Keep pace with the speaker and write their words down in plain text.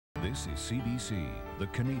This is CBC, the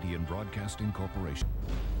Canadian Broadcasting Corporation.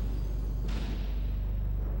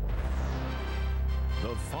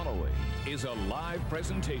 The following is a live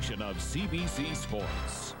presentation of CBC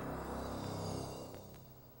Sports.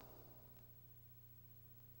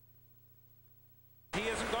 He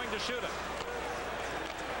isn't going to shoot it.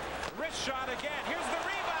 Wrist shot again. Here's the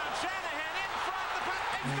rebound. Shanahan in front. The puck.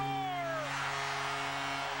 They score!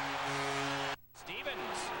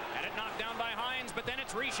 Stevens had it knocked down by Hines, but then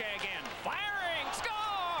it's Richer again. Firing.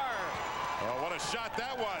 Score! Oh, what a shot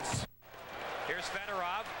that was. Here's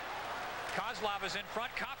Fedorov. Kozlov is in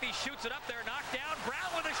front. Coffey shoots it up there. Knocked down.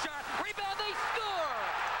 Brown with a shot. Rebound. They score!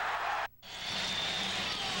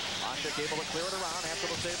 Hasek able to clear it around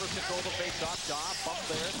after the Sabres control the faceoff. Shaw bumped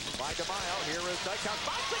there by DeMaio. Here is Dykhouse.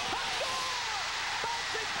 Bouncing puck. Score!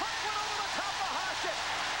 Bouncing puck went over the top of Hasek.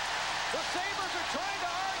 The Sabres are trying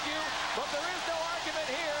to argue, but there is no argument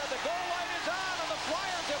here. The goal line is on, and the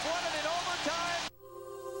Flyers have won it in overtime.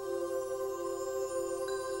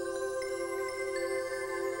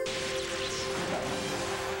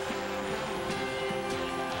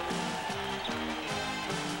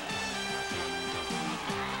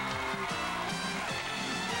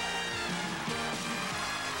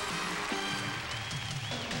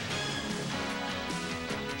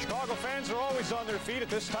 Fans are always on their feet at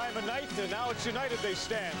this time of night, and now it's United they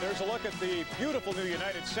stand. There's a look at the beautiful new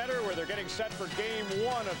United Center where they're getting set for Game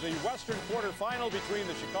 1 of the Western quarterfinal between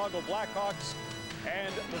the Chicago Blackhawks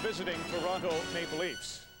and the visiting Toronto Maple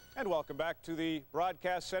Leafs. And welcome back to the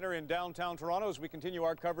Broadcast Center in downtown Toronto as we continue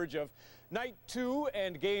our coverage of Night 2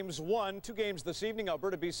 and Games 1. 2 games this evening.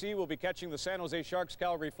 Alberta, BC will be catching the San Jose Sharks,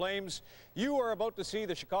 Calgary Flames. You are about to see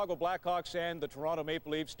the Chicago Blackhawks and the Toronto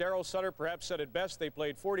Maple Leafs. Darryl Sutter perhaps said it best. They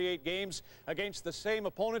played 48 games against the same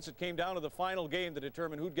opponents. It came down to the final game to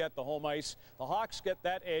determine who'd get the home ice. The Hawks get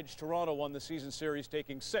that edge. Toronto won the season series,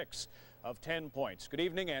 taking 6 of 10 points. Good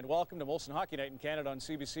evening and welcome to Molson Hockey Night in Canada on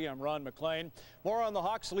CBC. I'm Ron McLean. More on the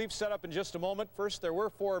Hawks Leafs setup in just a moment. First, there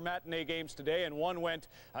were 4 matinee games today, and one went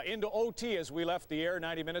into OT as we left the air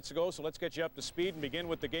 90 minutes ago. So let's get you up to speed and begin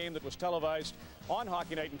with the game that was televised on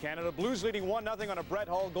Hockey Night in Canada. Blues leading 1-0 on a Brett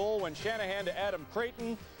Hull goal when Shanahan to Adam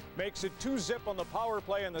Creighton makes it 2-zip on the power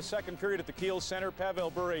play in the second period at the Kiel Center.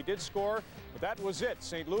 Pavel Bure did score, but that was it.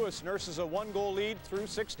 St. Louis nurses a 1-goal lead through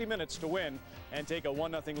 60 minutes to win and take a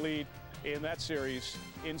 1-0 lead in that series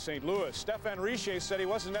in St. Louis. Stefan Richer said he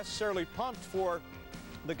wasn't necessarily pumped for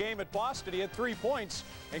the game at Boston. He had 3 points,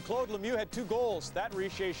 and Claude Lemieux had 2 goals. That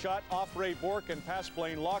Richer shot off Ray Bourque and past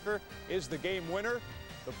Blaine Locker is the game winner.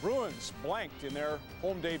 The Bruins blanked in their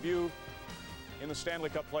home debut in the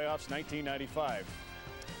Stanley Cup playoffs 1995.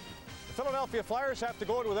 The Philadelphia Flyers have to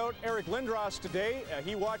go without Eric Lindros today.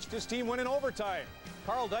 He watched his team win in overtime.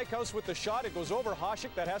 Carl Dykhouse with the shot. It goes over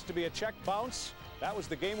Hasek. That has to be a check bounce. That was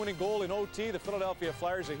the game-winning goal in OT. The Philadelphia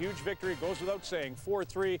Flyers, a huge victory. It goes without saying.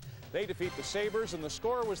 4-3, they defeat the Sabres, and the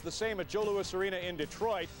score was the same at Joe Louis Arena in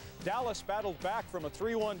Detroit. Dallas battled back from a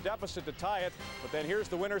 3-1 deficit to tie it, but then here's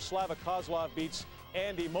the winner. Slava Kozlov beats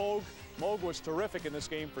Andy Moog. Moog was terrific in this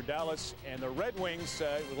game for Dallas, and the Red Wings,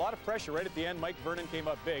 a lot of pressure right at the end. Mike Vernon came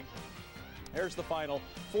up big. Here's the final.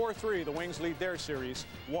 4-3, the Wings lead their series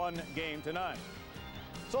 1-0.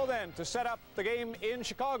 So then, to set up the game in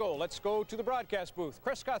Chicago, let's go to the broadcast booth.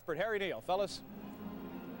 Chris Cuthbert, Harry Neal, fellas.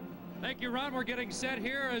 Thank you, Ron. We're getting set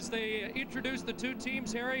here as they introduce the 2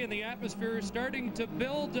 teams, Harry, and the atmosphere is starting to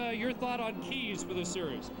build. Your thought on keys for the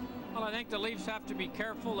series? Well, I think the Leafs have to be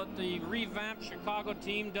careful that the revamped Chicago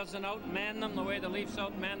team doesn't outman them the way the Leafs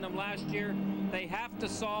outmanned them last year. They have to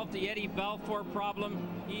solve the Eddie Balfour problem.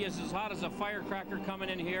 He is as hot as a firecracker coming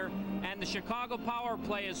in here. And the Chicago power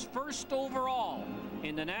play is first overall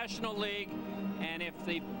in the National League. And if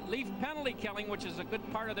the Leaf penalty killing, which is a good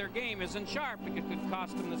part of their game, isn't sharp, it could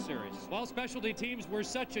cost them the series. Well, specialty teams were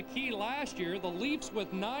such a key last year. The Leafs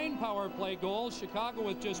with 9 power play goals, Chicago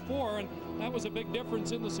with just 4, and that was a big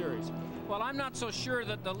difference in the series. Well, I'm not so sure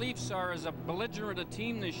that the Leafs are as a belligerent a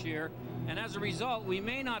team this year, and as a result, we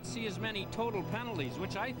may not see as many total penalties,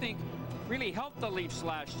 which I think really helped the Leafs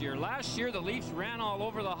last year. Last year, the Leafs ran all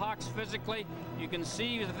over the Hawks physically. You can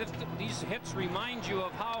see these hits remind you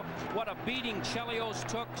of what a beating Chelios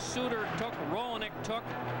took, Suter took, Roenick took.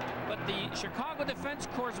 But the Chicago defense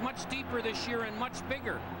core is much deeper this year and much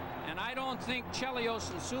bigger. And I don't think Chelios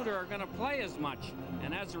and Suter are going to play as much.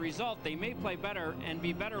 And as a result, they may play better and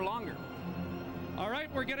be better longer. All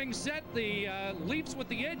right, we're getting set. The Leafs with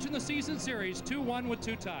the edge in the season series, 2-1 with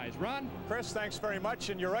 2 ties. Ron? Chris, thanks very much.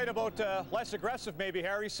 And you're right about less aggressive, maybe,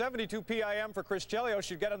 Harry. 72 PIM for Chris Chelios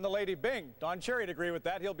should get him the Lady Byng. Don Cherry'd agree with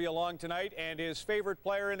that. He'll be along tonight. And his favorite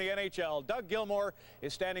player in the NHL, Doug Gilmour,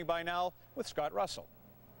 is standing by now with Scott Russell.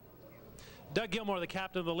 Doug Gilmour, the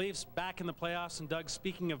captain of the Leafs, back in the playoffs. And Doug,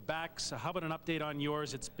 speaking of backs, how about an update on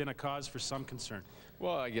yours? It's been a cause for some concern.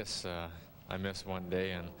 Well, I guess I missed one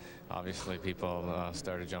day, and obviously people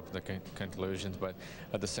started jumping to conclusions, but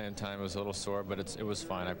at the same time it was a little sore, but it was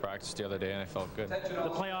fine. I practiced the other day and I felt good. The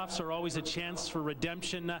playoffs are always a chance for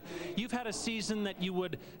redemption. You've had a season that you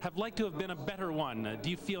would have liked to have been a better one. Do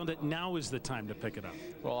you feel that now is the time to pick it up?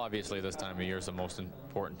 Well, obviously this time of year is the most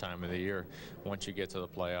important time of the year. Once you get to the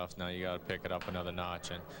playoffs, now you got to pick it up another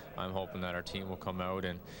notch, and I'm hoping that our team will come out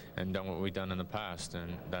and done what we've done in the past,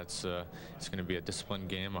 and that's it's going to be a disciplined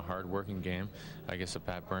game, a hard-working game, I guess a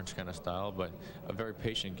Pat Burns kind of style, but a very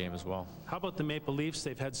patient game as well. How about the Maple Leafs?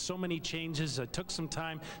 They've had so many changes. It took some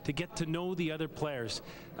time to get to know the other players.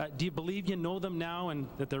 Do you believe you know them now and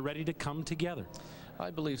that they're ready to come together?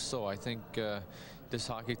 I believe so. I think this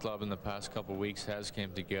hockey club in the past couple of weeks has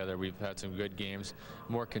came together. We've had some good games,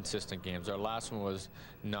 more consistent games. Our last one was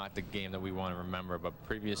not the game that we want to remember, but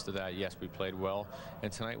previous to that, yes, we played well. And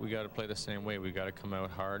tonight we got to play the same way. We got to come out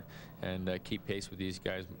hard and keep pace with these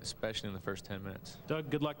guys, especially in the first 10 minutes. Doug,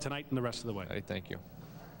 good luck tonight and the rest of the way. Hey, thank you.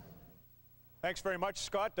 Thanks very much,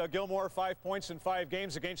 Scott. Doug Gilmour, 5 points in 5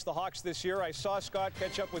 games against the Hawks this year. I saw Scott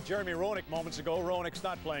catch up with Jeremy Roenick moments ago. Roenick's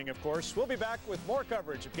not playing, of course. We'll be back with more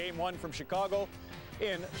coverage of Game 1 from Chicago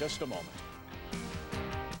in just a moment.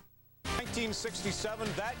 1967,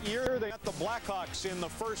 that year they got the Blackhawks in the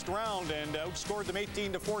first round and outscored them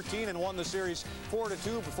 18-14 and won the series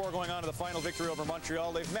 4-2 before going on to the final victory over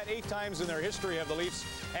Montreal. They've met 8 times in their history, of the Leafs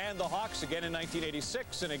and the Hawks, again in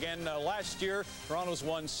 1986 and again last year. Toronto's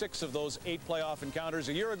won 6 of those 8 playoff encounters.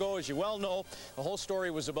 A year ago, as you well know, the whole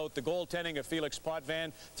story was about the goaltending of Felix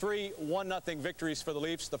Potvin. 3 1-0 victories for the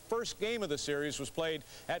Leafs. The first game of the series was played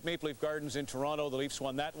at Maple Leaf Gardens in Toronto. The Leafs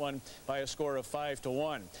won that one by a score of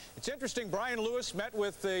 5-1. It's interesting, Brian Lewis met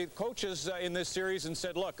with the coaches in this series and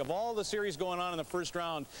said, look, of all the series going on in the first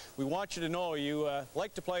round, we want you to know you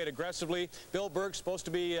like to play it aggressively. Bill Berg's supposed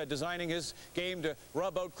to be designing his game to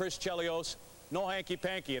rub out Chris Chelios. No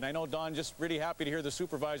hanky-panky, and I know Don just really happy to hear the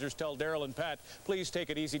supervisors tell Darryl and Pat, please take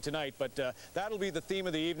it easy tonight, but that'll be the theme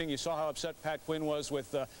of the evening. You saw how upset Pat Quinn was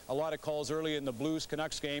with a lot of calls early in the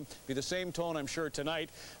Blues-Canucks game. Be the same tone, I'm sure,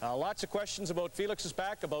 tonight. Lots of questions about Felix's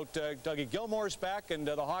back, about Dougie Gilmour's back, and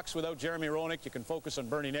the Hawks without Jeremy Roenick. You can focus on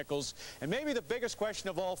Bernie Nichols. And maybe the biggest question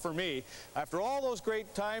of all for me, after all those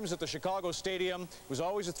great times at the Chicago Stadium, it was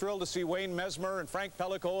always a thrill to see Wayne Mesmer and Frank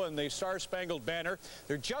Pellico and the Star-Spangled Banner.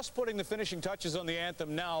 They're just putting the finishing touches on the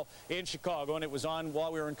anthem now in Chicago, and it was on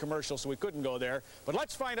while we were in commercial, so we couldn't go there. But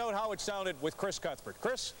let's find out how it sounded with Chris Cuthbert.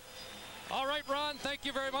 Chris? All right, Ron, thank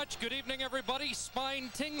you very much. Good evening, everybody.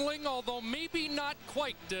 Spine tingling, although maybe not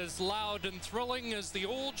quite as loud and thrilling as the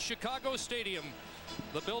old Chicago Stadium.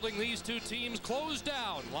 The building these two teams closed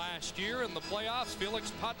down last year in the playoffs.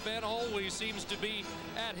 Felix Potvin always seems to be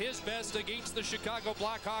at his best against the Chicago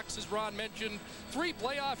Blackhawks, as Ron mentioned. 3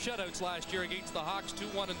 playoff shutouts last year against the Hawks,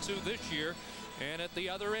 2-1-2 this year. And at the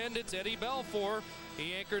other end, it's Eddie Belfour.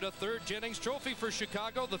 He anchored a 3rd Jennings Trophy for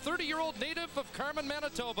Chicago. The 30-year-old native of Carmen,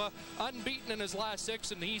 Manitoba, unbeaten in his last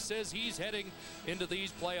 6, and he says he's heading into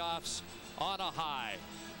these playoffs on a high.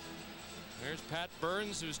 There's Pat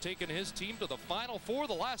Burns, who's taken his team to the Final Four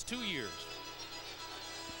the last 2 years.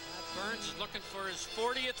 Pat Burns is looking for his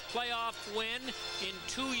 40th playoff win in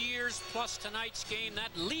 2 years, plus tonight's game. That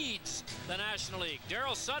leads the National League.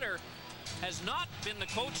 Darryl Sutter has not been the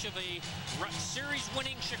coach of a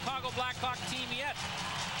series-winning Chicago Blackhawk team yet.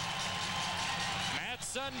 Matt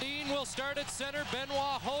Sundin will start at center.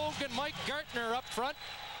 Benoit Hogue and Mike Gartner up front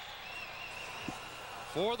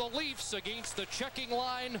for the Leafs against the checking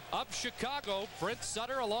line of Chicago. Brent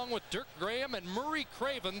Sutter along with Dirk Graham and Murray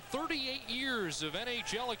Craven, 38 years of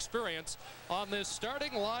NHL experience on this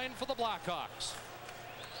starting line for the Blackhawks.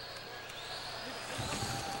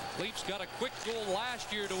 Leafs got a quick goal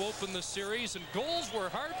last year to open the series, and goals were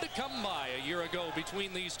hard to come by a year ago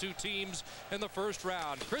between these two teams in the first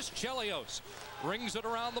round. Chris Chelios brings it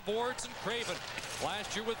around the boards, and Craven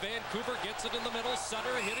last year with Vancouver gets it in the middle.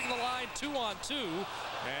 Sutter hitting the line 2-on-2,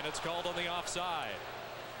 and it's called on the offside.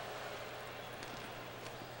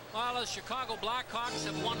 Well, the Chicago Blackhawks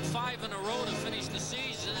have won 5 in a row to finish the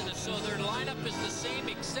season, and so their lineup is the same,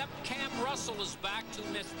 except Cam Russell is back to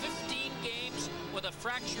miss 15 games with a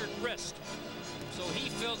fractured wrist. So he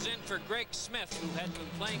fills in for Greg Smith, who had been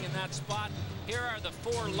playing in that spot. Here are the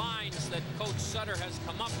 4 lines that Coach Sutter has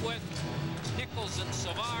come up with. Nichols and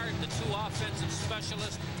Savard, the 2 offensive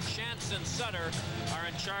specialists. Shantz and Sutter are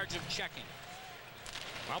in charge of checking.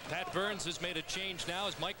 Well, Pat Burns has made a change now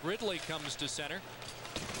as Mike Ridley comes to center.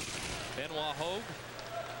 Benoit Hogue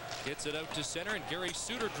Gets it out to center, and Gary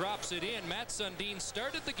Suter drops it in. Matt Sundin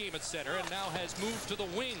started the game at center and now has moved to the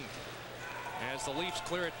wing. As the Leafs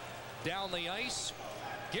clear it down the ice,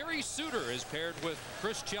 Gary Suter is paired with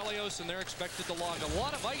Chris Chelios, and they're expected to log a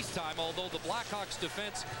lot of ice time, although the Blackhawks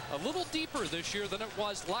defense a little deeper this year than it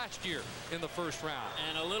was last year in the first round.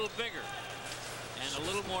 And a little bigger and a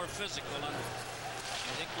little more physical. And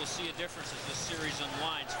I think we'll see a difference as this series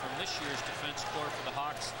unwinds from this year's defense core for the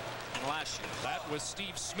Hawks and last year. That was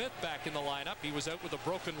Steve Smith back in the lineup. He was out with a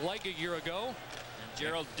broken leg a year ago. And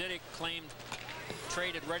Gerald Diddick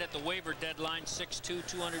traded right at the waiver deadline, 6'2",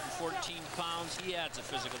 214 pounds. He adds a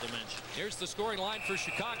physical dimension. Here's the scoring line for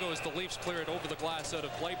Chicago as the Leafs clear it over the glass out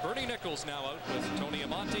of play. Bernie Nichols now out with Tony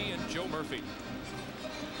Amonte and Joe Murphy.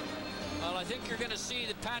 Well, I think you're going to see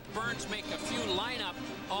that Pat Burns make a few lineup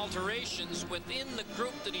alterations within the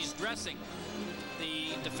group that he's dressing.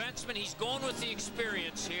 The defenseman, he's going with the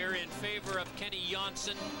experience here in favor of Kenny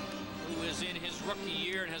Jonsson, who is in his rookie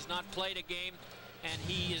year and has not played a game. And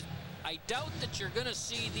I doubt that you're going to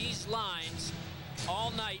see these lines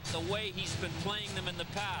all night the way he's been playing them in the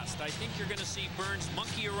past. I think you're going to see Burns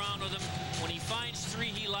monkey around with them. When he finds three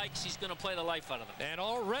he likes, he's going to play the life out of them. And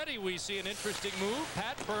already we see an interesting move.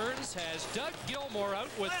 Pat Burns has Doug Gilmour out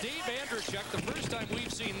with Dave Andreychuk. The first time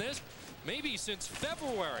we've seen this maybe since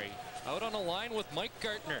February, out on a line with Mike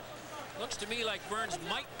Gartner. Looks to me like Burns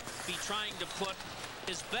might be trying to put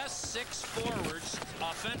his best six forwards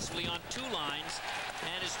offensively on two lines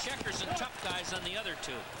and his checkers and tough guys on the other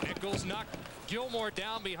two. Nichols knocked Gilmour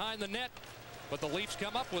down behind the net, but the Leafs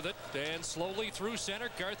come up with it and slowly through center.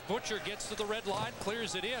 Garth Butcher gets to the red line,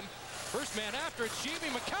 clears it in. First man after, it's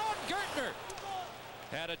Jamie McCowan. Gartner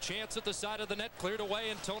had a chance at the side of the net, cleared away,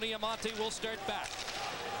 and Tony Amonte will start back.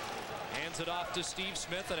 Hands it off to Steve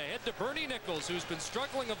Smith and ahead to Bernie Nichols, who's been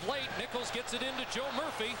struggling of late. Nichols gets it into Joe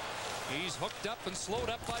Murphy. He's hooked up and slowed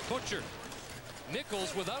up by Butcher.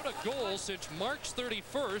 Nichols without a goal since March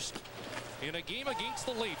 31st in a game against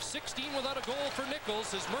the Leafs. 16 without a goal for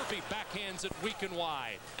Nichols as Murphy backhands it weak and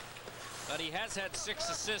wide. But he has had 6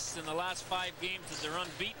 assists in the last 5 games as they're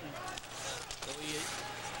unbeaten. So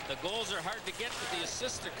the goals are hard to get, but the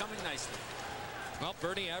assists are coming nicely. Well,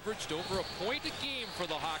 Bernie averaged over a point a game for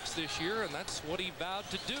the Hawks this year, and that's what he vowed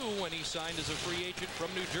to do when he signed as a free agent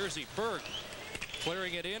from New Jersey. Berg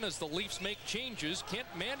clearing it in as the Leafs make changes. Kent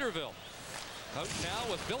Manderville out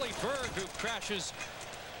now with Billy Berg, who crashes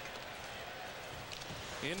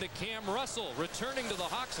into Cam Russell, returning to the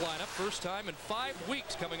Hawks lineup. First time in 5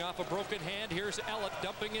 weeks coming off a broken hand. Here's Ellett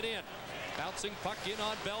dumping it in. Bouncing puck in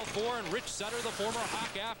on Belfour, and Rich Sutter, the former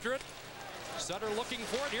Hawk, after it. Sutter looking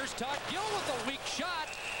for it. Here's Todd Gill with a weak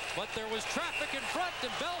shot, but there was traffic in front,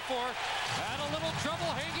 and Belfour had a little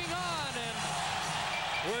trouble hanging on. And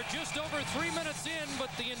we're just over 3 minutes in,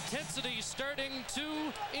 but the intensity's starting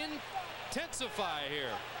to intensify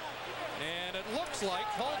here. And it looks like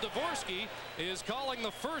Paul Dvorsky is calling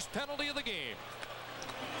the first penalty of the game.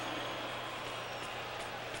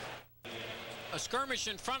 A skirmish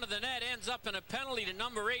in front of the net ends up in a penalty to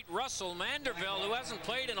number 8, Russell. Manderville, who hasn't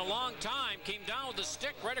played in a long time, came down with a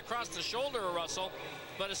stick right across the shoulder of Russell,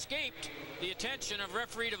 but escaped the attention of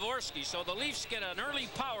referee Dvorsky. So the Leafs get an early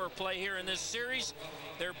power play here in this series.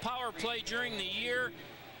 Their power play during the year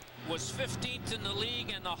was 15th in the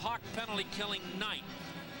league, and the Hawk penalty killing 9th.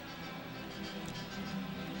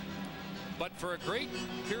 But for a great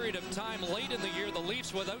period of time late in the year, the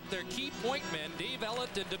Leafs without their key point men, Dave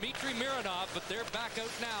Ellett and Dmitry Mironov, but they're back out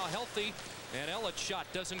now healthy, and Ellett's shot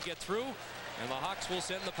doesn't get through, and the Hawks will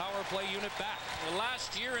send the power play unit back. Well,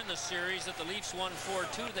 last year in the series that the Leafs won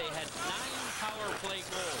 4-2, they had 9 power play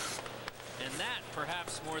goals. And that,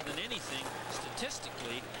 perhaps more than anything,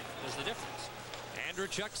 statistically, was the difference.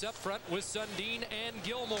 Andreychuk's up front with Sundin and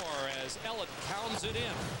Gilmour as Ellett pounds it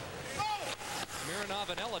in. Mironov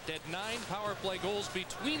and Ellett had 9 power play goals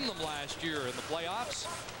between them last year in the playoffs.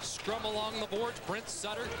 Scrum along the boards. Brent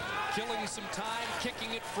Sutter killing some time,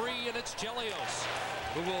 kicking it free, and it's Chelios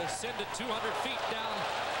who will send it 200 feet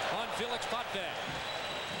down on Felix Potvin.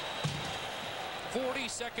 40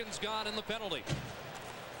 seconds gone in the penalty.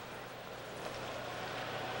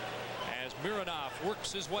 As Mironov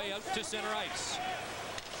works his way out to center ice.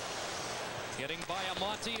 Getting by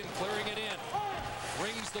Amonte and clearing it in.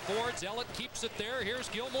 Rings the boards. Ellett keeps it there. Here's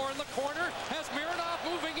Gilmour in the corner. Has Mironov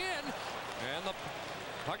moving in. And the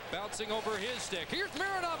puck bouncing over his stick. Here's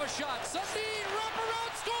Mironov, a shot. Sundin,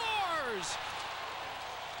 wraparound, scores!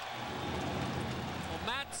 Well,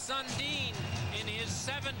 Matt Sundin in his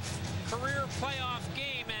 7th career playoff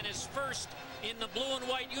game and his first in the blue and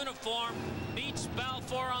white uniform beats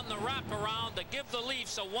Balfour on the wraparound to give the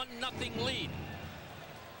Leafs a 1-0 lead.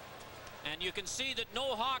 And you can see that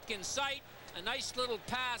no Hawk in sight. A nice little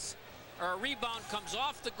pass or a rebound comes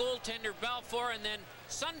off the goaltender Balfour, and then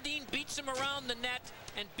Sundin beats him around the net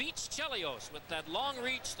and beats Chelios with that long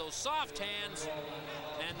reach, those soft hands,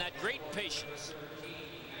 and that great patience.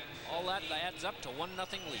 All that adds up to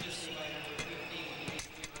 1-0 Leafs.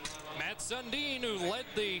 Matt Sundin, who led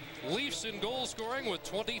the Leafs in goal scoring with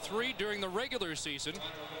 23 during the regular season,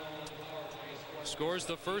 scores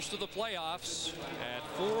the first of the playoffs at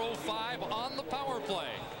 4:05 on the power play.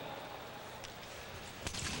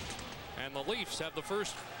 And the Leafs have the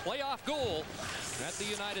first playoff goal at the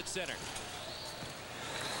United Center.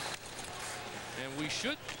 And we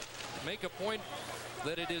should make a point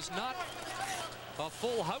that it is not a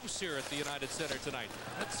full house here at the United Center tonight.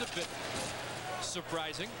 That's a bit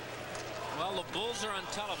surprising. Well, the Bulls are on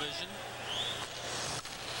television.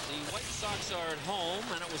 The White Sox are at home,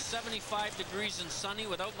 and it was 75 degrees and sunny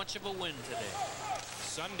without much of a wind today.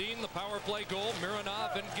 Sundin, the power play goal.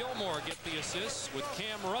 Mironov and Gilmore get the assists with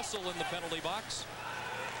Cam Russell in the penalty box.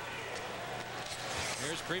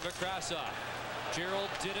 Here's Krivokrasov. Gerald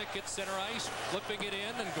Didick at center ice, flipping it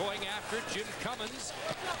in and going after it. Jim Cummins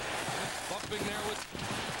bumping there with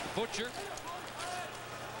Butcher.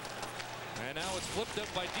 And now it's flipped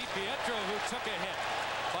up by DiPietro, who took a hit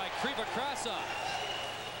by Krivokrasov.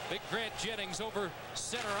 Big Grant Jennings over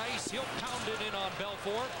center ice. He'll pound it in on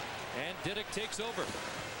Belfour, and Didick takes over.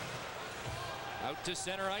 Out to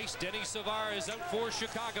center ice. Denny Savard is out for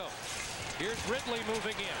Chicago. Here's Ridley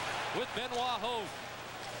moving in with Benoit Hogue.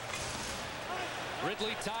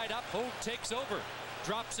 Ridley tied up. Hogue takes over.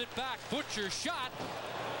 Drops it back. Butcher shot.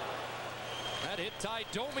 That hit Ty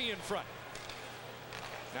Domi in front.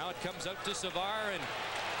 Now it comes out to Savard, and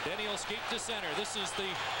Denny will skate to center. This is the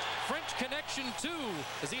French connection too,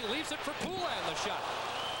 as he leaves it for Poulin, the shot.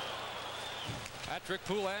 Patrick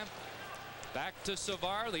Poulin back to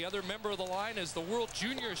Savard. The other member of the line is the World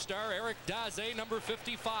Junior star Eric Daze, number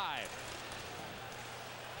 55.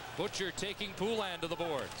 Butcher taking Poulin to the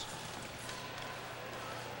boards.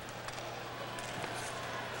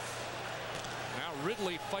 Now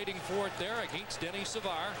Ridley fighting for it there against Denny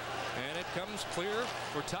Savard, and it comes clear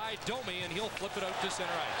for Ty Domi, and he'll flip it out to center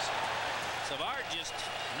ice. Savard just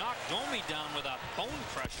knocked Domi down with a bone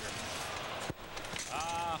crusher.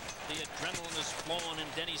 The adrenaline is flowing,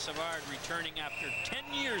 and Denny Savard returning after 10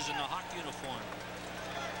 years in the Hawk uniform.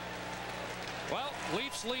 Well,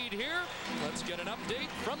 Leafs lead here. Let's get an update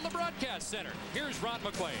from the broadcast center. Here's Ron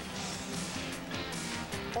McLean.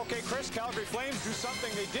 Okay, Chris, Calgary Flames do something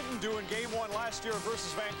they didn't do in Game 1 last year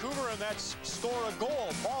versus Vancouver, and that's score a goal.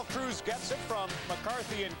 Paul Cruz gets it from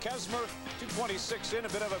McCarthy and Kesmer. 2:26 in, a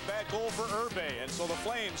bit of a bad goal for Urbe, and so the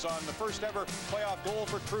Flames on the first ever playoff goal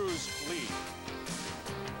for Cruz lead.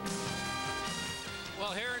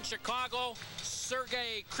 Well, here in Chicago,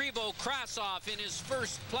 Sergei Krivokrasov in his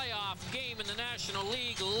first playoff game in the National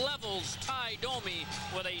League levels Ty Domi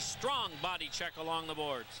with a strong body check along the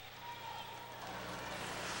boards.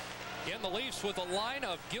 Again, the Leafs with a line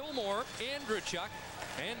of Gilmore, Andrechuk,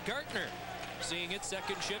 and Gartner. Seeing it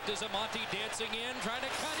second shift is Amonte dancing in, trying to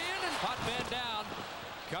cut in, and Potvin down.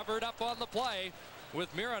 Covered up on the play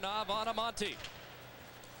with Mironov on Amonte.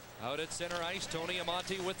 Out at center ice, Tony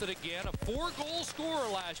Amonte with it again. A 4-goal scorer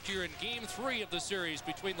last year in Game 3 of the series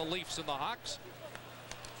between the Leafs and the Hawks.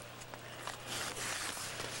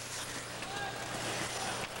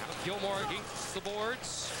 Now Gilmore against the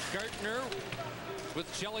boards. Gartner with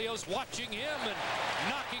Chelios watching him and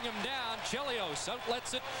knocking him down. Chelios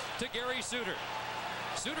outlets it to Gary Suter.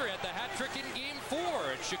 Suter had the hat trick in Game 4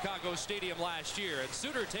 at Chicago Stadium last year, and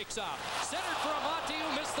Suter takes off. Centered for Amonte,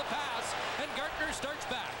 who missed the pass, and Gartner starts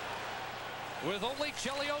back. With only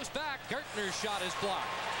Chelios back, Gartner's shot is blocked.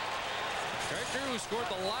 Gartner, who scored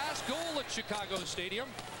the last goal at Chicago Stadium,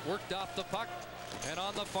 worked off the puck, and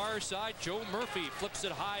on the far side, Joe Murphy flips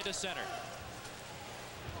it high to center.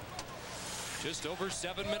 Just over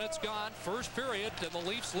 7 minutes gone, first period, and the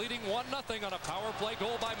Leafs leading 1-0 on a power play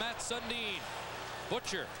goal by Matt Sundin.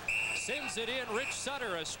 Butcher sends it in. Rich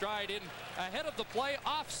Sutter astride in ahead of the play,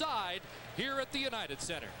 offside here at the United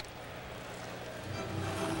Center.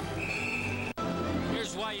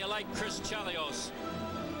 Here's why you like Chris Chelios.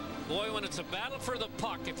 Boy, when it's a battle for the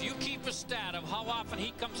puck, if you keep a stat of how often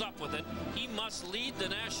he comes up with it, he must lead the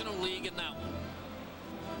National League in that one.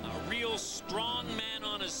 A real strong man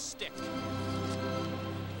on his stick.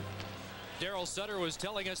 Daryl Sutter was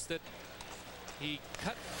telling us that he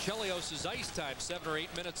cut Chelios' ice time 7 or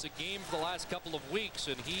 8 minutes a game for the last couple of weeks,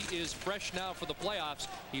 and he is fresh now for the playoffs.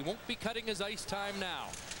 He won't be cutting his ice time now.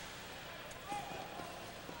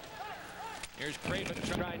 Here's Craven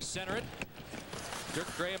trying to center it. Dirk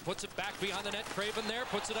Graham puts it back behind the net. Craven there,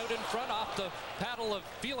 puts it out in front off the paddle of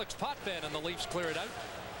Felix Potvin, and the Leafs clear it out.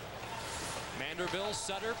 Manderville,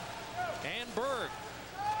 Sutter, and Berg.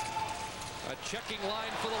 A checking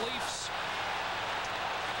line for the Leafs.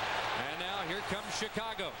 And now here comes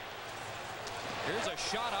Chicago. Here's a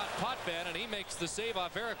shot on Potvin, and he makes the save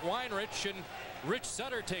off Eric Weinrich, and Rich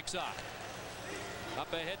Sutter takes off.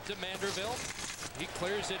 Up ahead to Manderville. He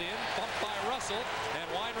clears it in, bumped by Russell, and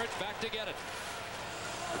Weinrich back to get it.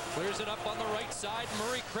 Clears it up on the right side.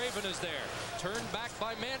 Murray Craven is there. Turned back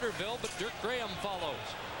by Manderville, but Dirk Graham follows.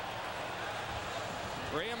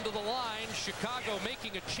 Graham to the line. Chicago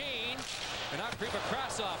making a change. And now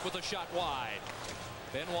Krasov with a shot wide.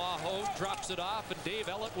 Benoit Hogue drops it off, and Dave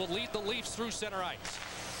Ellett will lead the Leafs through center ice.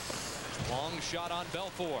 Long shot on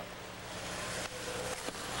Belfour.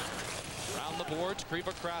 Around the boards,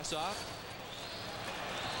 Krasov.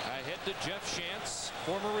 Ahead to Jeff Shantz,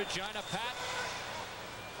 former Regina Pat.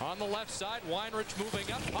 On the left side, Weinrich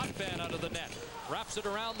moving up. Potvin out of the net. Wraps it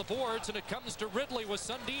around the boards, and it comes to Ridley with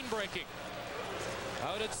Sundin breaking.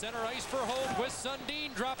 Out at center ice for Hogue with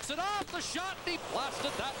Sundin. Drops it off. The shot, and he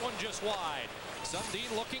blasted that one just wide. Sundin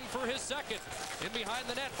looking for his second. In behind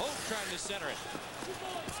the net, Hogue trying to center it.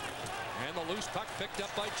 And the loose puck picked up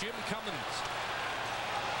by Jim Cummins.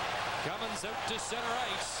 Cummins out to center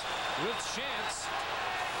ice with Shantz.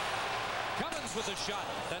 Cummins with a shot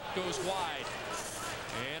that goes wide.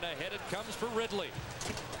 And ahead it comes for Ridley.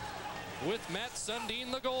 With Matt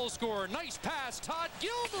Sundin, the goal scorer. Nice pass. Todd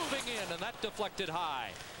Gill moving in, and that deflected high.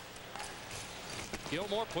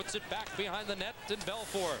 Gilmore puts it back behind the net, and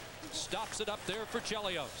Belfour stops it up there for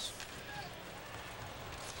Chelios.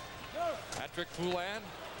 Patrick Poulin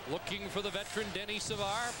looking for the veteran Denny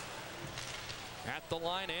Savard. At the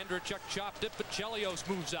line, Andrechuk chopped it, but Chelios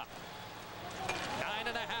moves up.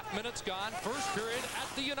 9.5 minutes gone. First period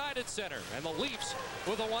at the United Center, and the Leafs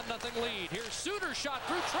with a 1-0 lead. Here's Suter, shot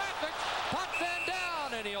through traffic. Potvin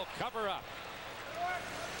down, and he'll cover up.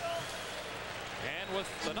 And with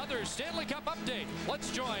another Stanley Cup update, let's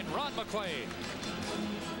join Ron McLean.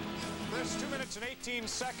 Chris, 2 minutes and 18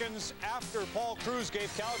 seconds after Paul Cruz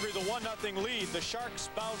gave Calgary the 1-0 lead, the Sharks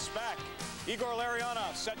bounce back. Igor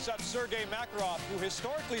Larionov sets up Sergei Makarov, who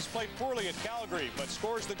historically has played poorly at Calgary, but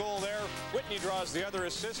scores the goal there. Whitney draws the other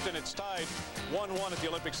assist, and it's tied 1-1 at the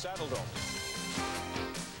Olympic Saddledome.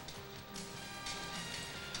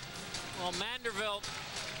 Well, Manderville,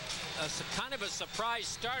 kind of a surprise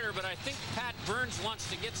starter, but I think Pat Burns wants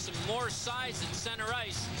to get some more size at center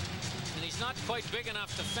ice, and he's not quite big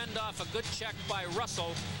enough to fend off a good check by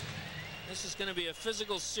Russell. This is going to be a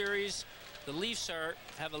physical series. The Leafs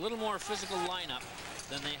have a little more physical lineup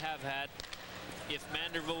than they have had if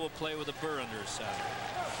Manderville will play with a burr under his saddle.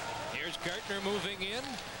 Here's Gartner moving in.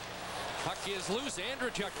 Puck is loose.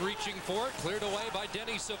 Andrechuk reaching for it. Cleared away by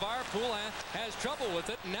Denny Savard. Poulin has trouble with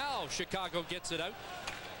it. Now Chicago gets it out.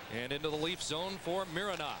 And into the Leaf zone for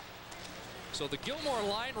Mironov. So the Gilmore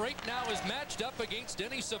line right now is matched up against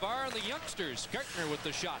Denny Savard and the youngsters. Gartner with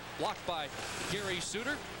the shot. Blocked by Gary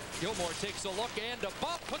Suter. Gilmore takes a look and a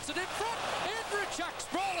bump, puts it in front. Andrechuk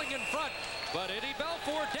sprawling in front, but Eddie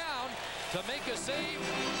Belfour down to make a save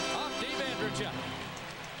off Dave Andrechuk.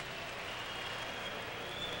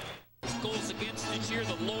 Goals against this year,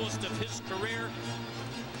 the lowest of his career.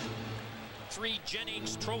 3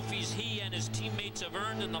 Jennings trophies he and his teammates have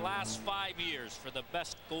earned in the last 5 years for the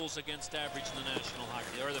best goals against average in the National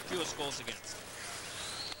Hockey, or the fewest goals against.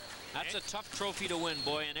 That's a tough trophy to win,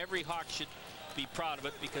 boy, and every Hawk should be proud of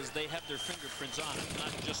it because they have their fingerprints on it, not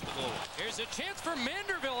just the goal. Here's a chance for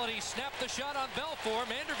Manderville, and he snapped the shot on Belfour.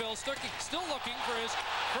 Manderville still looking for his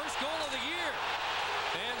first goal of the year.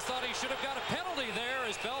 Fans thought he should have got a penalty there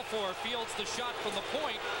as Belfour fields the shot from the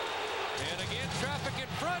point. And again, traffic in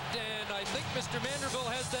front, and I think Mr. Manderville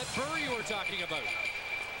has that burr you were talking about.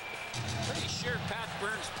 Pretty sure Pat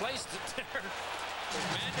Burns placed it there.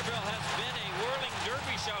 Manderville has been a whirling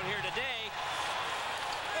dervish out here today.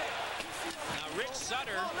 Now Rich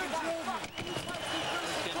Sutter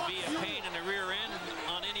can be a pain in the rear end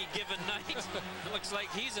on any given night. It looks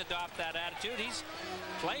like he's adopted that attitude. He's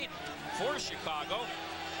played for Chicago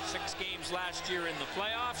 6 games last year in the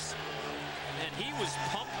playoffs, and he was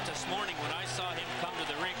pumped this morning when I saw him come to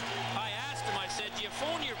the rink. I asked him, I said, do you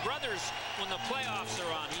phone your brothers when the playoffs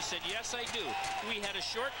are on? He said, yes, I do. We had a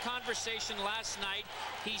short conversation last night.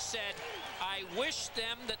 He said, I wish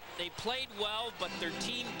them that they played well, but their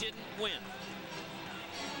team didn't win.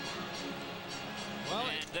 Well,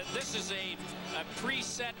 and this is a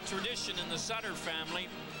preset tradition in the Sutter family.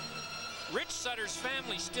 Rich Sutter's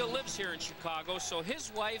family still lives here in Chicago, so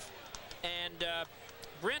his wife and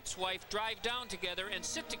Brent's wife drive down together and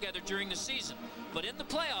sit together during the season. But in the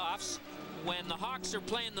playoffs, when the Hawks are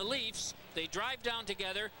playing the Leafs, they drive down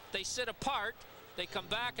together, they sit apart, they come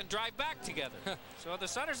back and drive back together. So the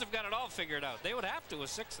Sutters have got it all figured out. They would have to with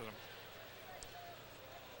 6 of them.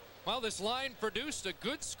 Well, this line produced a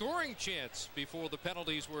good scoring chance before the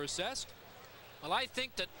penalties were assessed. Well, I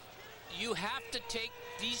think that you have to take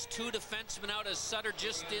these 2 defensemen out, as Sutter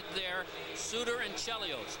just did there, Suter and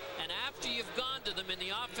Chelios. And after you've gone to them in the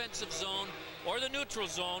offensive zone or the neutral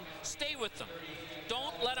zone, stay with them.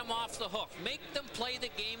 Don't let them off the hook. Make them play the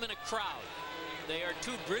game in a crowd. They are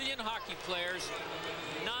 2 brilliant hockey players.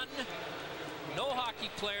 No hockey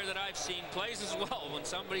player that I've seen plays as well when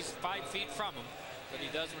somebody's 5 feet from him, but he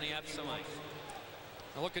does when he has some ice.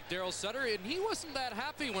 Now look at Daryl Sutter, and he wasn't that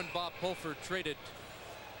happy when Bob Pulford traded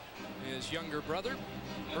his younger brother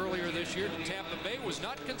earlier this year to Tampa Bay. Was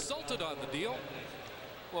not consulted on the deal.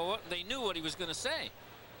 Well, they knew what he was going to say.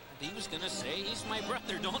 He was going to say, he's my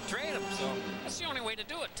brother, don't trade him. So that's the only way to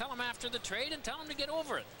do it. Tell him after the trade and tell him to get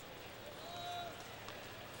over it.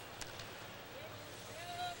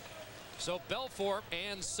 So Belfour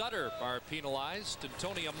and Sutter are penalized, and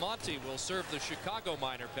Tony Amonte will serve the Chicago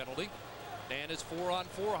minor penalty. And it's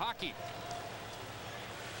 4-on-4 hockey,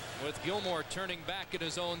 with Gilmore turning back in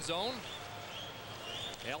his own zone.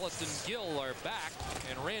 Elliott and Gill are back,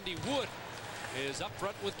 and Randy Wood is up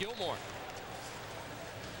front with Gilmore.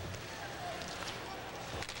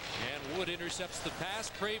 And Wood intercepts the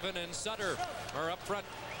pass. Craven and Sutter are up front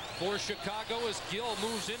for Chicago as Gill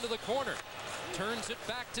moves into the corner. Turns it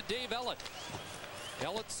back to Dave Elliott.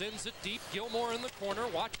 Elliott sends it deep. Gilmore in the corner,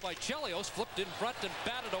 watched by Chelios, flipped in front and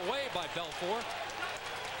batted away by Belfour.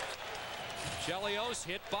 Chelios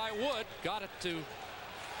hit by Wood, got it to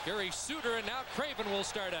Gary Suter, and now Craven will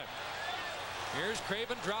start out. Here's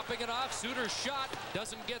Craven dropping it off. Suter's shot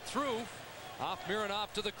doesn't get through. Off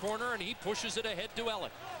Mironov to the corner, and he pushes it ahead to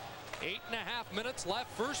Elliott. 8.5 minutes left,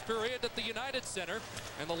 first period at the United Center,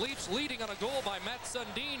 and the Leafs leading on a goal by Matt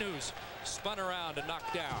Sundin, who's spun around and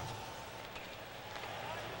knocked down.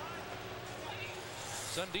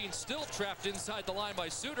 Sundin still trapped inside the line by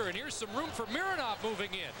Suter, and here's some room for Mironov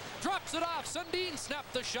moving in. Drops it off. Sundin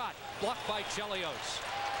snapped the shot. Blocked by Chelios.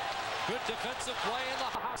 Good defensive play in the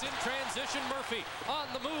Hawks in transition. Murphy on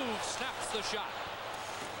the move, snaps the shot.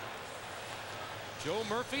 Joe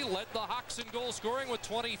Murphy led the Hawks in goal scoring with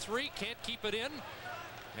 23. Can't keep it in.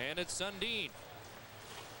 And it's Sundin,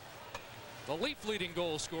 the Leaf leading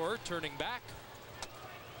goal scorer, turning back.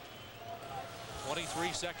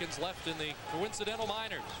 23 seconds left in the coincidental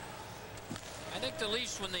minors. I think the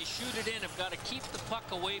Leafs, when they shoot it in, have got to keep the puck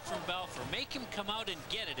away from Belfour. Make him come out and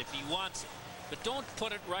get it if he wants it. But don't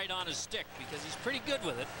put it right on his stick, because he's pretty good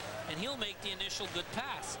with it, and he'll make the initial good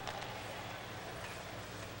pass.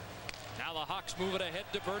 Now the Hawks move it ahead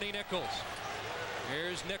to Bernie Nichols.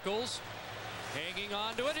 Here's Nichols hanging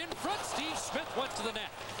on to it. In front, Steve Smith went to the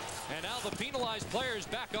net. And now the penalized players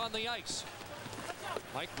back on the ice.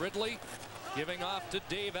 Mike Ridley giving off to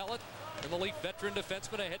Dave Elliott, and the Leaf veteran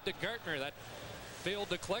defenseman ahead to Gartner. That failed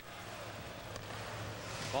to click.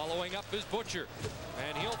 Following up is Butcher,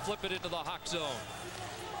 and he'll flip it into the Hawk zone.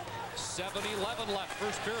 7:11 left,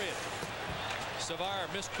 first period.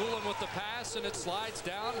 Savard missed Poulin with the pass, and it slides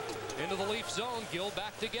down into the Leaf zone. Gill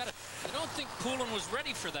back to get it. I don't think Poulin was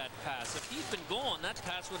ready for that pass. If he'd been going, that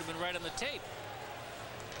pass would have been right on the tape.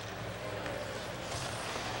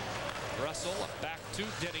 Russell back to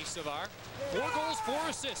Denny Savard. 4 goals, 4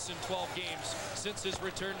 assists in 12 games since his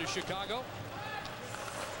return to Chicago.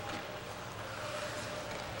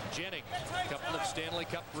 Jennings, a couple of Stanley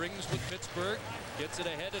Cup rings with Pittsburgh, gets it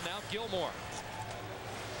ahead, and now Gilmore.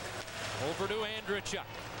 Over to Andrechuk.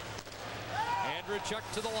 Andrechuk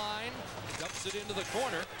to the line, dumps it into the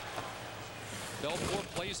corner. Belfour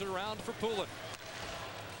plays it around for Poulin.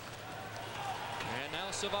 And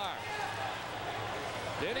now Savard.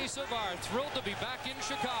 Denny Savard thrilled to be back in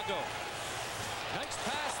Chicago. Nice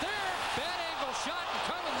pass there. Bad angle shot, and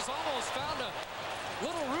Cummins almost found a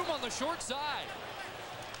little room on the short side.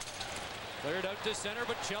 Cleared out to center,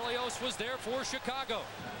 but Chelios was there for Chicago.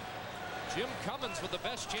 Jim Cummins with the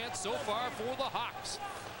best chance so far for the Hawks.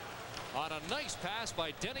 On a nice pass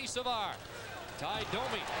by Denny Savard. Ty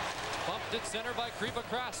Domi bumped at center by Kriva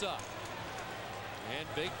Krasov. And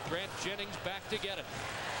big Grant Jennings back to get it.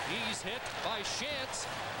 He's hit by Shantz.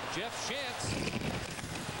 Jeff Shantz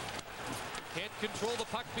can't control the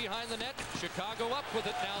puck behind the net. Chicago up with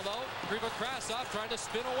it now, though. Kriva Krasov trying to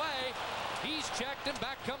spin away. He's checked, and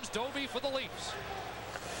back comes Domi for the Leafs.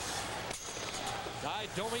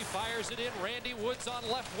 Domi fires it in. Randy Woods on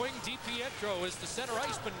left wing. DiPietro is the center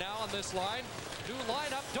iceman now on this line. New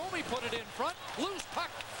lineup. Domi put it in front. Loose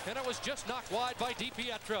puck. And it was just knocked wide by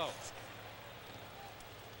DiPietro.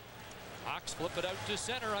 Hawks flip it out to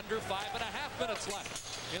center. Under 5.5 minutes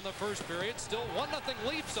left in the first period. Still 1-0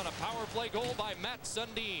 Leafs on a power play goal by Matt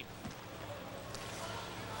Sundin.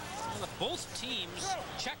 Well, both teams'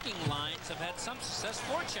 checking lines have had some success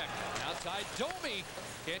forechecking. Outside Domi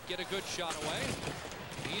can't get a good shot away.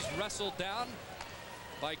 He's wrestled down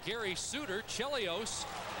by Gary Suter. Chelios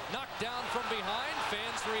knocked down from behind.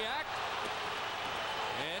 Fans react.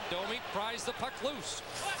 And Domi pries the puck loose.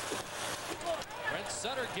 Brent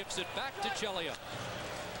Sutter gives it back to Chelios.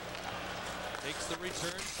 Takes the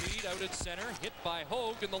return feed out at center. Hit by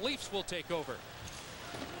Hogue, and the Leafs will take over.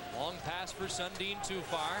 Long pass for Sundin too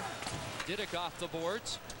far. Didick off the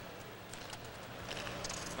boards.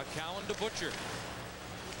 McCowan to Butcher.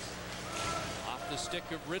 Off the stick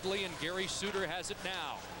of Ridley, and Gary Suter has it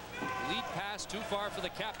now. Lead pass too far for the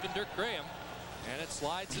captain, Dirk Graham. And it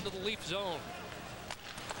slides into the Leaf zone.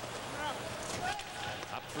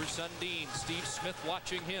 Up for Sundin. Steve Smith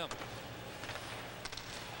watching him.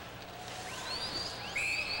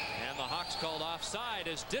 And the Hawks called offside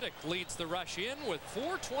as Didick leads the rush in with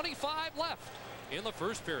 4:25 left in the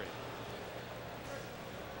first period.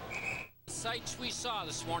 Sights we saw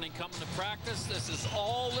this morning coming to practice. This is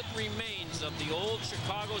all that remains of the old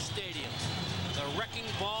Chicago Stadium. The wrecking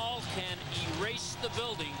ball can erase the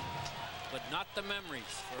building, but not the memories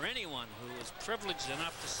for anyone who was privileged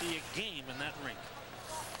enough to see a game in that rink.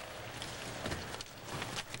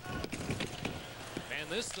 And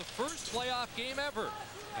this is the first playoff game ever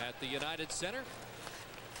at the United Center.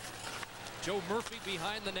 Joe Murphy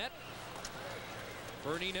behind the net.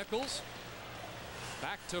 Bernie Nichols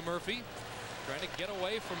back to Murphy, trying to get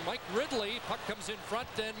away from Mike Ridley. Puck comes in front,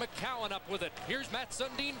 and McCowan up with it. Here's Matt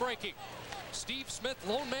Sundin breaking. Steve Smith,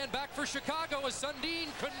 lone man back for Chicago as Sundin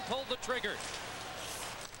couldn't pull the trigger.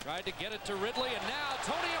 Tried to get it to Ridley, and now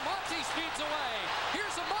Tony Amonte speeds away.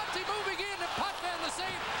 Here's Amonte moving in, and Potvin the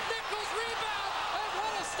save. Nichols rebound, and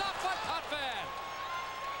what a stop by Potvin.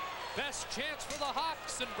 Best chance for the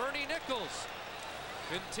Hawks, and Bernie Nichols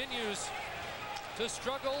continues to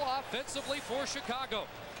struggle offensively for Chicago.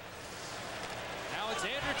 Now it's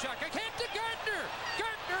Andreychuk. Ahead to Gardner.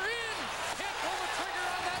 Gardner in. Can't pull the trigger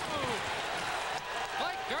on that move.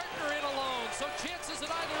 Mike Gardner in alone. So chances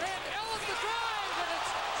at either end. Ellen the drive, and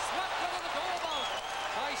it's swept over the goal mouth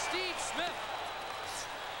by Steve Smith.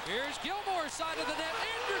 Here's Gilmore's side of the net.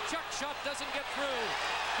 Andreychuk shot doesn't get through.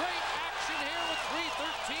 Great action here with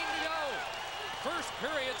 3:13 to go. First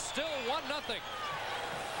period still 1-0.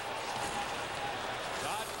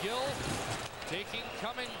 Todd Gill taking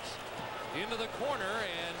Cummings into the corner,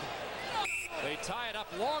 and they tie it up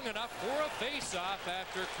long enough for a face-off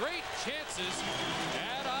after great chances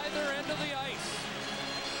at either end of the ice.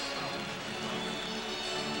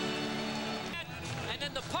 And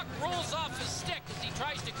then the puck rolls off his stick as he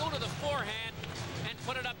tries to go to the forehand and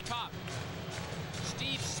put it up top.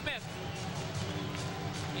 Steve Smith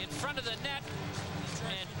in front of the net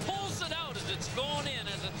and pulls it out as it's going in,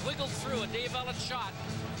 as it wiggles through a Dave Ellett shot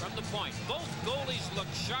from the point. Both goalies look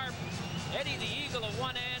sharp. Eddie the Eagle at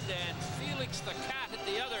one end and Felix the Cat at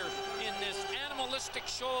the other in this animalistic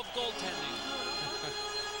show of goaltending.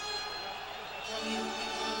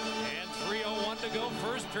 And 3:01 to go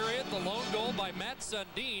first period. The lone goal by Matt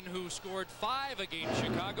Sundin, who scored 5 against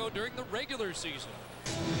Chicago during the regular season.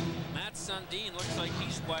 Matt Sundin looks like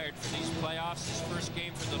he's wired for these playoffs. His first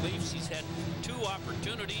game for the Leafs, he's had 2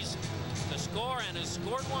 opportunities to score and has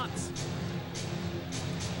scored once.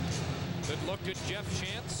 Good look at Jeff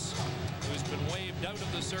Chance, who's been waved out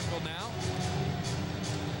of the circle now.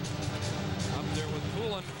 Up there with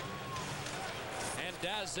Poulin. And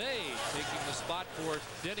Daze taking the spot for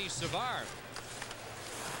Denis Savard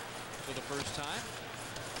for the first time.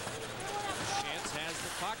 Chance has the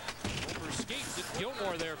puck. Over skates it.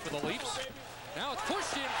 Gilmore there for the Leafs. Now it's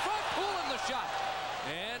pushed in front. Poulin the shot.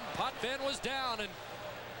 And Potvin was down, and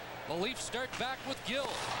the Leafs start back with Gill.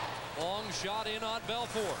 Long shot in on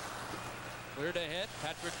Belfour. Cleared ahead,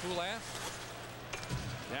 Patrick Poulin.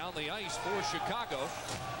 Down the ice for Chicago.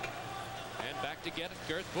 And back to get it,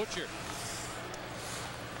 Garth Butcher.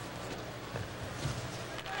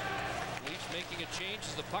 Leafs making a change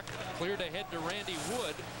as the puck cleared ahead to Randy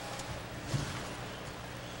Wood.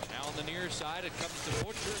 Now on the near side, it comes to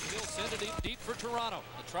Butcher, and he'll send it in deep for Toronto.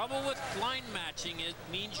 The trouble with line matching, it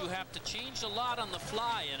means you have to change a lot on the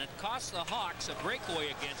fly, and it cost the Hawks a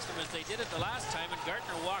breakaway against them as they did it the last time, and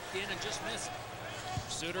Gardner walked in and just missed.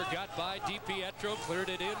 Suter got by DiPietro, cleared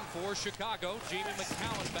it in for Chicago. Jamie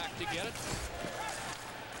McCowan back to get it.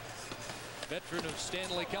 veteran of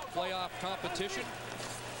Stanley Cup playoff competition.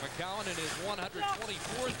 McCowan in his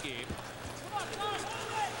 124th game.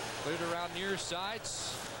 Cleared around near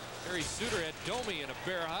sides. Harry Suter had Domi in a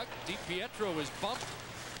bear hug. DiPietro was bumped.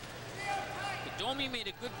 Domi made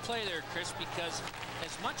a good play there, Chris, because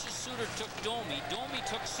as much as Suter took Domi, Domi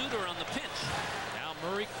took Suter on the pinch. Now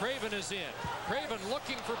Murray Craven is in. Craven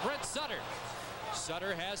looking for Brent Sutter.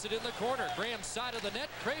 Sutter has it in the corner. Graham's side of the net.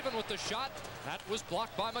 Craven with the shot. That was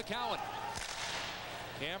blocked by McCowan.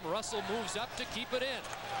 Cam Russell moves up to keep it in.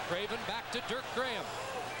 Craven back to Dirk Graham.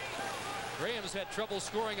 Graham's had trouble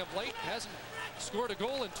scoring of late. Hasn't scored a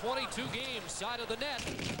goal in 22 games. Side of the net.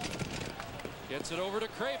 Gets it over to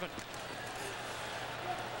Craven.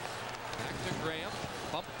 Back to Graham.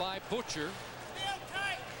 Bumped by Butcher.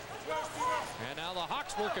 And now the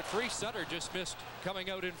Hawks work it free. Sutter just missed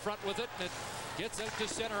coming out in front with it. And it gets out to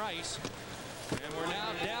center ice. And we're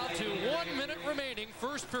now down to 1 minute remaining.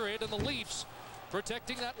 First period, and the Leafs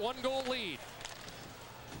protecting that 1-goal lead.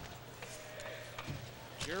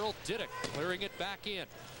 Gerald Diddick clearing it back in.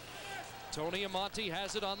 Tony Amonte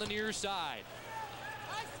has it on the near side.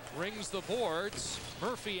 Rings the boards.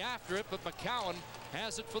 Murphy after it, but McCowan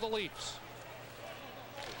has it for the Leafs.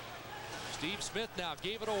 Steve Smith now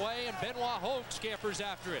gave it away, and Benoit Hogue scampers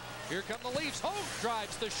after it. Here come the Leafs. Hogue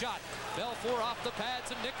drives the shot. Belfour off the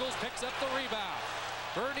pads, and Nichols picks up the rebound.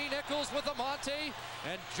 Bernie Nichols with Amonte,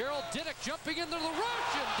 and Gerald Diddick jumping into the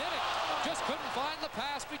rush, and Diddick just couldn't find the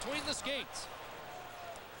pass between the skates.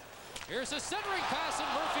 Here's a centering pass, and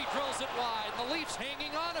Murphy drills it wide. The Leafs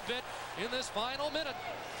hanging on a bit in this final minute.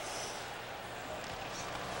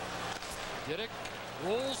 Diddick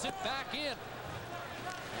rolls it back in.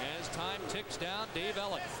 As time ticks down, Dave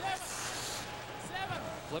Ellett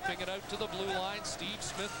flipping it out to the blue line. Steve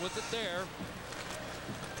Smith with it there.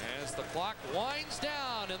 As the clock winds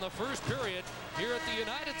down in the first period here at the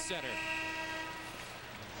United Center.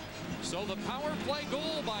 So the power play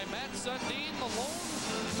goal by Matt Sundin, the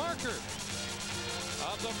lone marker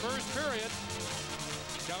of the first period.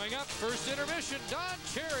 Coming up, first intermission, Don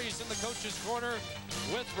Cherry's in the coach's corner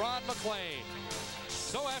with Ron McLean.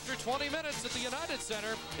 So after 20 minutes at the United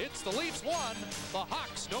Center, it's the Leafs 1, the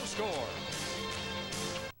Hawks no score.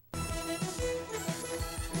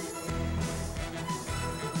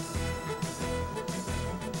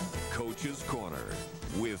 Coach's Corner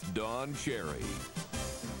with Don Cherry.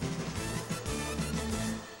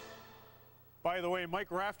 By the way, Mike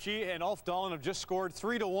Raffji and Ulf Dahlen have just scored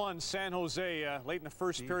 3-1 San Jose late in the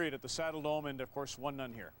first period at the Saddle Dome, and of course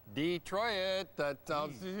 1-0 here. Detroit, that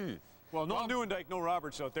well, no Neuendijk, no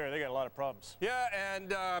Roberts out there. They got a lot of problems. Yeah,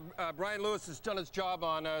 and Brian Lewis has done his job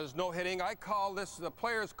on his no-hitting. I call this, the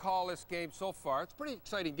players call this game so far, it's a pretty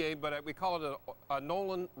exciting game, but we call it a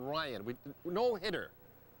Nolan Ryan. No-hitter.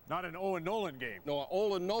 Not an Owen Nolan game. No,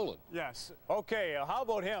 Olin Nolan. Yes. Okay, how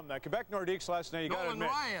about him? Quebec Nordiques last night, you got to admit.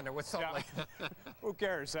 Nolan Ryan, or with something like that. Who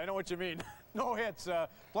cares? I know what you mean. No hits.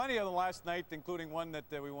 Plenty of them last night, including one that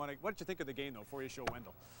we wanted. What did you think of the game, though, before you show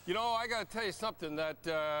Wendell? You know, I got to tell you something,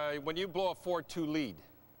 that when you blow a 4-2 lead,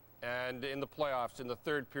 and in the playoffs, in the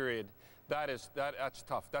third period, that's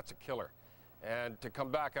tough. That's a killer. And to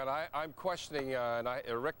come back, and I'm questioning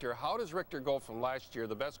Richter. How does Richter go from last year,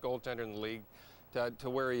 the best goaltender in the league, to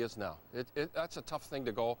where he is now? That's a tough thing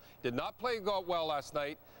to go. Did not play well last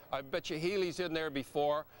night. I bet you Healy's in there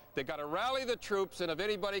before. They got to rally the troops, and if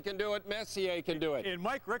anybody can do it, Messier can do it. In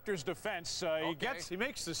Mike Richter's defense, he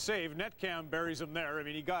makes the save. Netcam buries him there. I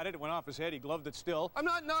mean, he got it. It went off his head. He gloved it still. I'm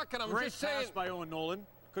not knocking him. I'm just saying. Great pass by Owen Nolan.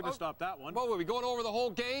 Couldn't have stopped that one. What, were we going over the whole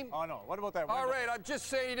game? Oh, no. What about that one? All right, I'm just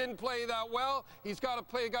saying he didn't play that well. He's got to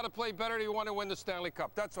play better if he want to win the Stanley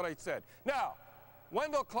Cup. That's what I said. Now,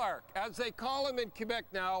 Wendell Clark, as they call him in Quebec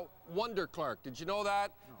now, Wonder Clark. Did you know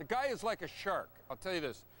that? No. The guy is like a shark. I'll tell you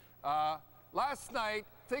this. Last night,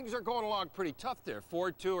 things are going along pretty tough there,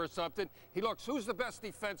 4-2 or something. He looks, who's the best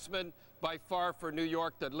defenseman by far for New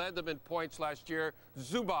York that led them in points last year?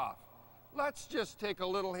 Zubov. Let's just take a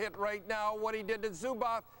little hit right now, what he did to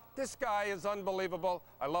Zubov. This guy is unbelievable.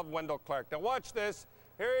 I love Wendell Clark. Now watch this.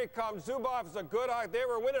 Here he comes. Zubov is a good, they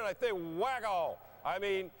were winning, I think, waggle. I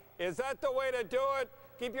mean, is that the way to do it?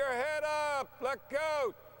 Keep your head up, look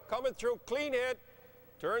out. Coming through, clean hit,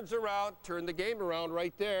 turns around, turned the game around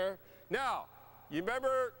right there. Now, you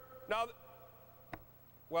remember,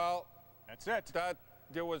 well, that's it. That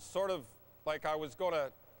it was sort of like I was going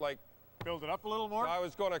to, build it up a little more? I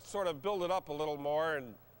was going to sort of build it up a little more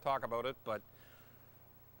and talk about it, but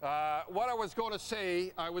what I was going to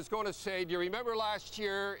say, do you remember last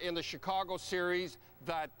year in the Chicago series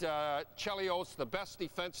that Chelios, the best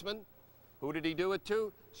defenseman, who did he do it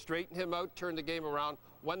to? Straighten him out, turn the game around.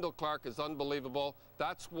 Wendell Clark is unbelievable.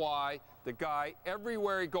 That's why the guy,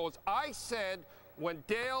 everywhere he goes, I said when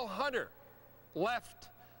Dale Hunter left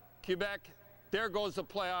Quebec, there goes the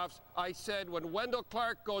playoffs. I said when Wendell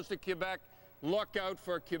Clark goes to Quebec, look out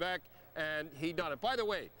for Quebec, and he done it. By the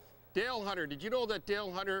way, Dale Hunter, did you know that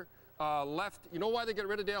Dale Hunter left? You know why they got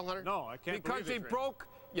rid of Dale Hunter? No, I can't because believe he broke.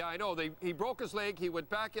 Yeah, I know. He broke his leg. He went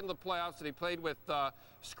back into the playoffs, and he played with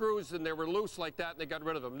screws, and they were loose like that, and they got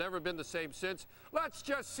rid of him. Never been the same since. Let's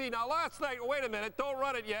just see. Now, last night, wait a minute. Don't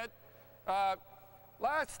run it yet.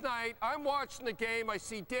 Last night, I'm watching the game. I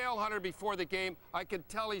see Dale Hunter before the game. I can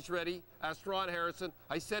tell he's ready. Asked Ron Harrison.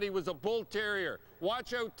 I said he was a bull terrier.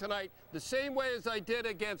 Watch out tonight, the same way as I did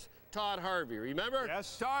against Todd Harvey. Remember?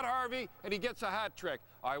 Yes. Todd Harvey, and he gets a hat trick.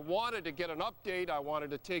 I wanted to get an update. I wanted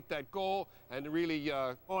to take that goal and really...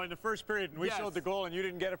 oh, in the first period, and we showed the goal, and you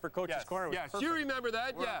didn't get it for Coach's Corner. Yes, perfect. you remember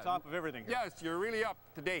that? We're on top of everything here. Yes, you're really up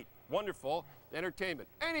to date. Wonderful entertainment.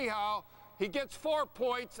 Anyhow, he gets 4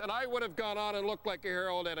 points, and I would have gone on and looked like a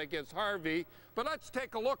herald against Harvey. But let's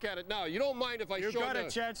take a look at it now. You don't mind if I show You've got a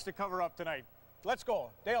chance to cover up tonight. Let's go.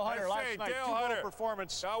 Dale Hunter last night, Dale two-goal Hunter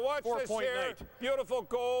performance, now watch this here. night. Beautiful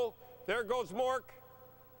goal. There goes Mork.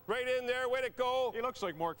 Right in there. Way to go. He looks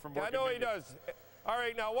like Mork from Mork. I know he does. All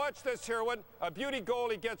right, now watch this here one. A beauty goal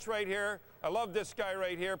he gets right here. I love this guy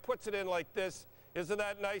right here. Puts it in like this. Isn't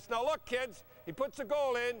that nice? Now look, kids. He puts a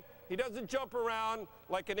goal in. He doesn't jump around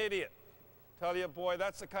like an idiot. Tell you, boy,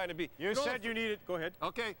 that's the kind of beat. You said you need it. Go ahead.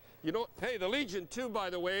 Okay. You know, hey, the Legion, too,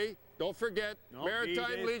 by the way. Don't forget. No,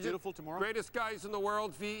 Maritime Legion. Beautiful tomorrow. Greatest guys in the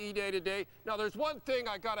world, VE Day today. Now, there's one thing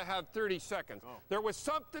I got to have 30 seconds. Oh. There was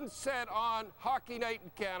something said on Hockey Night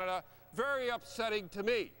in Canada, very upsetting to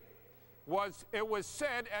me. It was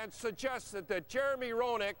said and suggested that Jeremy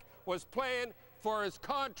Roenick was playing for his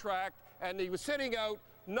contract, and he was sitting out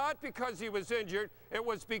not because he was injured, it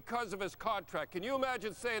was because of his contract. Can you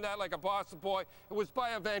imagine saying that like a Boston boy? It was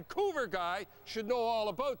by a Vancouver guy, should know all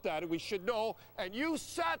about that, and we should know. And you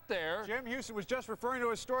sat there. Jim Houston was just referring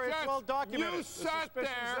to a story Yes, that's well documented. You sat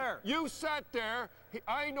there. You sat there.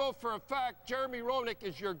 I know for a fact Jeremy Roenick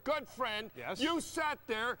is your good friend. Yes. You sat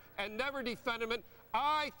there and never defended him.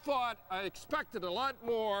 I expected a lot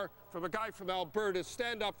more from a guy from Alberta,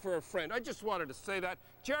 stand up for a friend. I just wanted to say that.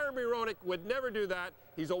 Jeremy Roenick would never do that.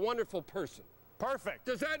 He's a wonderful person. Perfect.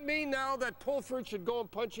 Does that mean now that Pulford should go and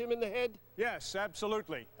punch him in the head? Yes,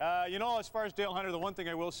 absolutely. You know, as far as Dale Hunter, the one thing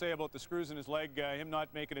I will say about the screws in his leg, him not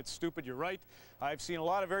making it stupid, you're right. I've seen a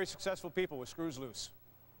lot of very successful people with screws loose.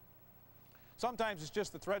 Sometimes it's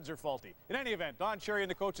just the threads are faulty. In any event, Don Cherry in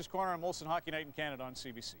the Coach's Corner on Molson Hockey Night in Canada on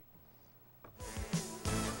CBC.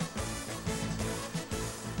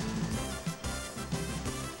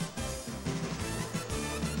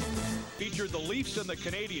 Featured the Leafs and the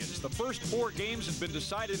Canadiens. The first 4 games had been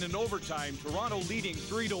decided in overtime, Toronto leading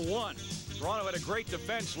 3-1. Toronto had a great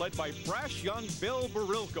defense led by brash young Bill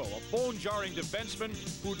Barilko, a bone-jarring defenseman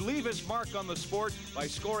who'd leave his mark on the sport by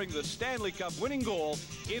scoring the Stanley Cup winning goal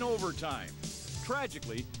in overtime.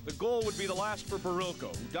 Tragically, the goal would be the last for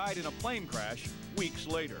Barilko, who died in a plane crash weeks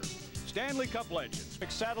later. Stanley Cup legends.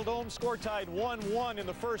 Saddledome score tied 1-1 in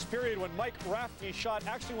the first period when Mike Raftery's shot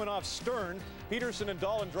actually went off stern. Peterson and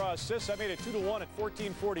Dahlin draw assists. That made it 2-1 at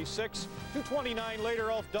 14:46. 2:29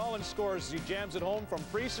 later, Ulf Dahlin scores as he jams it home from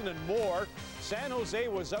Friesen and Moore. San Jose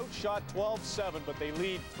was outshot 12-7, but they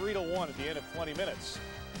lead 3-1 at the end of 20 minutes.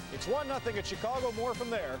 It's 1-0 at Chicago. More from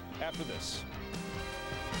there after this.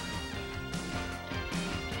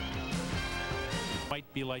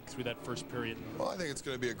 Might be like through that first period? Well, I think it's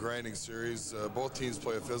going to be a grinding series. Both teams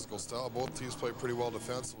play a physical style. Both teams play pretty well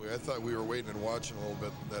defensively. I thought we were waiting and watching a little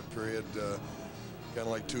bit in that period, kind of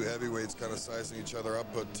like two heavyweights kind of sizing each other up.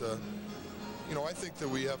 But, you know, I think that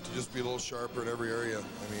we have to just be a little sharper in every area.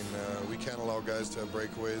 I mean, we can't allow guys to have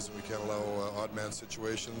breakaways, and we can't allow odd man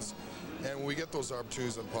situations. And when we get those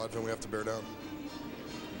opportunities on Potvin, we have to bear down.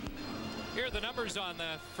 Here are the numbers on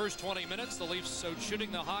the first 20 minutes. The Leafs out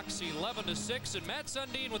shooting the Hawks 11-6, and Matt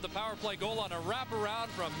Sundin with the power play goal on a wraparound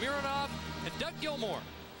from Mironov and Doug Gilmour.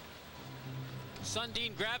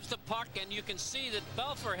 Sundin grabs the puck, and you can see that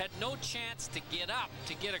Belfour had no chance to get up,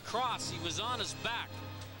 to get across. He was on his back.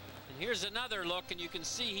 And here's another look, and you can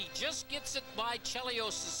see he just gets it by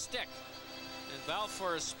Chelios' stick. And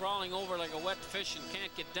Belfour is sprawling over like a wet fish and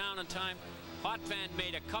can't get down in time. Potvin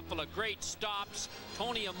made a couple of great stops.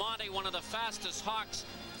 Tony Amonte, one of the fastest Hawks,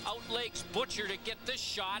 outlegs Butcher to get this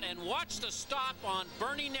shot, and watch the stop on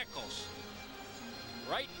Bernie Nichols.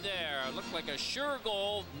 Right there, looked like a sure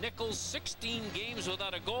goal. Nichols 16 games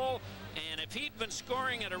without a goal, and if he'd been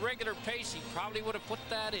scoring at a regular pace, he probably would have put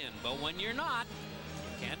that in. But when you're not,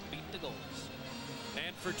 you can't beat the goals.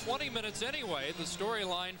 And for 20 minutes anyway. The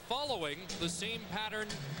storyline following the same pattern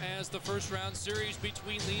as the first-round series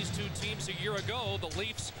between these two teams a year ago. The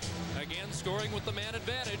Leafs again scoring with the man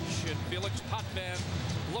advantage, and Felix Potvin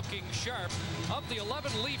looking sharp. Of the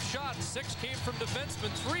 11 Leaf shots, 6 came from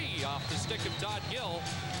defensemen, 3 off the stick of Todd Gill.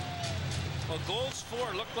 Well, goals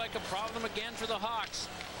for looked like a problem again for the Hawks.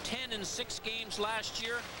 10 in 6 games last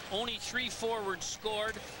year. Only 3 forwards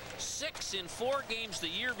scored. 6 in 4 games the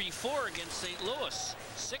year before against St. Louis.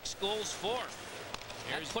 6 goals for.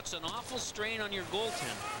 That puts an awful strain on your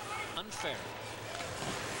goaltender. Unfair.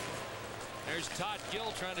 There's Todd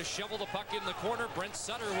Gill trying to shovel the puck in the corner. Brent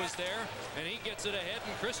Sutter was there, and he gets it ahead,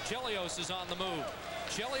 and Chris Chelios is on the move.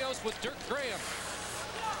 Chelios with Dirk Graham.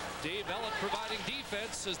 Dave Ellett providing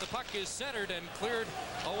defense as the puck is centered and cleared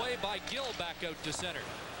away by Gill back out to center.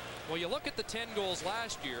 Well, you look at the 10 goals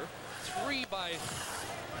last year, 3 by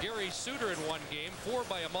Gary Suter in 1 game, 4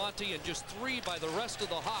 by Amonte, and just 3 by the rest of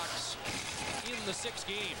the Hawks in the 6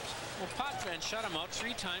 games. Well, Potvin shut him out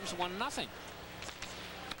 3 times, 1-0.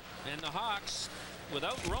 And the Hawks,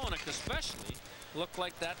 without Roenick especially, look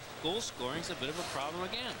like that goal scoring's a bit of a problem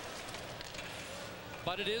again.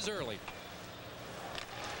 But it is early.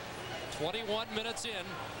 21 minutes in.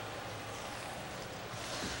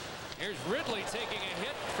 Here's Ridley taking a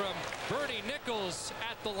hit from Bernie Nichols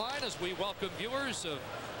at the line as we welcome viewers of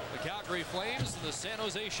the Calgary Flames and the San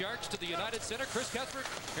Jose Sharks to the United Center. Chris Cuthbert,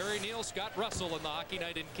 Harry Neal, Scott Russell and the Hockey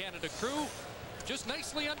Night in Canada crew. Just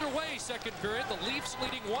nicely underway second period. The Leafs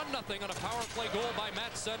leading 1-0 on a power play goal by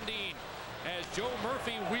Matt Sundin as Joe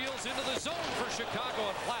Murphy wheels into the zone for Chicago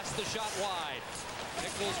and blasts the shot wide.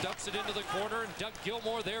 Nichols dumps it into the corner, and Doug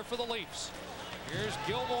Gilmour there for the Leafs. Here's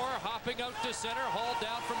Gilmour hopping out to center, hauled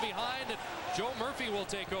down from behind, and Joe Murphy will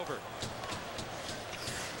take over.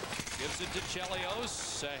 Gives it to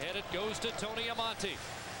Chelios. Ahead it goes to Tony Amonte.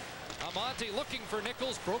 Amonte looking for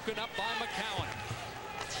Nichols, broken up by McCowan.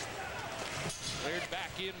 Cleared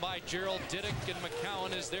back in by Gerald Diddick, and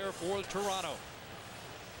McCowan is there for Toronto.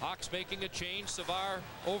 Hawks making a change. Savard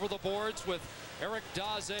over the boards with Eric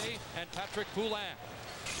Daze and Patrick Poulin.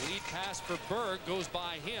 Lead pass for Berg goes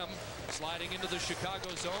by him, sliding into the Chicago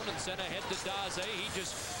zone and sent ahead to Daze. He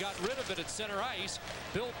just got rid of it at center ice.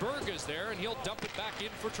 Bill Berg is there, and he'll dump it back in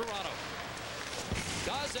for Toronto.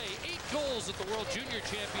 Daze, 8 goals at the World Junior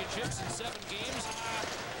Championships in 7 games.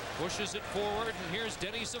 Pushes it forward, and here's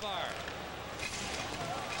Denny Savard.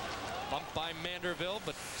 Bumped by Manderville,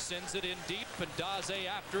 but sends it in deep, and Daze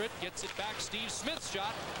after it, gets it back. Steve Smith's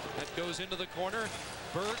shot that goes into the corner.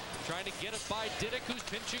 Berg trying to get it by Diddick, who's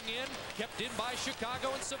pinching in, kept in by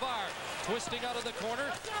Chicago, and Savard twisting out of the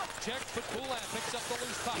corner. Check, but Poulin picks up the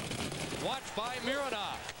loose puck. Watched by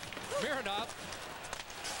Mironov. Mironov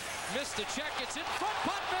missed the check. It's in front.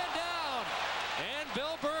 Potvin down, and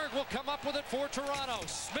Bill Berg will come up with it for Toronto.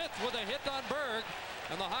 Smith with a hit on Berg,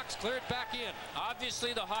 and the Hawks clear it back in.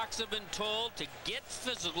 Obviously, the Hawks have been told to get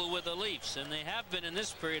physical with the Leafs, and they have been in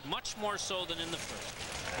this period much more so than in the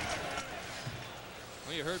first.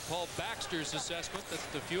 Well, you heard Paul Baxter's assessment that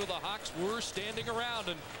a few of the Hawks were standing around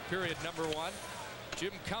in period number 1.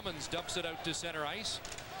 Jim Cummins dumps it out to center ice.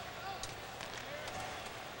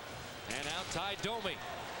 And out Ty Domi.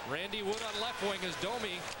 Randy Wood on left wing as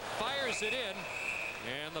Domi fires it in.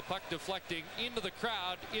 And the puck deflecting into the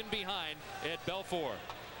crowd in behind Ed Belfour.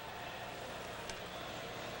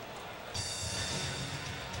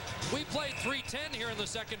 We played 3:10 here in the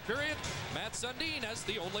second period. Matt Sundin has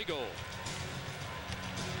the only goal.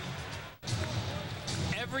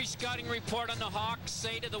 Every scouting report on the Hawks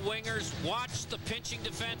say to the wingers, watch the pinching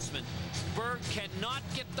defenseman. Berg cannot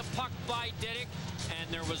get the puck by Diddick, and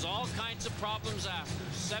there was all kinds of problems after.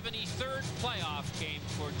 73rd playoff game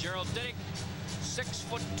for Gerald Diddick.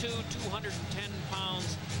 6'2", 210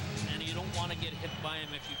 pounds, and you don't want to get hit by him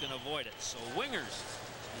if you can avoid it. So wingers,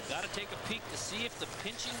 you've got to take a peek to see if the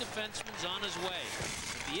pinching defenseman's on his way.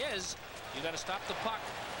 If he is, you got to stop the puck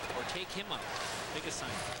or take him out. Big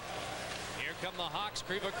assignment. Here come the Hawks.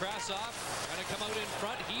 Kriva Krasov trying to come out in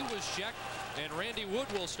front. He was checked, and Randy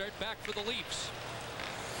Wood will start back for the Leafs.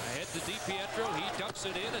 Ahead to DiPietro. He dumps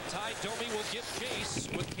it in, and Ty Domi will give chase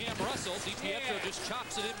with Cam Russell. DiPietro just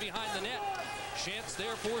chops it in behind the net. Chance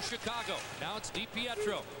there for Chicago. Now it's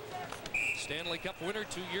DiPietro. Stanley Cup winner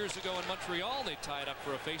 2 years ago in Montreal. They tied up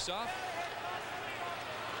for a faceoff.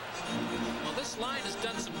 Well, this line has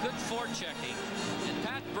done some good forechecking, and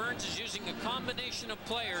Pat Burns is using a combination of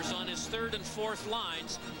players on his third and fourth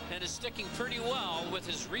lines and is sticking pretty well with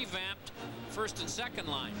his revamped first and second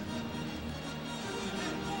line.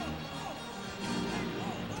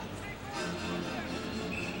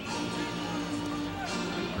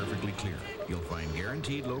 Perfectly clear. You'll find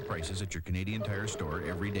guaranteed low prices at your Canadian Tire store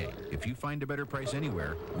every day. If you find a better price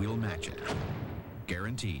anywhere, we'll match it.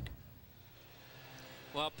 Guaranteed.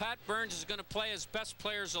 Well, Pat Burns is going to play his best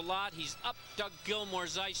players a lot. He's up Doug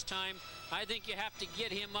Gilmour's ice time. I think you have to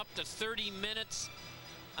get him up to 30 minutes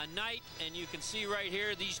a night, and you can see right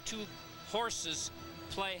here these two horses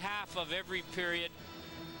play half of every period,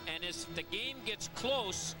 and as the game gets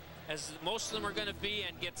close, as most of them are going to be,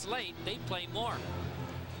 and gets late, they play more.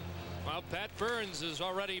 Well, Pat Burns has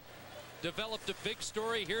already developed a big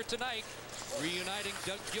story here tonight, reuniting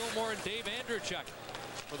Doug Gilmour and Dave Andreychuk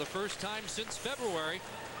for the first time since February,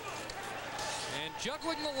 and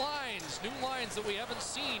juggling the lines, new lines that we haven't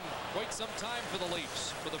seen quite some time for the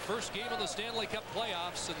Leafs for the first game of the Stanley Cup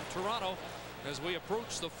playoffs in Toronto. As we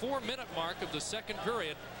approach the 4-minute mark of the second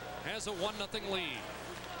period, has a 1-0 lead.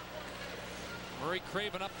 Murray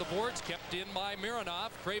Craven up the boards, kept in by Mironov.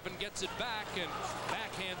 Craven gets it back and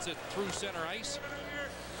backhands it through center ice.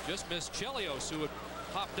 Just missed Chelios, who had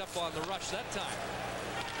popped up on the rush that time.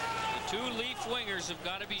 The two Leaf wingers have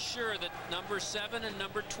got to be sure that number 7 and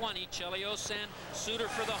number 20, Chelios and Suter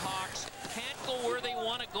for the Hawks, can't go where they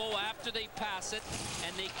want to go after they pass it,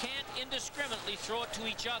 and they can't indiscriminately throw it to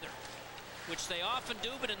each other, which they often do,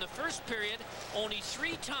 but in the first period, only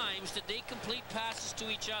 3 times did they complete passes to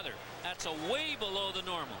each other. That's a way below the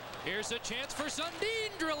normal. Here's a chance for Sundin,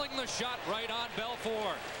 drilling the shot right on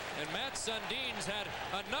Belfour. And Matt Sundin's had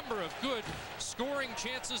a number of good scoring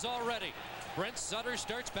chances already. Brent Sutter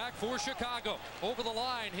starts back for Chicago. Over the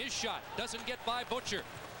line, his shot doesn't get by Butcher.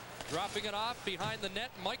 Dropping it off behind the net.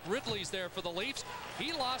 Mike Ridley's there for the Leafs.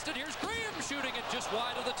 He lost it. Here's Graham shooting it just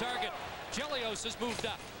wide of the target. Chelios has moved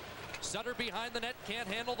up. Sutter behind the net, can't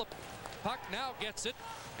handle the puck, now gets it,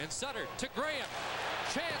 and Sutter to Graham.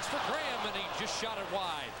 Chance for Graham, and he just shot it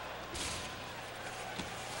wide.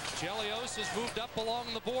 Chelios has moved up along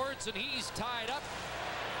the boards, and he's tied up.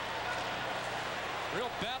 Real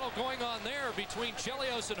battle going on there between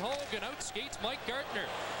Chelios and Hogue, and out skates Mike Gartner.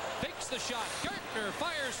 Fakes the shot, Gartner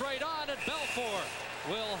fires right on, and Belfour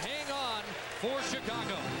will hang on for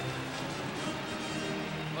Chicago.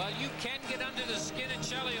 Well, you can get under the skin of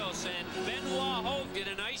Chelios, and Benoit Hogue did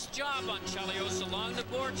a nice job on Chelios along the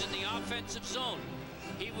boards in the offensive zone.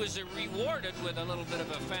 He was rewarded with a little bit of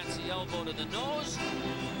a fancy elbow to the nose.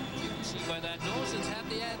 You can see by that nose, it's had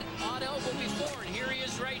the odd elbow before, and here he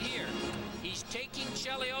is right here. He's taking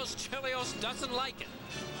Chelios. Chelios doesn't like it.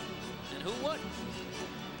 And who would?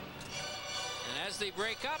 And as they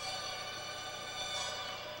break up,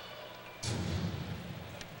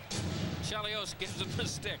 Chelios gives him a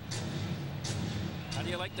stick. How do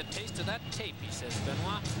you like the taste of that tape, he says,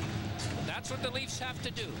 Benoit. But that's what the Leafs have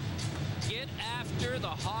to do. Get after the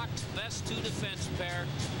Hawks' best 2 defense pair,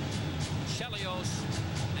 Chelios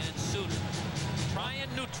and Suter. Try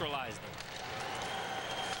and neutralize them.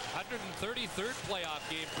 133rd playoff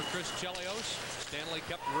game for Chris Chelios. Stanley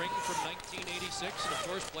Cup ring from 1986, and of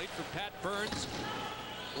course played for Pat Burns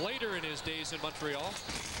later in his days in Montreal.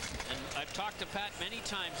 And I've talked to Pat many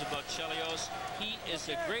times about Chelios. He is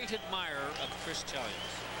a great admirer of Chris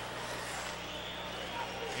Chelios.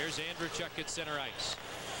 Here's Andreychuk at center ice.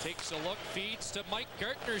 Takes a look, feeds to Mike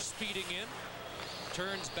Gartner speeding in.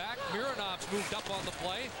 Turns back, Mironov's moved up on the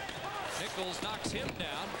play. Nichols knocks him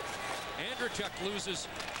down. Andreychuk loses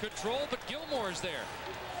control, but Gilmour's there.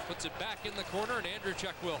 Puts it back in the corner, and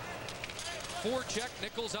Andreychuk will forecheck.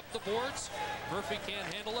 Nichols up the boards. Murphy can't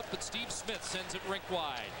handle it, but Steve Smith sends it rink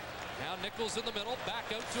wide. Now Nichols in the middle, back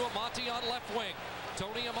out to Amonte on left wing.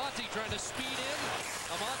 Tony Amonte trying to speed in.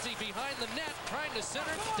 Amonte behind the net, trying to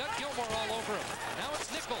center. Doug Gilmour all over him. Now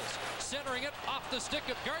it's Nichols centering it off the stick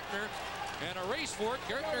of Gartner, and a race for it.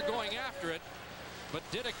 Gartner going after it, but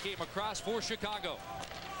Didick came across for Chicago.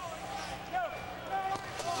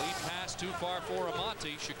 Lead pass too far for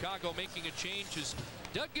Amonte. Chicago making a change is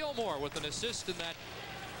Doug Gilmour with an assist in that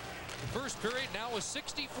first period. Now with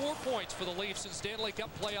 64 points for the Leafs in Stanley Cup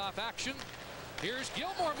playoff action. Here's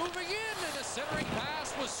Gilmour moving in, and a centering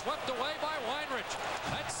pass was swept away by Weinrich.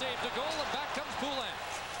 That saved a goal, and back comes Poulin.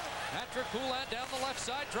 Patrick Poulin down the left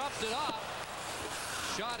side, dropped it off.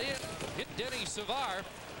 Shot in, hit Denny Savard,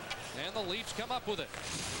 and the Leafs come up with it.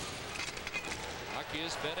 Puck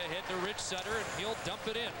is fed ahead to Rich Sutter, and he'll dump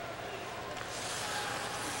it in.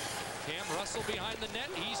 Cam Russell behind the net.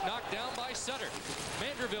 He's knocked down by Sutter.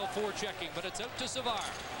 Vanderbilt forechecking, but it's out to Savard.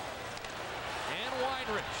 And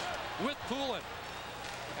Weinrich with Poulin.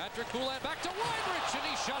 Patrick Poulin back to Weinrich, and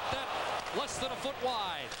he shot that less than a foot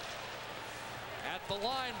wide. At the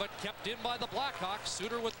line, but kept in by the Blackhawks.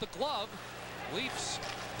 Suter with the glove. Leafs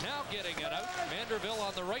now getting it out. Vanderbilt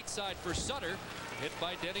on the right side for Sutter. Hit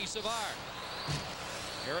by Denny Savard.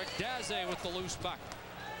 Eric Daze with the loose puck.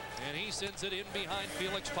 And he sends it in behind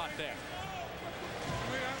Felix Potvin.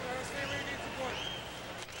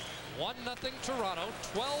 1-0 Toronto.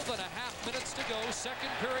 12.5 minutes to go. Second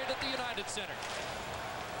period at the United Center.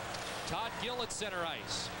 Todd Gill at center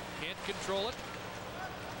ice. Can't control it.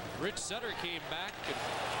 Rich Sutter came back. And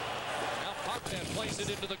now Potvin plays it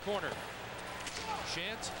into the corner.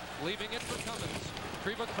 Shant leaving it for Cummins.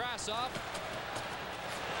 Krivokrasov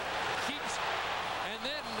keeps and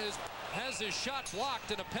then has his shot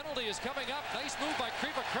blocked, and a penalty is coming up. Nice move by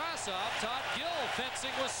Krivokrasov. Todd Gill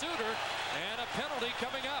fencing with Suter, and a penalty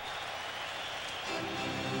coming up.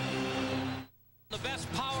 The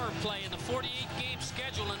best power play in the 48-game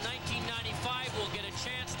schedule in 1995 will get a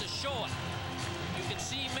chance to show it. You can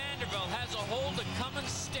see Manderville has a hold of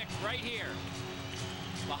Cummins' stick right here.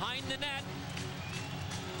 Behind the net.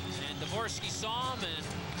 And Dvorsky saw him and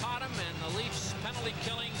caught him, and the Leafs penalty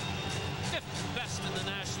killing 5th best in the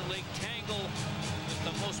National League, tangle with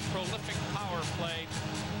the most prolific power play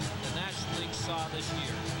the National League saw this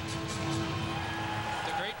year.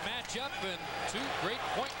 The great matchup and two great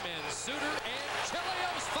point men, Suter and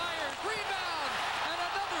Chelios fired, rebound, and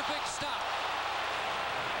another big stop.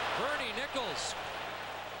 Bernie Nichols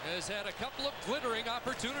has had a couple of glittering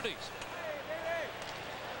opportunities.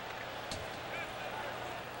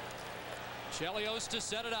 Chelios to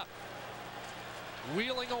set it up.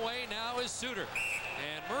 Wheeling away now is Suter.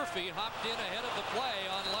 And Murphy hopped in ahead of the play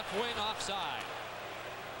on left wing offside.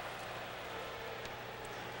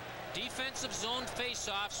 Defensive zone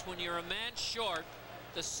faceoffs, when you're a man short,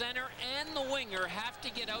 the center and the winger have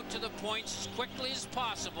to get out to the points as quickly as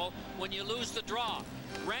possible when you lose the draw.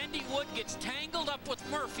 Randy Wood gets tangled up with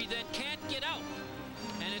Murphy, then can't get out.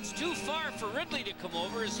 And it's too far for Ridley to come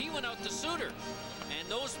over as he went out to Suter. And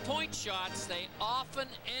those point shots, they often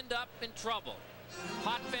end up in trouble.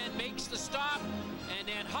 Potvin makes the stop and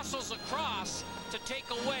then hustles across to take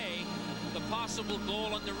away the possible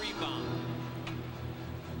goal on the rebound.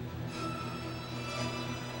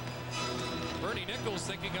 Bernie Nichols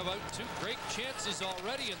thinking about two great chances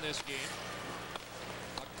already in this game.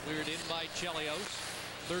 Puck cleared in by Chelios.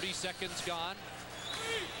 30 seconds gone.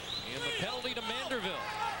 And the penalty to Manderville.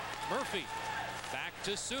 Murphy back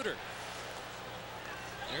to Suter.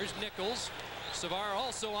 There's Nichols. Savard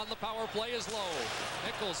also on the power play is low.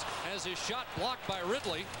 Nichols has his shot blocked by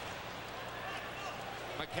Ridley.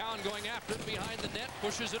 McCown going after it behind the net,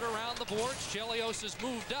 pushes it around the boards. Chelios has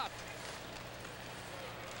moved up.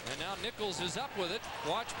 And now Nichols is up with it.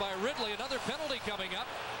 Watched by Ridley. Another penalty coming up.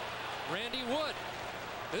 Randy Wood.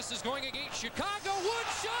 This is going against Chicago. Wood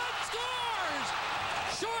shot, scores!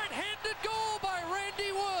 Short-handed goal by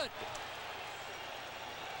Randy Wood.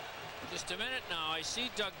 Just a minute now. I see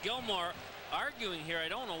Doug Gilmour arguing here. I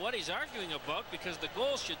don't know what he's arguing about because the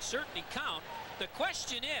goal should certainly count. The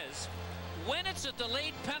question is, when it's a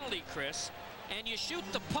delayed penalty, Chris, and you shoot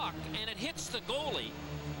the puck and it hits the goalie,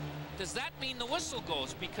 does that mean the whistle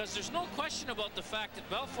goes? Because there's no question about the fact that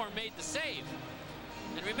Belfour made the save.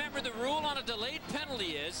 And remember, the rule on a delayed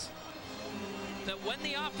penalty is that when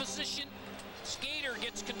the opposition skater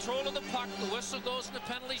gets control of the puck, the whistle goes and the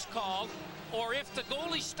penalty's called, or if the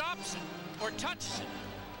goalie stops it or touches it.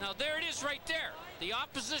 Now there it is right there. The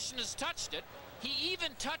opposition has touched it. He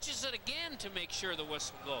even touches it again to make sure the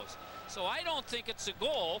whistle goes. So I don't think it's a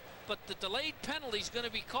goal, but the delayed penalty is going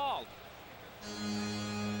to be called.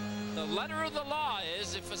 The letter of the law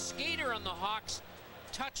is if a skater on the Hawks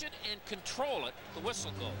touch it and control it, the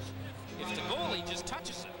whistle goes. If the goalie just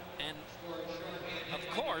touches it. And of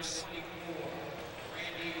course,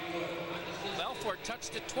 Belfour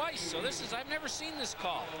touched it twice, so this is, I've never seen this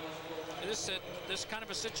call. This kind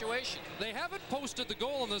of a situation. They haven't posted the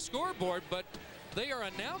goal on the scoreboard, but they are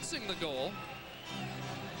announcing the goal.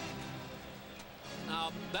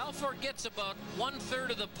 Now, Belfour gets about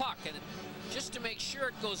 1/3 of the puck, and just to make sure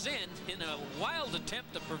it goes in a wild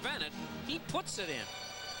attempt to prevent it, he puts it in.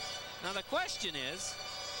 Now, the question is,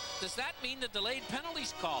 does that mean the delayed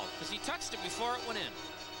penalty's called? Because he touched it before it went in.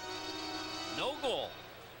 No goal.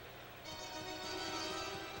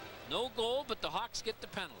 No goal, but the Hawks get the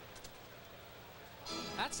penalty.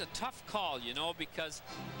 That's a tough call, you know, because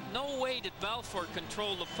no way did Belfour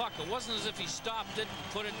control the puck. It wasn't as if he stopped it,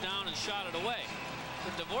 put it down, and shot it away.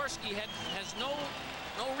 But Dvorsky has no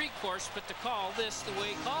recourse but to call this the way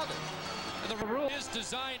he called it. And the rule is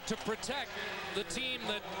designed to protect the team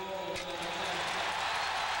that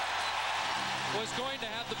was going to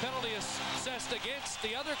have the penalty assessed against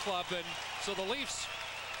the other club, and so the Leafs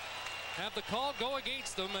have the call go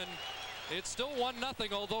against them, and it's still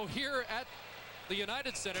 1-0, although here at the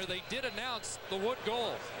United Center they did announce the Wood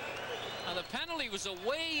goal. Now the penalty was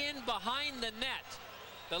away in behind the net.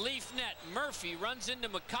 The Leaf net. Murphy runs into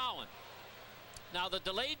McCowan. Now the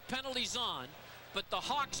delayed penalty's on, but the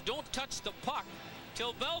Hawks don't touch the puck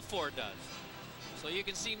till Belfour does. So you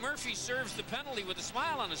can see Murphy serves the penalty with a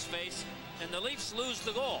smile on his face, and the Leafs lose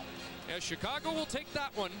the goal. Yeah, Chicago will take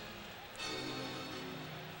that one.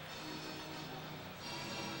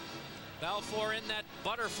 Belfour in that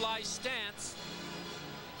butterfly stance.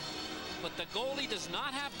 But the goalie does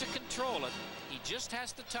not have to control it. He just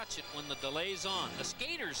has to touch it when the delay's on. The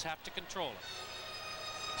skaters have to control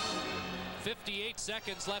it. 58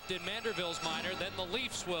 seconds left in Manderville's minor. Then the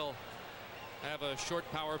Leafs will have a short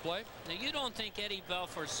power play. Now, you don't think Eddie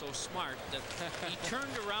Belfour's so smart that he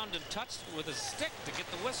turned around and touched it with a stick to get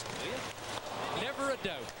the whistle, do you? Never a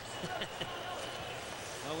doubt.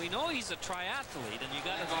 Well, we know he's a triathlete, and you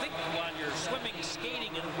got to think while you're swimming,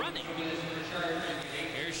 skating, and running.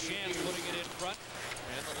 Here's Shantz putting it in front,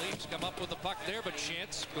 and the Leafs come up with the puck there, but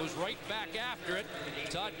Shantz goes right back after it.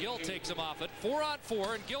 Todd Gill takes him off it.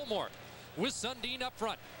 4-on-4, and Gilmore with Sundin up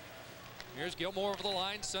front. Here's Gilmore over the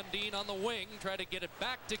line. Sundin on the wing, try to get it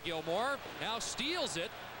back to Gilmore. Now steals it.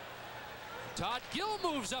 Todd Gill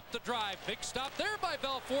moves up the drive. Big stop there by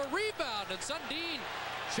Belfour. Rebound, and Sundin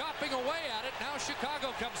chopping away at it. Now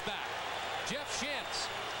Chicago comes back. Jeff Shantz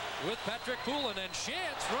with Patrick Poulin, and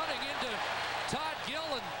Shantz running into Todd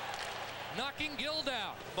Gill and knocking Gill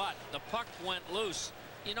down. But the puck went loose.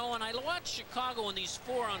 You know, when I watch Chicago in these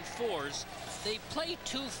 4-on-4s, they play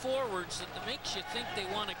two forwards that makes you think they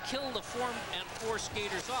want to kill the 4-on-4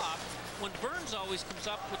 skaters off, when Burns always comes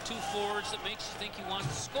up with two forwards that makes you think he wants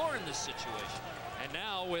to score in this situation. And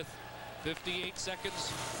now with 58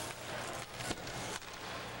 seconds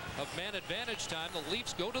of man advantage time, the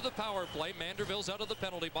Leafs go to the power play. Manderville's out of the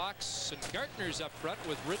penalty box, and Gartner's up front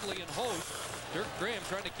with Ridley and Hogue. Dirk Graham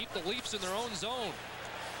trying to keep the Leafs in their own zone.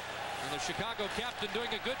 And the Chicago captain doing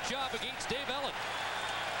a good job against Dave Ellen.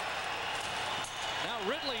 Now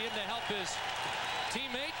Ridley in to help his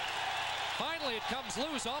teammate. Finally it comes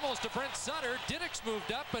loose almost to Brent Sutter. Diddick's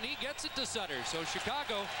moved up and he gets it to Sutter. So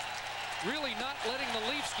Chicago really not letting the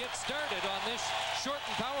Leafs get started on this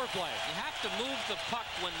shortened power play. You have to move the puck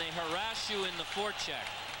when they harass you in the forecheck.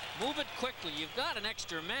 Move it quickly. You've got an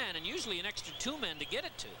extra man, and usually an extra 2 men to get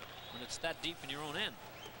it to when it's that deep in your own end.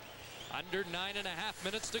 Under 9.5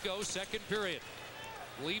 minutes to go, second period.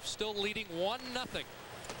 Leafs still leading 1-0.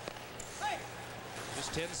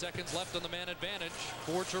 Just 10 seconds left on the man advantage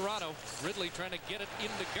for Toronto. Ridley trying to get it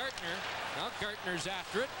into Gartner. Now Gartner's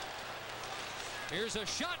after it. Here's a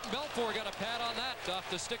shot, and Belfour got a pad on that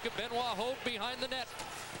off the stick of Benoit Hogue behind the net.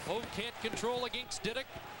 Hogue can't control against Diddick,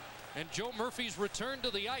 and Joe Murphy's returned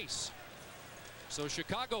to the ice. So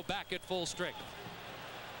Chicago back at full strength.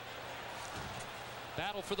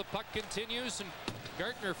 Battle for the puck continues, and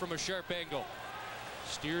Gartner from a sharp angle.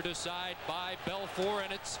 Steered aside by Belfour,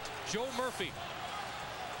 and it's Joe Murphy.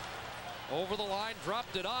 Over the line,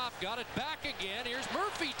 dropped it off, got it back again. Here's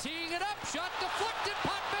Murphy teeing it up, shot deflected,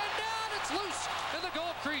 puck bend down, it's loose in the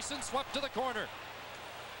goal crease and swept to the corner.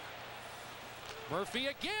 Murphy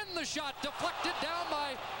again, the shot deflected down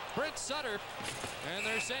by Brent Sutter. And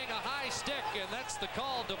they're saying a high stick, and that's the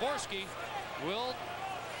call. Dvorsky will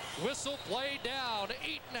whistle play down.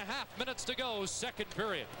 8.5 minutes to go, second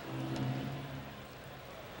period.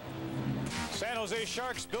 San Jose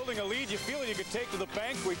Sharks building a lead you feel you could take to the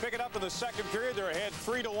bank. We pick it up in the second period. They're ahead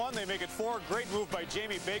 3-1. They make it 4. Great move by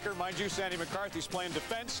Jamie Baker. Mind you, Sandy McCarthy's playing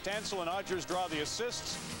defense. Tansel and Odgers draw the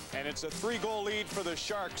assists. And it's a 3-goal lead for the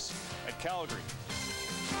Sharks at Calgary.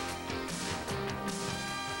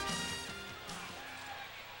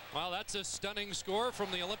 Well, that's a stunning score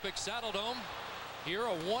from the Olympic Saddledome. Here,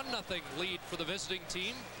 a 1-0 lead for the visiting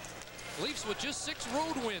team. Leafs with just 6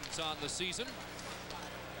 road wins on the season.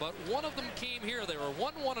 But one of them came here. They were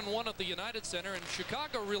 1-1-1 at the United Center, and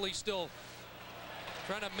Chicago really still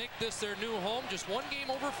trying to make this their new home. Just one game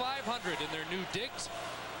over 500 in their new digs.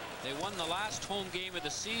 They won the last home game of the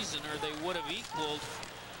season, or they would have equaled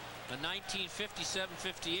the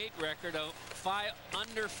 1957-58 record of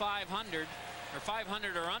under 500, or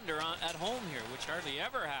 500 or under at home here, which hardly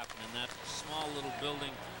ever happened in that small little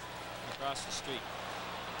building across the street.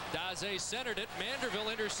 Daze centered it.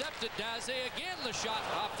 Manderville intercepted. Daze again, the shot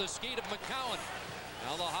off the skate of McCowan.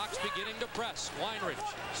 Now the Hawks beginning to press. Weinrich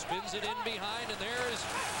spins it in behind, and there's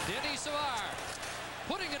Denny Savard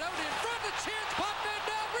putting it out in front. A chance, pop man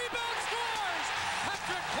down, rebound, scores!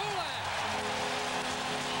 Patrick Poulin.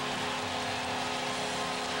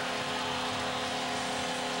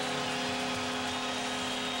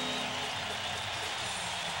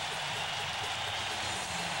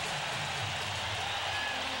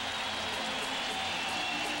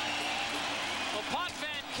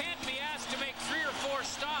 Potvin can't be asked to make 3 or 4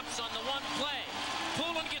 stops. one play.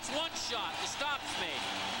 Poulin gets one shot. The stop's made.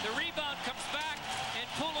 The rebound comes back, and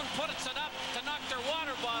Poulin puts it up to knock their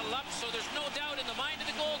water bottle up, so there's no doubt in the mind of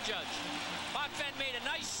the goal judge. Potvin made a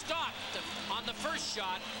nice stop on the first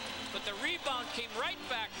shot, but the rebound came right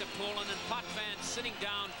back to Poulin, and Potvin sitting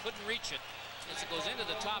down couldn't reach it. As it goes into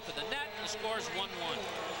the top of the net, and the score's 1-1.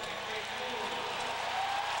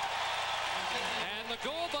 And the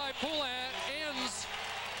goal by Poulin ends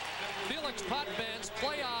Felix Potvin's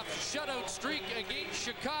playoff shutout streak against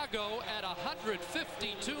Chicago at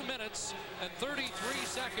 152 minutes and 33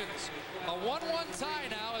 seconds. A 1-1 tie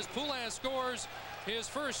now as Poulin scores his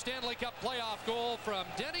first Stanley Cup playoff goal from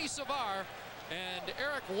Denny Savard and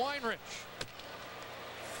Eric Weinrich.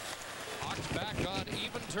 Hawks back on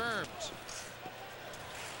even terms.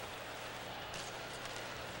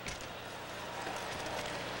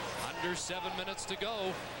 Under 7 minutes to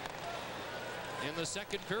go in the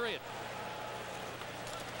second period.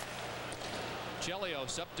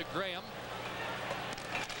 Chelios up to Graham.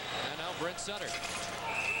 And now Brent Sutter.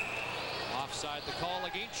 Offside the call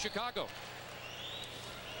against Chicago.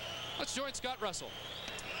 Let's join Scott Russell.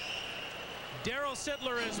 Darryl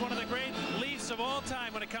Sittler is one of the great Leafs of all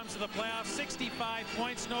time when it comes to the playoffs. 65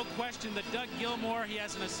 points, no question that Doug Gilmour, he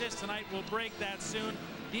has an assist tonight, will break that soon.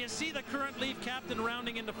 Do you see the current Leaf captain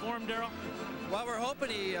rounding into form, Darryl? Well, we're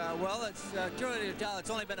hoping he will. It's too early to tell. It's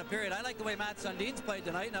only been a period. I like the way Matt Sundin's played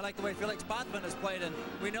tonight, and I like the way Felix Potvin has played. And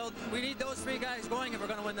we know we need those three guys going if we're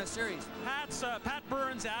going to win this series. Pat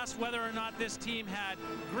Burns asked whether or not this team had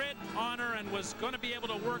grit, honor, and was going to be able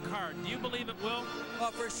to work hard. Do you believe it will?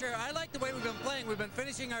 Well, for sure. I like the way we've been playing. We've been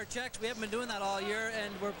finishing our checks. We haven't been doing that all year,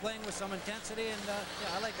 and we're playing with some intensity. And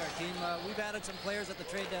yeah, I like our team. We've added some players at the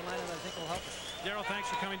trade deadline that I think will help us. Darryl, thanks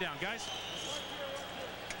for coming down, guys.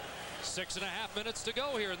 6.5 minutes to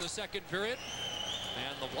go here in the second period.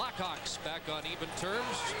 And the Blackhawks back on even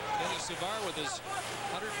terms. Denny Savard with his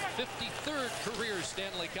 153rd career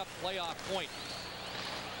Stanley Cup playoff point.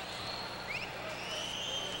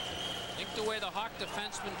 I think the way the Hawk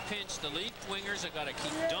defenseman pinched, the Leaf wingers have got to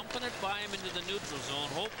keep dumping it by him into the neutral zone,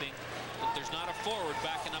 hoping that there's not a forward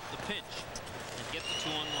backing up the pinch and get the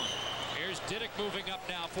 2-on-1. Here's Diddick moving up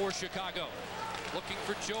now for Chicago. Looking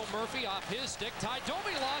for Joe Murphy off his stick. Ty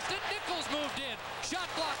Domi lost it. Nichols moved in. Shot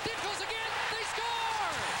blocked. Nichols again. They score!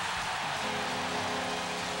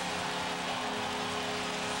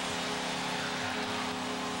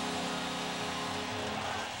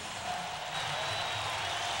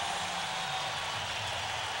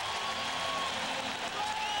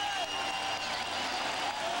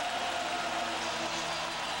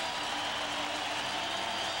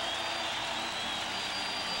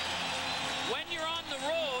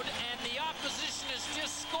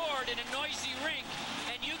 In a noisy rink,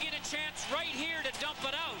 and you get a chance right here to dump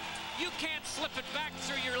it out. You can't slip it back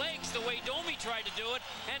through your legs the way Domi tried to do it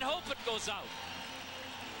and hope it goes out.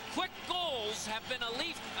 Quick goals have been a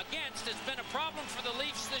Leaf against. It's been a problem for the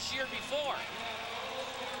Leafs this year before.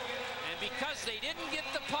 And because they didn't get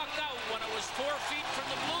the puck out when it was 4 feet from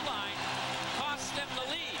the blue line, cost them the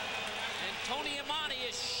lead. And Tony Amani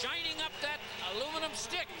is shining up that aluminum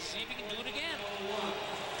stick. See if he can do it again.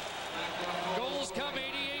 Goals come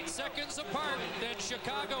 88 seconds apart. Then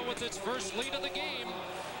Chicago with its first lead of the game.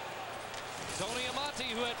 Tony Amati,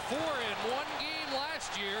 who had 4 in one game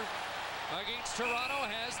last year against Toronto,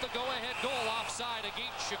 has the go-ahead goal offside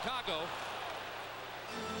against Chicago.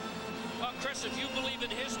 Well, Chris, if you believe in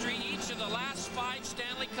history, each of the last 5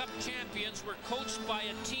 Stanley Cup champions were coached by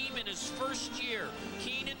a team in his first year.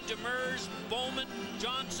 Keenan, Demers, Bowman,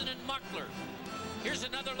 Johnson, and Muckler. Here's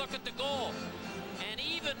another look at the goal. And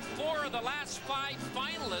even 4 of the last 5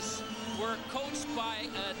 finalists were coached by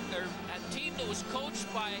a team that was coached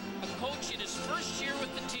by a coach in his first year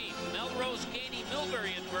with the team. Melrose, Gainey,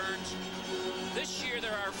 Milbury, and Burns. This year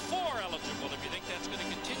there are 4 eligible, if you think that's going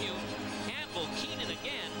to continue. Campbell, Keenan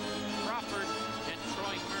again, Crawford, and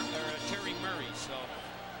Terry Murray. So,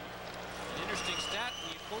 an interesting stat.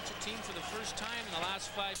 When you coach a team for the first time in the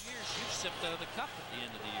last 5 years, you've sipped out of the cup at the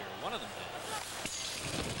end of the year. One of them did.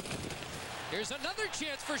 Here's another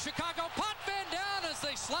chance for Chicago. Potvin down as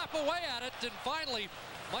they slap away at it. And finally,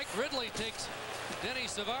 Mike Ridley takes Denny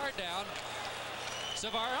Savard down.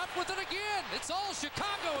 Savard up with it again. It's all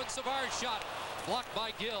Chicago, and Savard's shot blocked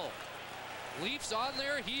by Gill. Leafs on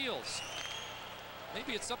their heels.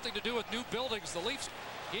 Maybe it's something to do with new buildings. The Leafs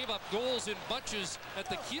gave up goals in bunches at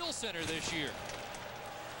the Kiel Center this year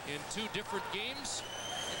in 2 different games.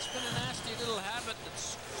 It's been a nasty little habit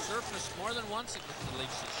that's surfaced more than once with the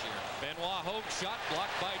Leafs this year. Benoit Hogue shot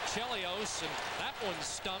blocked by Chelios, and that one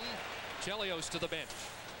stung Chelios to the bench.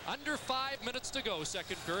 Under 5 minutes to go,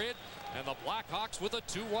 second period, and the Blackhawks with a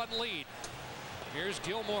 2-1 lead. Here's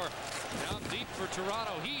Gilmore down deep for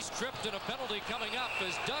Toronto. He's tripped and a penalty coming up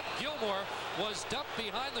as Doug Gilmore was dumped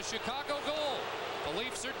behind the Chicago goal. The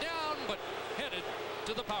Leafs are down, but headed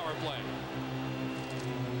to the power play.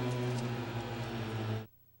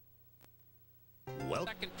 Well,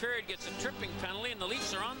 second period gets a tripping penalty, and the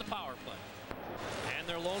Leafs are on the power play. And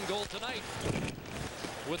their lone goal tonight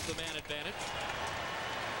with the man advantage.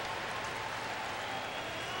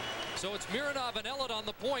 So it's Mironov and Ellett on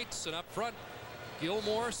the points, and up front,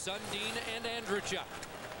 Gilmore, Sundin, and Andreychuk.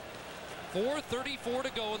 4:34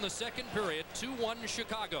 to go in the second period. 2-1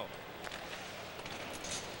 Chicago.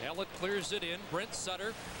 Ellett clears it in. Brent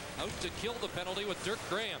Sutter out to kill the penalty with Dirk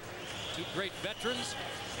Graham. Two great veterans.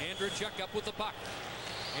 Andreychuk up with the puck.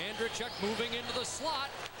 Andreychuk moving into the slot.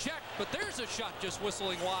 Check, but there's a shot just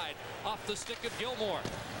whistling wide off the stick of Gilmore.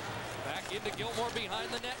 Back into Gilmore behind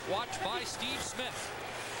the net. Watched by Steve Smith.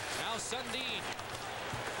 Now Sundin.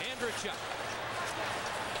 Andreychuk.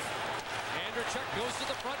 Andreychuk goes to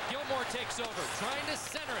the front. Gilmore takes over, trying to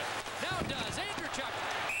center it. Now does. Andreychuk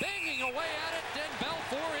banging away at it, and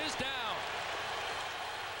Belfour is down.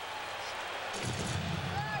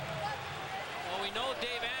 Well, we know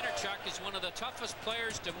Dave Andreychuk is one of the toughest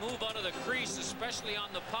players to move out of the crease, especially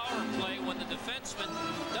on the power play when the defenseman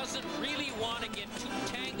doesn't really want to get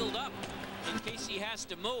too tangled up in case he has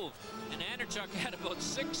to move. And Andreychuk had about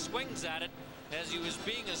 6 swings at it as he was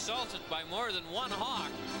being assaulted by more than one Hawk,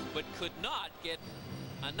 but could not get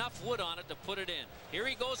enough wood on it to put it in. Here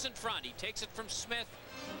he goes in front. He takes it from Smith.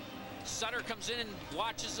 Sutter comes in and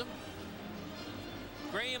watches him.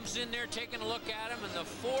 Graham's in there taking a look at him, and the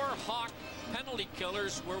 4 Hawk penalty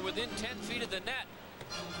killers were within 10 feet of the net.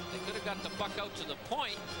 They could have got the puck out to the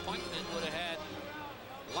point. Pointman would have had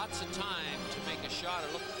lots of time to make a shot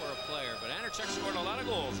or look for a player, but Andreychuk scored a lot of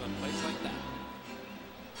goals on plays like that.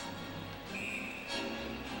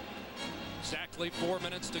 Exactly 4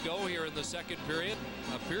 minutes to go here in the second period.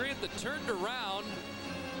 A period that turned around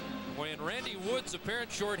when Randy Wood's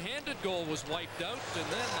apparent shorthanded goal was wiped out, and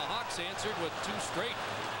then the Hawks answered with 2 straight.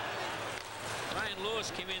 Ryan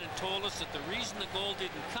Lewis came in and told us that the reason the goal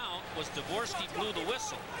didn't count was Dvorsky blew the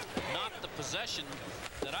whistle, not the possession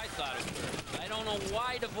that I thought it would. I don't know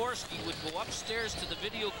why Dvorsky would go upstairs to the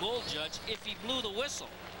video goal judge if he blew the whistle.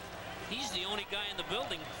 He's the only guy in the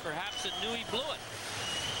building, perhaps, that knew he blew it.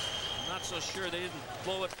 I'm not so sure they didn't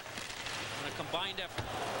blow it in a combined effort.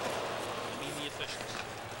 I mean, the officials.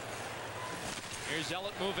 Here's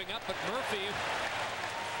Ellett moving up, but Murphy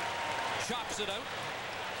chops it out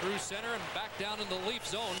through center and back down in the Leaf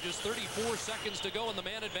zone. Just 34 seconds to go in the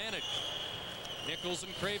man advantage. Nichols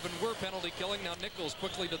and Craven were penalty killing. Now Nichols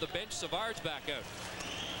quickly to the bench. Savard's back out.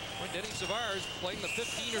 When Denny Savard's playing the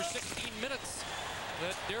 15 or 16 minutes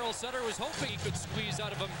that Daryl Sutter was hoping he could squeeze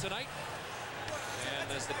out of him tonight.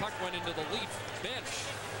 And as the puck went into the Leaf bench,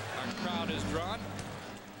 our crowd is drawn.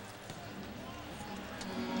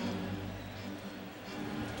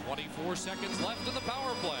 24 seconds left in the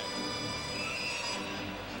power play.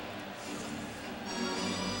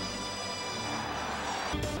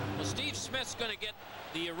 Well, Steve Smith's going to get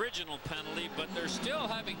the original penalty, but they're still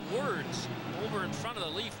having words over in front of the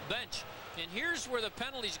Leaf bench. And here's where the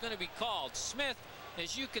penalty's going to be called. Smith,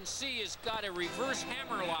 as you can see, has got a reverse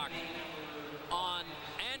hammerlock on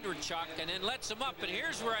Andreychuk and then lets him up. And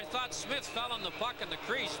here's where I thought Smith fell on the puck in the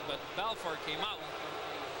crease, but Belfour came out.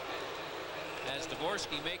 As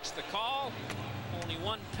Dvorsky makes the call, only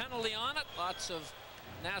 1 penalty on it. Lots of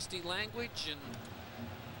nasty language and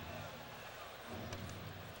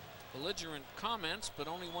belligerent comments, but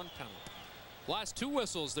only 1 penalty. Last 2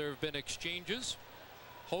 whistles, there have been exchanges.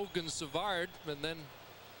 Hogan, Savard, and then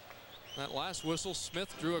that last whistle,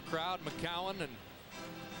 Smith drew a crowd, McCowan, and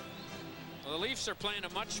well, the Leafs are playing a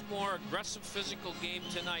much more aggressive physical game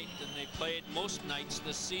tonight than they played most nights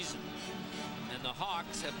this season. And the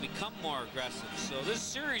Hawks have become more aggressive. So this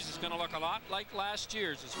series is going to look a lot like last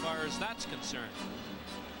year's as far as that's concerned.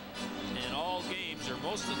 And all games, or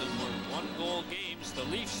most of them, were 1-goal games. The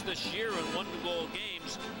Leafs this year in 1-goal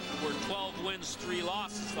games were 12 wins, 3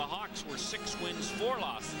 losses. The Hawks were 6 wins, 4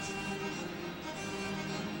 losses.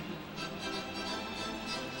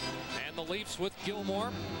 And the Leafs with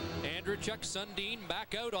Gilmore, Andreychuk, Sundin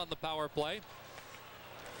back out on the power play.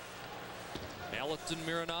 Ellett and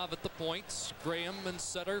Mironov at the points. Graham and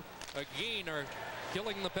Sutter again are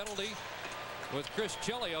killing the penalty with Chris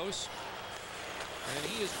Chelios. And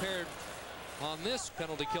he is paired on this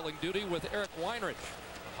penalty killing duty with Eric Weinrich.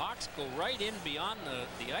 The Hawks go right in beyond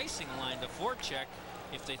the icing line to forecheck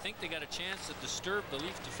if they think they got a chance to disturb the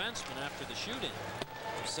Leaf defenseman after the shoot-in.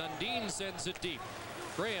 Sundin sends it deep.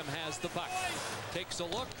 Graham has the puck. Takes a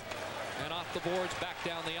look, and off the boards, back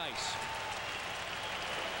down the ice.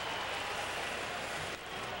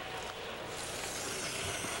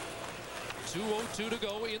 .202 to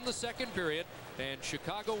go in the second period, and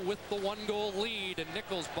Chicago with the 1-goal lead, and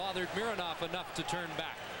Nichols bothered Mironov enough to turn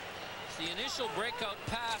back. The initial breakout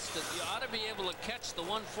pass that you ought to be able to catch the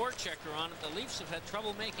 1-4 checker on it, the Leafs have had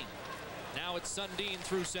trouble making. Now it's Sundin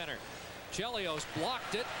through center. Chelios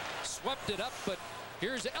blocked it, swept it up, but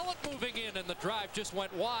here's Ellett moving in, and the drive just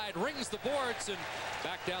went wide, rings the boards, and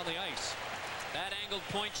back down the ice. That angled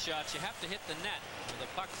point shots, you have to hit the net with the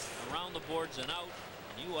puck around the boards and out,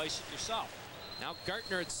 and you ice it yourself. Now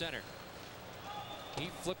Gartner at center. He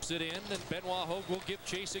flips it in, and Benoit Hogue will give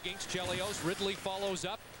chase against Chelios. Ridley follows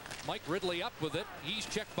up. Mike Ridley up with it. He's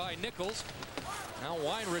checked by Nichols. Now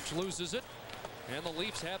Weinrich loses it, and the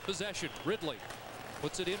Leafs have possession. Ridley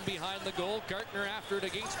puts it in behind the goal. Gartner after it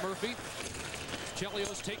against Murphy.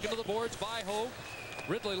 Chelios taken to the boards by Hogue.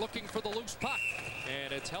 Ridley looking for the loose puck,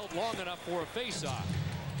 and it's held long enough for a face-off.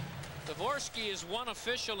 Dvorsky is one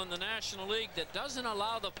official in the National League that doesn't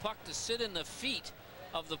allow the puck to sit in the feet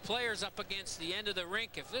of the players up against the end of the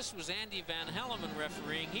rink. If this was Andy Van Hellemond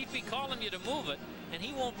refereeing, he'd be calling you to move it, and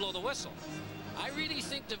he won't blow the whistle. I really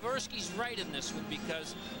think Dvorsky's right in this one,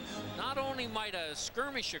 because not only might a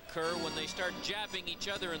skirmish occur when they start jabbing each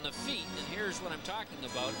other in the feet, and here's what I'm talking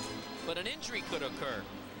about, but an injury could occur.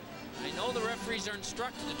 I know the referees are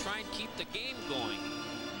instructed to try and keep the game going.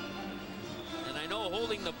 And I know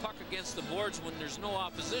holding the puck against the boards when there's no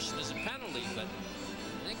opposition is a penalty, but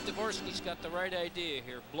I think Dvorsky's got the right idea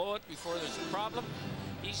here. Blow it before there's a problem.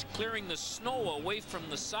 He's clearing the snow away from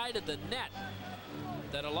the side of the net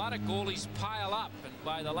that a lot of goalies pile up, and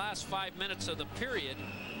by the last 5 minutes of the period,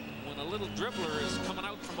 when a little dribbler is coming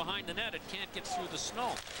out from behind the net, it can't get through the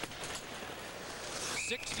snow.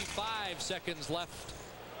 65 seconds left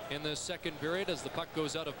in the second period as the puck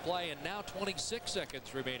goes out of play, and now 26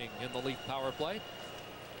 seconds remaining in the Leaf power play.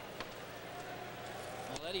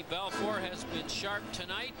 Well, Eddie Belfour has been sharp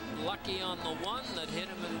tonight. Lucky on the one that hit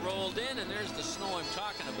him and rolled in, and there's the snow I'm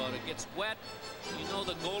talking about. It gets wet. You know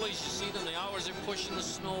the goalies, you see them, they always are pushing the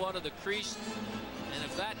snow out of the crease. And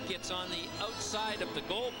if that gets on the outside of the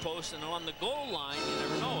goal post and on the goal line, you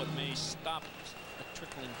never know, it may stop a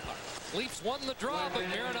trickling puck. Leafs won the draw, but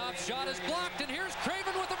Mironov's shot is blocked, and here's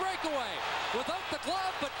Craven with the breakaway. Without the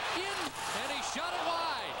glove, but in, and he shot it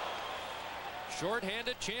wide.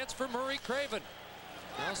 Short-handed chance for Murray Craven.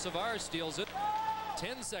 Now Savard steals it.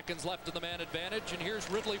 10 seconds left in the man advantage, and here's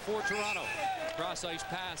Ridley for Toronto. Cross-ice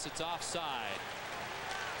pass, it's offside.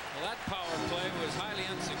 Well, that power play was highly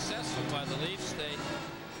unsuccessful by the Leafs. They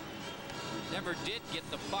never did get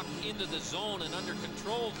the puck into the zone and under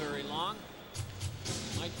control very long.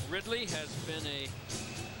 Mike Ridley has been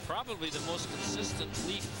probably the most consistent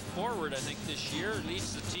Leaf forward, I think, this year.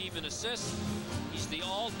 Leads the team in assists. He's the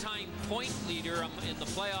all-time point leader in the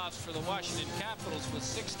playoffs for the Washington Capitals with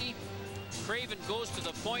 60. Craven goes to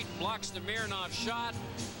the point, blocks the Mironov shot,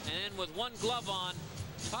 and then with one glove on,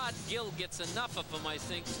 Todd Gill gets enough of him, I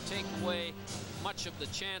think, to take away much of the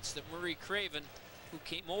chance that Murray Craven, who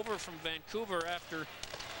came over from Vancouver after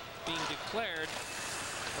being declared,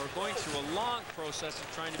 or going through a long process of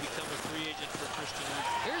trying to become a free agent for Christian.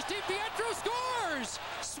 Here's DiPietro scores!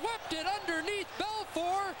 Swept it underneath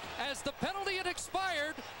Belfour as the penalty had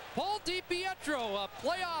expired. Paul DiPietro, a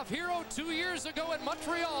playoff hero 2 years ago in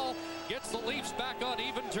Montreal, gets the Leafs back on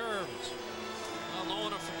even terms. Well, no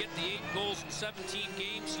one will forget the 8 goals in 17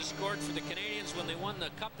 games he scored for the Canadiens when they won the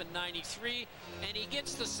Cup in '93. And he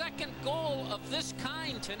gets the second goal of this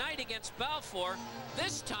kind tonight against Belfour.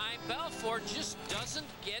 This time, Belfour just doesn't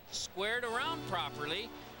get squared around properly.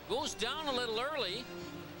 Goes down a little early,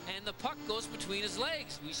 and the puck goes between his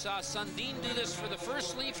legs. We saw Sundin do this for the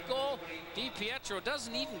first Leafs goal. DiPietro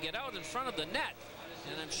doesn't even get out in front of the net.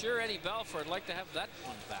 And I'm sure Eddie Belfour would like to have that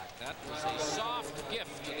one back. That was a soft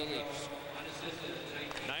gift to the Leafs.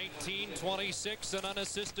 1926, an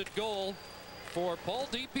unassisted goal for Paul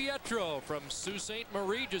DiPietro from Sault Ste.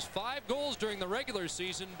 Marie. Just 5 goals during the regular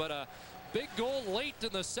season, but a big goal late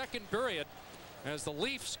in the second period as the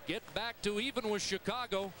Leafs get back to even with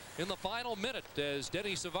Chicago in the final minute as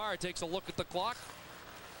Denny Savard takes a look at the clock,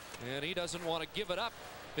 and he doesn't want to give it up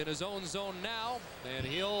in his own zone now, and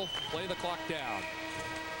he'll play the clock down.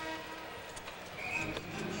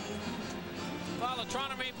 Well, the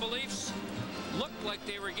Toronto Maple Leafs looked like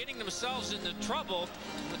they were getting themselves into trouble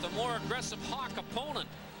with a more aggressive Hawk opponent.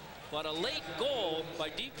 But a late goal by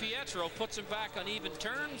DiPietro puts him back on even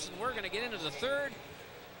terms, and we're going to get into the third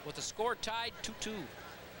with the score tied 2-2.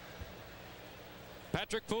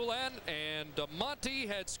 Patrick Poulin and Monty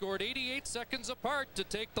had scored 88 seconds apart to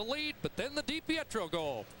take the lead, but then the DiPietro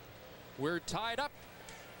goal. We're tied up.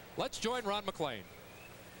 Let's join Ron McLean.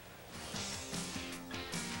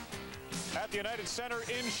 At the United Center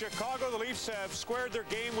in Chicago, the Leafs have squared their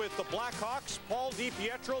game with the Blackhawks. Paul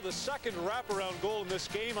DiPietro, the second wraparound goal in this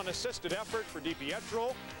game, unassisted effort for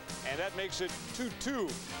DiPietro, and that makes it 2-2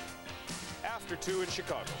 after 2 in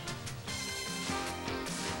Chicago.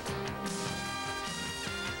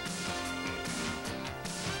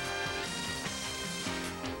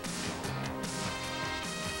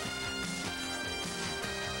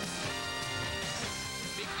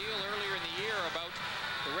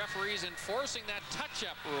 Referees enforcing that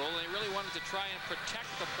touch-up rule. They really wanted to try and protect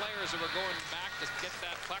the players that were going back to get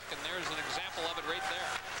that puck, and there's an example of it right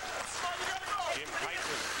there. Jim Kite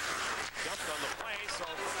was jumped on the play, so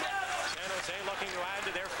San Jose looking to add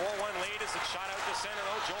to their 4-1 lead as it's shot out to center,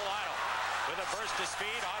 though. Joel Otto with a burst of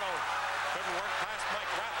speed. Otto couldn't work past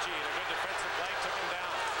Mike Rapchi, and a good defensive play took him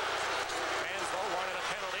down. Fans, though, wanted a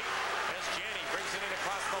penalty as Janney brings it in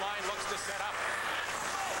across the line, looks to set up.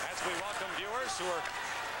 As we welcome viewers who are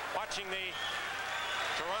watching the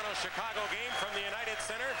Toronto-Chicago game from the United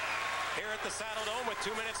Center here at the Saddle Dome with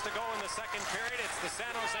 2 minutes to go in the second period. It's the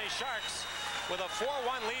San Jose Sharks with a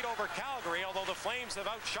 4-1 lead over Calgary, although the Flames have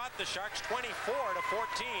outshot the Sharks 24-14.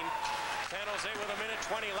 San Jose with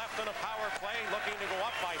 1:20 left on a power play, looking to go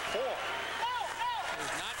up by 4.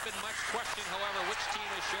 There's not been much question, however, which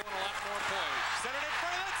team has shown a lot more poise. Centered in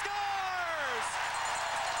front of it, scores!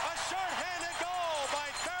 A short-handed goal by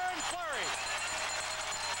Darren Fleury.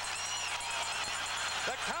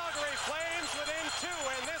 The Calgary Flames within 2,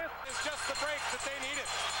 and this is just the break that they needed.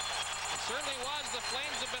 It certainly was. The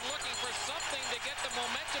Flames have been looking for something to get the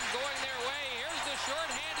momentum going their way. Here's the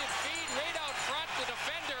short-handed feed right out front. The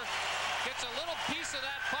defender gets a little piece of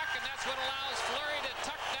that puck, and that's what allows Fleury to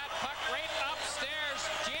tuck that puck right upstairs.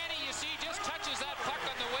 Janney, you see, just touches that puck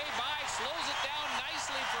on the way by, slows it down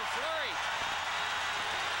nicely for Fleury.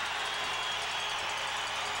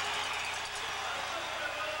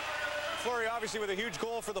 Fleury obviously with a huge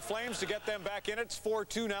goal for the Flames to get them back in it. It's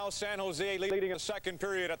 4-2 now. San Jose leading in the second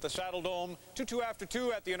period at the Saddle Dome. 2-2 after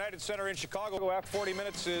 2 at the United Center in Chicago. After 40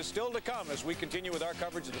 minutes is still to come as we continue with our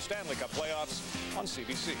coverage of the Stanley Cup playoffs on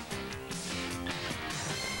CBC.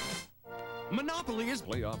 Monopoly is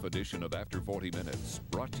playoff edition of After 40 Minutes,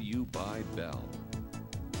 brought to you by Bell.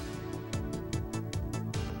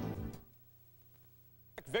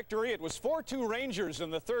 Victory. It was 4-2 Rangers in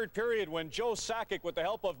the third period when Joe Sakic, with the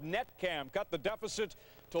help of Netcam, cut the deficit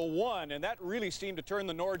to 1, and that really seemed to turn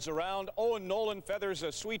the Nords around. Owen Nolan feathers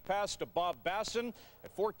a sweet pass to Bob Basson.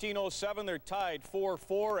 At 14:07, they're tied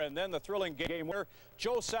 4-4, and then the thrilling game where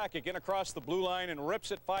Joe Sakic in across the blue line and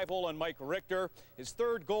rips it 5-hole on Mike Richter. His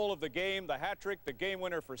third goal of the game, the hat trick, the game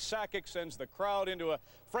winner for Sakic, sends the crowd into a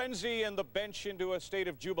frenzy and the bench into a state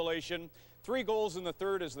of jubilation. 3 goals in the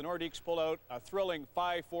third as the Nordiques pull out a thrilling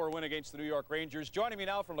 5-4 win against the New York Rangers. Joining me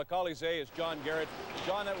now from Le Colisée is John Garrett.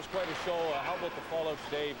 John, that was quite a show. How about the fallout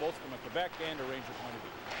today, both from a Quebec and a Ranger point of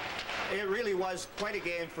view? It really was quite a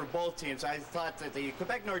game for both teams. I thought that the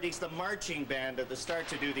Quebec Nordiques, the marching band at the start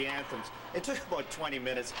to do the anthems, it took about 20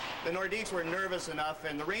 minutes. The Nordiques were nervous enough,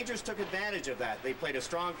 and the Rangers took advantage of that. They played a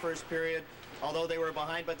strong first period, although they were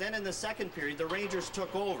behind. But then in the second period, the Rangers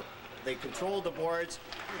took over. They controlled the boards,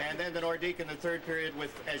 and then the Nordique in the third period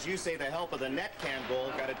with, as you say, the help of the Netcam goal,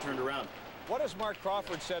 got it turned around. What has Mark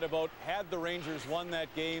Crawford said about had the Rangers won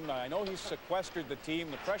that game? I know he's sequestered the team.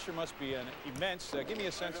 The pressure must be immense. Give me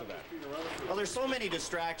a sense of that. Well, there's so many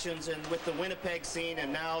distractions, and with the Winnipeg scene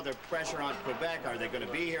and now the pressure on Quebec, are they going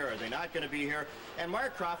to be here? Are they not going to be here? And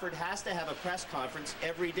Mark Crawford has to have a press conference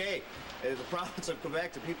every day. The province of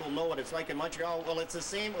Quebec, the people know what it's like in Montreal. Well, it's the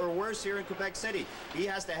same or worse here in Quebec City. He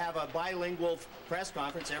has to have a bilingual press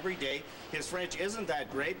conference every day. His French isn't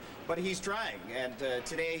that great, but he's trying. And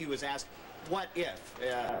today he was asked, what if?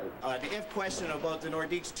 An if question about the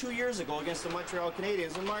Nordiques 2 years ago against the Montreal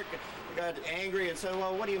Canadiens. And Mark got angry and said,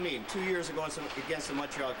 well, what do you mean? 2 years ago against the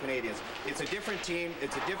Montreal Canadiens. It's a different team.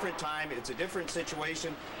 It's a different time. It's a different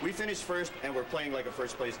situation. We finished first, and we're playing like a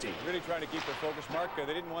first-place team. Really trying to keep their focus. Mark, they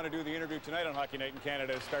didn't want to do the interview tonight on Hockey Night in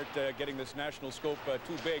Canada to start getting this national scope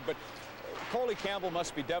too big. But Coley Campbell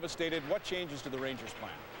must be devastated. What changes to the Rangers'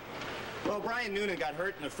 plan? Well, Brian Noonan got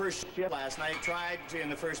hurt in the first shift last night, tried in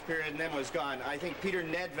the first period and then was gone. I think Peter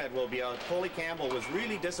Nedved will be out. Coley Campbell was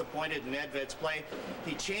really disappointed in Nedved's play.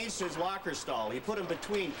 He changed his locker stall. He put him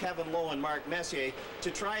between Kevin Lowe and Mark Messier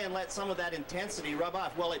to try and let some of that intensity rub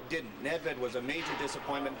off. Well, it didn't. Nedved was a major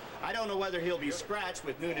disappointment. I don't know whether he'll be scratched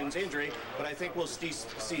with Noonan's injury, but I think we'll see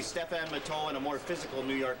Stefan Matteau and a more physical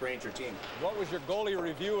New York Ranger team. What was your goalie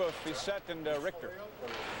review of Fissette and Richter?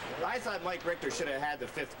 I thought Mike Richter should have had the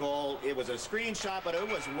 5th goal. It was a screen shot, but it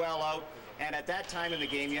was well out. And at that time in the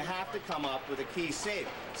game, you have to come up with a key save.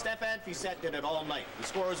 Stefan Fissette did it all night. The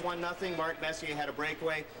score was 1-0. Mark Messier had a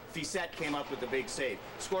breakaway. Fissette came up with the big save.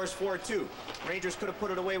 Scores 4-2. Rangers could have put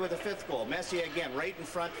it away with a 5th goal. Messier again right in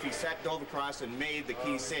front. Fissette dove across and made the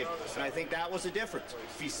key save. And I think that was the difference.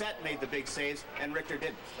 Fissette made the big saves, and Richter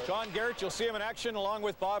didn't. Sean Garrett, you'll see him in action along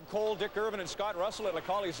with Bob Cole, Dick Irvin, and Scott Russell at Le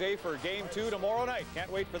Colisée for Game 2 tomorrow night.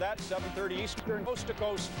 Can't wait for that. 7:30 Eastern, coast to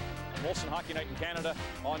coast. Molson Hockey Night in Canada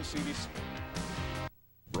on CBC.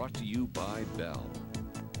 Brought to you by Bell.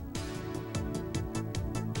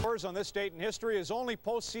 Scores on this date in history, his only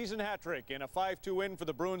postseason hat trick in a 5-2 win for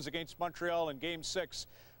the Bruins against Montreal in Game 6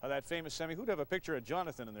 of that famous semi. Who'd have a picture of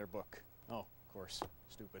Jonathan in their book? Oh, of course,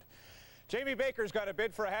 stupid. Jamie Baker's got a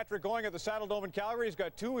bid for a hat trick going at the Saddle Dome in Calgary. He's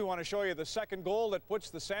got 2. We want to show you the second goal that puts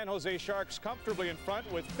the San Jose Sharks comfortably in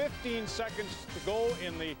front with 15 seconds to go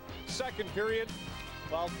in the second period.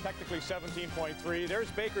 Well, technically 17.3.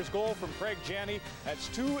 There's Baker's goal from Craig Janney. That's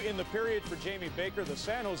 2 in the period for Jamie Baker. The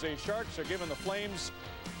San Jose Sharks are giving the Flames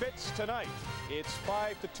fits tonight. It's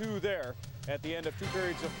 5-2 there at the end of 2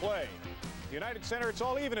 periods of play. The United Center, it's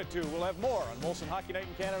all even at 2. We'll have more on Molson Hockey Night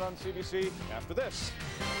in Canada on CBC after this.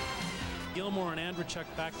 Gilmore and Andrechuk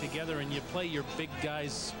back together, and you play your big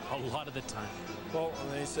guys a lot of the time. Well,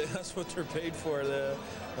 they say that's what they're paid for.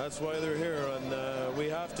 That's why they're here, and we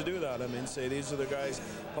have to do that. I mean, say these are the guys.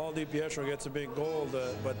 Paul DiPietro gets a big goal,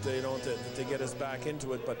 but you know, to get us back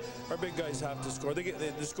into it. But our big guys have to score.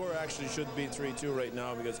 The score actually should be 3-2 right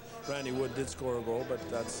now because Randy Wood did score a goal, but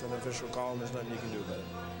that's an official call, and there's nothing you can do about it.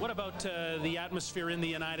 What about the atmosphere in the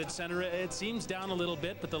United Center? It seems down a little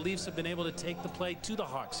bit, but the Leafs have been able to take the play to the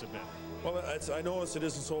Hawks a bit. Well, I noticed it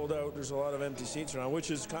isn't sold out. There's a lot of empty seats around,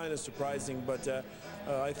 which is kind of surprising. But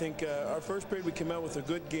I think our first period we came out with a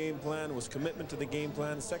good game plan, was commitment to the game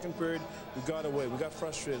plan. The second period we got away. We got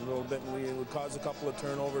frustrated a little bit, and we caused a couple of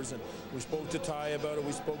turnovers. And we spoke to Ty about it.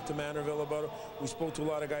 We spoke to Manorville about it. We spoke to a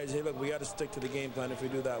lot of guys. Hey, look, we got to stick to the game plan. If we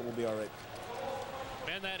do that, we'll be all right.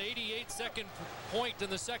 And that 88-second point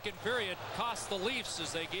in the second period cost the Leafs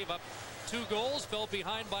as they gave up 2 goals, fell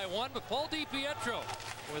behind by 1. But Paul DiPietro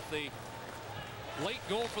with the late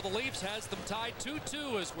goal for the Leafs has them tied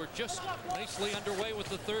 2-2 as we're just nicely underway with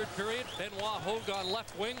the third period. Benoit Hogue on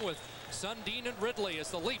left wing with Sundin and Ridley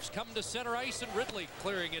as the Leafs come to center ice, and Ridley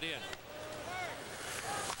clearing it in.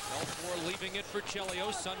 Belfour leaving it for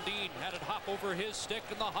Chelios. Sundin had it hop over his stick,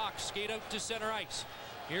 and the Hawks skate out to center ice.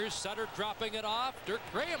 Here's Sutter dropping it off. Dirk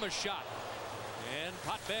Graham a shot. And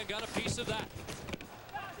Potvin got a piece of that.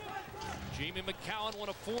 Jamie McCowan, one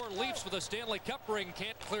of 4 Leafs with a Stanley Cup ring,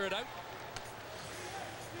 can't clear it out.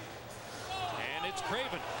 And it's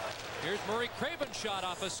Craven. Here's Murray Craven's shot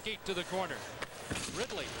off a skate to the corner.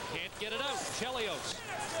 Ridley can't get it out. Chelios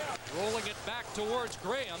rolling it back towards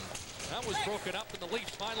Graham. That was broken up, and the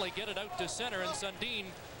Leafs finally get it out to center, and Sundin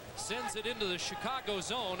sends it into the Chicago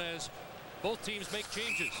zone as both teams make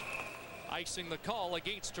changes. Icing the call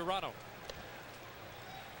against Toronto.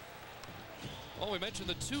 Well, we mentioned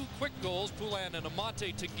the 2 quick goals, Poulin and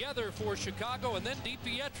Amante together for Chicago, and then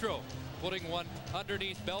DiPietro putting one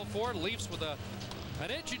underneath Belfour. Leafs with an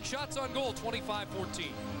edge in shots on goal, 25-14.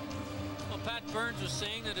 Well, Pat Burns was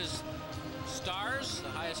saying that his stars, the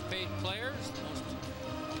highest paid players,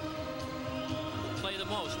 play the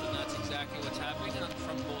most, and that's exactly what's happening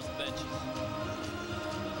from both benches.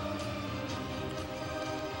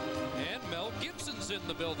 And Mel Gibson's in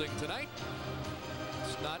the building tonight.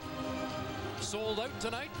 It's not sold out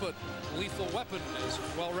tonight, but Lethal Weapon is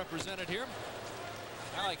well represented here.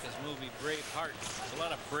 I like his movie Braveheart. There's a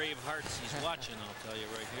lot of brave hearts he's watching, I'll tell you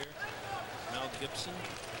right here. Mel Gibson.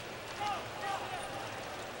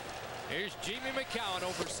 Here's Jamie McCowan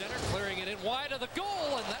over center, clearing it in wide of the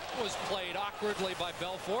goal, and that was played awkwardly by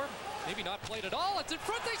Belfour. Maybe not played at all. It's in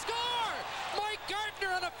front. They score! Mike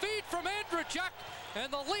Gardner on a feed from Andrechuk,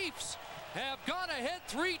 and the Leafs have gone ahead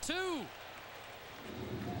 3-2.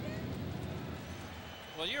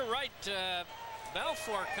 Well, you're right.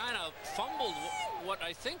 Belfour kind of fumbled what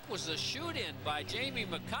I think was a shoot-in by Jamie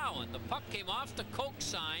McCowan. The puck came off the Coke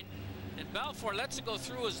sign, and Belfour lets it go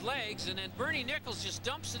through his legs, and then Bernie Nichols just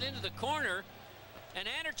dumps it into the corner. And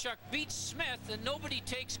Anderchuk beats Smith, and nobody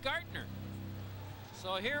takes Gartner.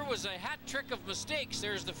 So here was a hat trick of mistakes.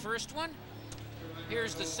 There's the first one.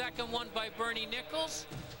 Here's the second one by Bernie Nichols.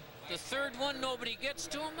 The third one, nobody gets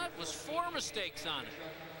to him. That was 4 mistakes on it.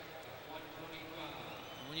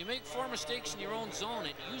 And when you make 4 mistakes in your own zone,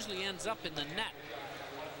 it usually ends up in the net.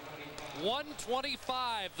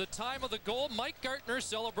 1:25, the time of the goal. Mike Gartner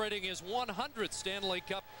celebrating his 100th Stanley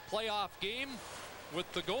Cup playoff game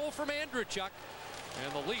with the goal from Andreychuk,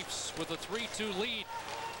 and the Leafs with a 3-2 lead.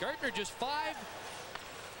 Gartner just 5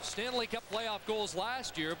 Stanley Cup playoff goals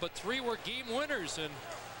last year, but 3 were game winners, and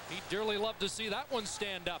he'd dearly love to see that one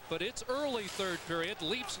stand up. But it's early third period.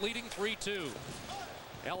 Leafs leading 3-2.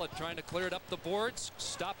 Ellett trying to clear it up the boards.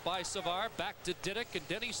 Stopped by Savard. Back to Didick, and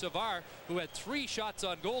Denny Savard, who had 3 shots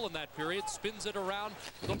on goal in that period, spins it around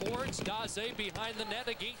the boards. Daze behind the net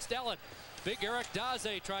against Ellett. Big Eric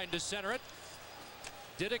Daze trying to center it.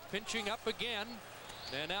 Didick pinching up again.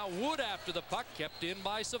 And now Wood after the puck, kept in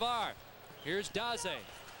by Savard. Here's Daze.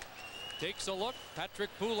 Takes a look.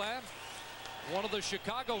 Patrick Poulin. One of the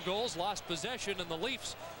Chicago goals, lost possession, and the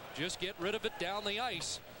Leafs just get rid of it down the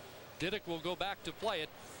ice. Didick will go back to play it,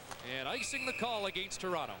 and icing the call against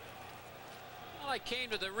Toronto. Well, I came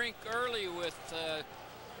to the rink early with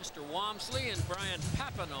Mr. Walmsley, and Brian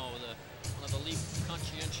Papineau, one of the Leaf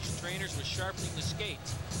conscientious trainers, was sharpening the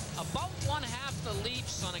skates. About 1/2 the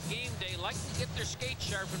Leafs on a game day like to get their skates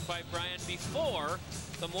sharpened by Brian before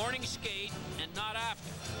the morning skate and not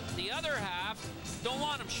after. The other half don't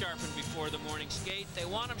want them sharpened before the morning skate. They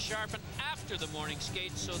want them sharpened after the morning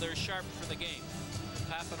skate so they're sharp for the game.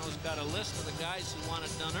 Papineau's got a list of the guys who want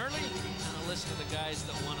it done early and a list of the guys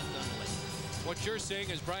that want it done late. What you're saying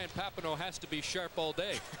is Brian Papineau has to be sharp all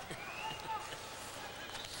day.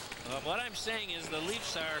 What I'm saying is the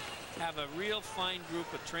Leafs have a real fine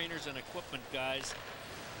group of trainers and equipment guys.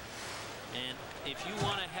 And if you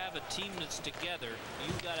want to have a team that's together,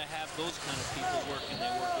 you've got to have those kind of people working. They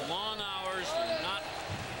work long hours. They're not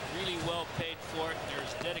really well paid for it. They're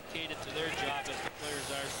as dedicated to their job as the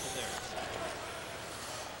players are to theirs.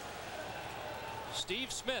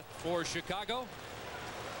 Steve Smith for Chicago.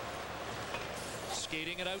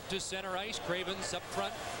 Skating it out to center ice. Cravens up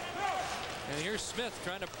front. And here's Smith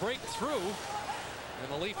trying to break through.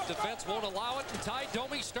 And the Leaf defense won't allow it. And Ty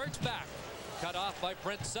Domi starts back. Cut off by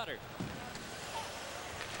Brent Sutter.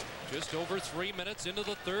 Just over 3 minutes into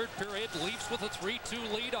the third period. Leafs with a 3-2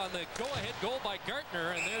 lead on the go-ahead goal by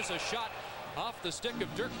Gartner. And there's a shot off the stick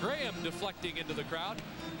of Dirk Graham deflecting into the crowd.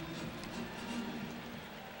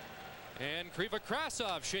 And Kriva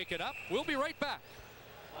Krasov shake it up. We'll be right back.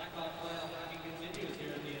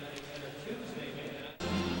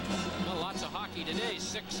 Well, lots of hockey today.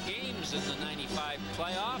 6 games in the '95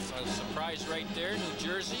 playoffs. A surprise right there. New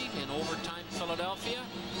Jersey in overtime, Philadelphia,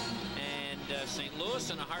 and St. Louis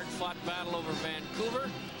in a hard-fought battle over Vancouver.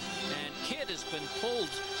 And Kidd has been pulled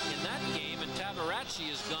in that game, and Tavaracci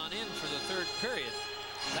has gone in for the third period.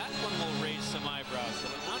 That one will raise some eyebrows,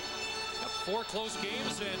 will it not? 4 close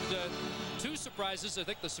games and 2 surprises. I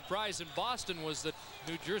think the surprise in Boston was that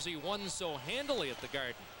New Jersey won so handily at the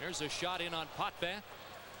Garden. There's a shot in on Potvin.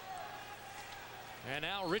 And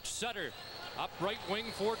now Rich Sutter, up right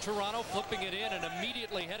wing for Toronto, flipping it in and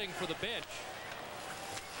immediately heading for the bench.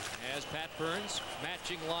 As Pat Burns,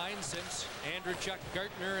 matching lines since Andreychuk,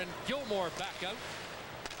 Gartner, and Gilmore back out.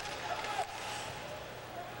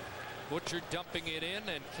 Butcher dumping it in,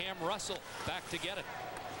 and Cam Russell back to get it.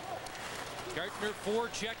 Gartner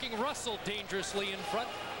forechecking, Russell dangerously in front.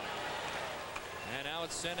 And now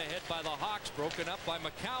it's sent ahead by the Hawks, broken up by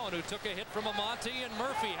McCowan, who took a hit from Amonte, and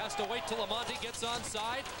Murphy has to wait till Amonte gets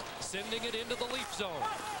onside, sending it into the Leaf zone.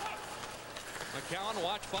 McCowan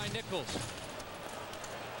watched by Nichols.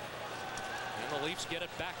 And the Leafs get it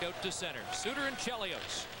back out to center. Suter and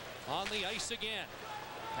Chelios on the ice again.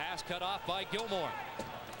 Pass cut off by Gilmore.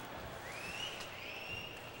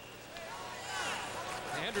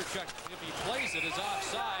 Andreychuk, if he plays it, is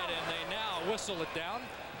offside, and they now whistle it down.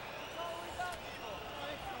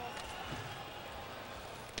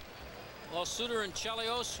 Well, Suter and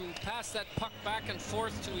Chelios, who passed that puck back and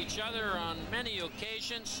forth to each other on many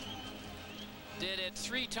occasions, did it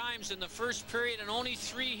 3 times in the first period and only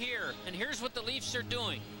 3 here. And here's what the Leafs are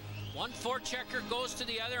doing. One forechecker goes to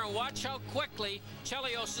the other, and watch how quickly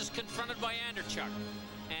Chelios is confronted by Andreychuk.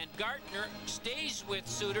 And Gartner stays with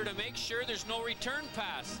Suter to make sure there's no return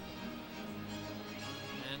pass.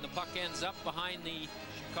 And the puck ends up behind the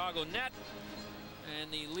Chicago net, and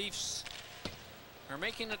the Leafs are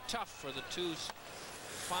making it tough for the 2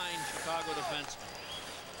 fine Chicago defensemen.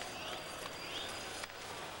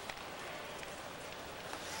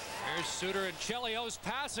 Here's Suter and Chelios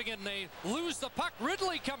passing, and they lose the puck.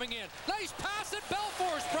 Ridley coming in. Nice pass at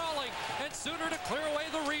Belfour sprawling, and Suter to clear away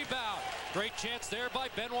the rebound. Great chance there by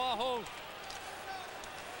Benoit Hogue.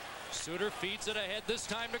 Suter feeds it ahead, this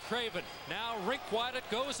time to Craven. Now rink wide it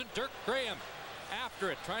goes, and Dirk Graham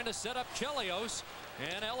after it, trying to set up Chelios,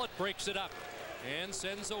 and Ellett breaks it up and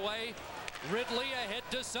sends away Ridley. Ahead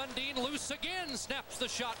to Sundin, loose again, snaps the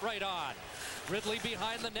shot right on. Ridley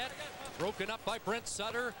behind the net, broken up by Brent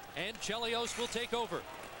Sutter, and Chelios will take over.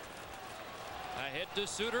 Ahead to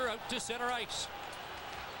Suter, out to center ice.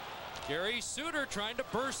 Gary Suter trying to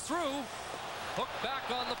burst through. Hook back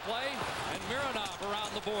on the play, and Mironov around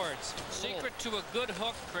the boards. Secret to a good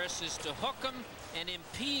hook, Chris, is to hook him and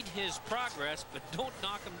impede his progress, but don't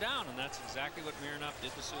knock him down, and that's exactly what Mironov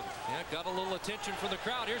did to Suter. Yeah, got a little attention from the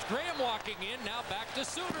crowd. Here's Graham walking in, now back to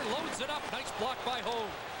Suter, loads it up. Nice block by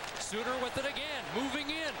Hogue. Suter with it again, moving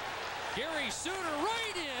in. Gary Suter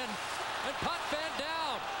right in, and Potvin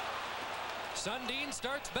down. Sundin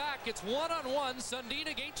starts back. It's one-on-one, Sundin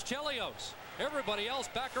against Chelios. Everybody else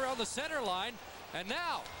back around the center line. And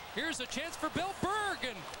now, here's a chance for Bill Berg,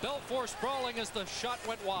 and Belfour sprawling as the shot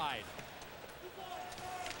went wide.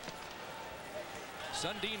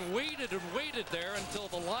 Sundin waited and waited there until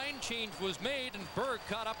the line change was made, and Berg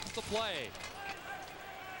caught up with the play.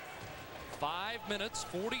 5 minutes,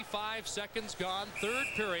 45 seconds gone, third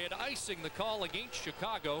period, icing the call against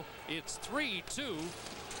Chicago. It's 3-2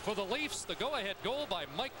 for the Leafs. The go-ahead goal by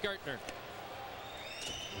Mike Gartner.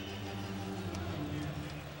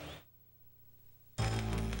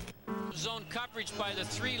 Zone coverage by the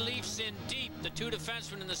three Leafs in deep, the two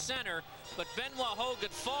defensemen in the center, but Benoit Hogue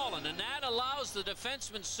had fallen, and that allows the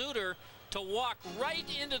defenseman Suter to walk right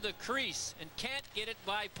into the crease and can't get it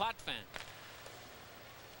by Potvin.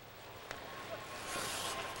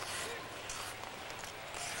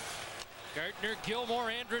 Gartner,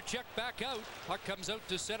 Gilmore, Andrechek back out. Puck comes out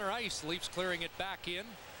to center ice. Leafs clearing it back in.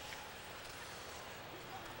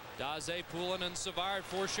 Daze, Poulin, and Savard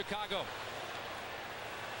for Chicago.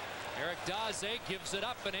 Eric Daze gives it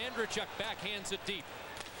up, and Andrechek backhands it deep.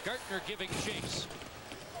 Gartner giving chase.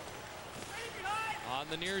 On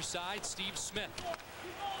the near side, Steve Smith.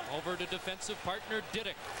 Over to defensive partner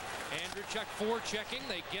Diddick. Andrechek forechecking.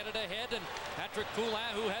 They get it ahead, and Patrick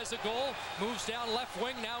Poulin, who has a goal, moves down left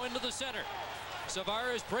wing, now into the center.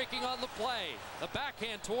 Savard is breaking on the play. The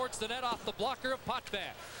backhand towards the net off the blocker of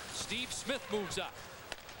Potvin. Steve Smith moves up.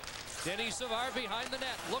 Denny Savard behind the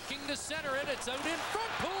net, looking to center it. It's out in front.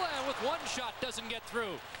 Poulin with one shot, doesn't get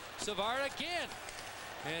through. Savard again,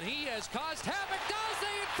 and he has caused havoc. Daze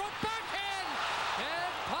in front, backhand,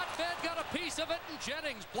 and Potvin got a piece of it, and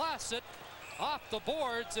Jennings blasts it off the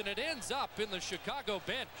boards, and it ends up in the Chicago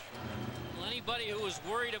bench. Well, anybody who was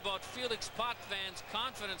worried about Felix Potvin's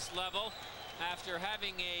confidence level after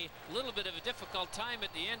having a little bit of a difficult time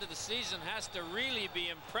at the end of the season has to really be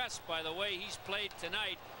impressed by the way he's played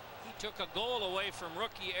tonight. He took a goal away from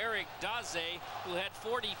rookie Eric Daze, who had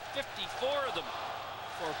 54 of them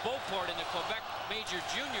for Beauport in the Quebec Major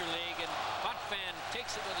Junior League, and Potvin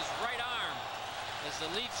takes it with his right arm as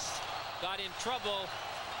the Leafs got in trouble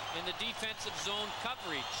in the defensive zone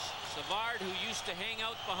coverage. Savard, who used to hang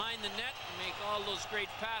out behind the net and make all those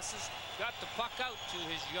great passes, got the puck out to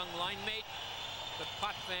his young line mate, but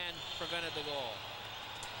Potvin prevented the goal.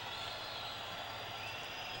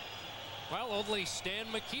 Well, only Stan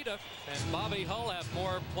Mikita and Bobby Hull have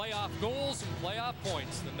more playoff goals and playoff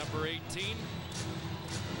points than number 18.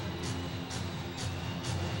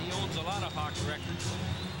 He owns a lot of Hawks records.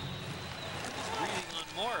 He's breathing on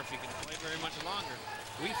more if he can play very much longer.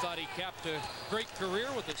 We thought he capped a great career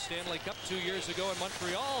with the Stanley Cup 2 years ago in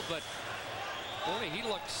Montreal, but boy, he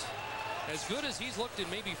looks as good as he's looked in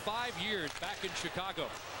maybe 5 years back in Chicago.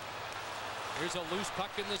 Here's a loose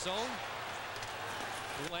puck in the zone.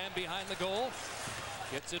 Poulin behind the goal.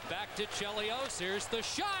 Gets it back to Chelios. Here's the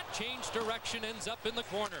shot. Change direction, ends up in the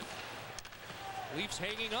corner. Leafs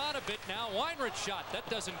hanging on a bit now. Weinrich shot. That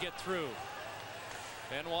doesn't get through.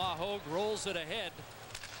 Benoit Hogue rolls it ahead.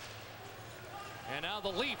 And now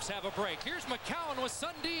the Leafs have a break. Here's McCowan with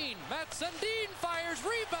Sundin. Matt Sundin fires,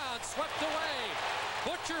 rebound, swept away.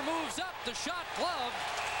 Butcher moves up, the shot glove,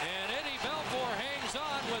 and Eddie Belfour hangs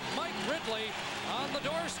on with Mike Ridley on the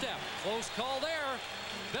doorstep. Close call there.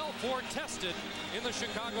 Belfour tested in the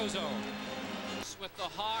Chicago zone. With the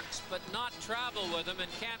Hawks, but not travel with them,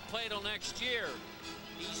 and can't play till next year.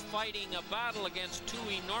 He's fighting a battle against two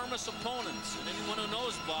enormous opponents, and anyone who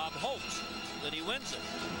knows Bob hopes that he wins it.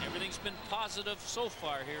 Everything's been positive so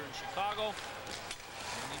far here in Chicago,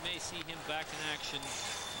 and we may see him back in action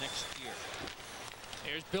next year.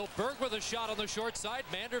 Here's Bill Berg with a shot on the short side.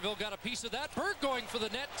 Manderville got a piece of that. Berg going for the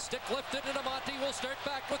net. Stick lifted, and Amonte will start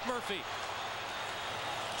back with Murphy.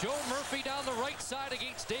 Joe Murphy down the right side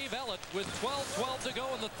against Dave Ellett with 12-12 to go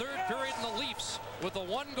in the third period, and the Leafs with a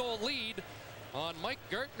 1-goal lead on Mike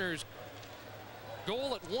Gartner's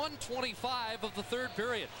goal at 1:25 of the third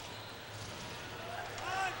period.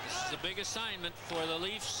 This is a big assignment for the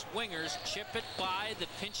Leafs wingers. Chip it by the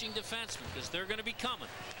pinching defenseman, because they're going to be coming.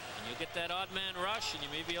 And you'll get that odd man rush, and you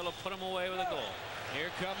may be able to put them away with a goal. Here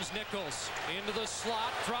comes Nichols into the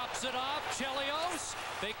slot, drops it off. Chelios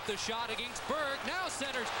faked the shot against Berg. Now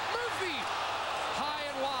centers Murphy, high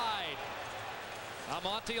and wide.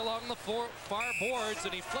 Amonte along the far boards,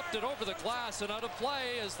 and he flipped it over the glass and out of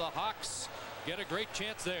play as the Hawks get a great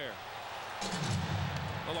chance there.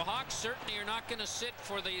 Well, the Hawks certainly are not going to sit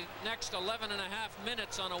for the next 11.5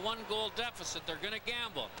 minutes on a 1-goal deficit. They're going to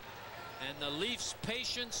gamble. And the Leafs'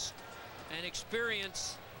 patience and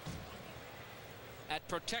experience at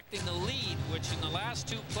protecting the lead, which in the last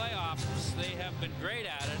 2 playoffs they have been great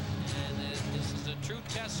at it. And this is a true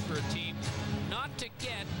test for a team not to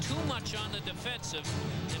get too much on the defensive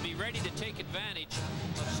and be ready to take advantage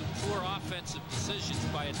of some poor offensive decisions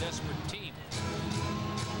by a desperate team.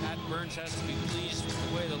 Pat Burns has to be pleased with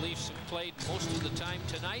the way the Leafs have played most of the time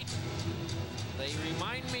tonight. They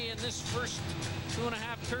remind me in this first 2.5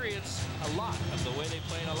 periods a lot of the way they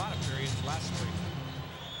played a lot of periods last spring.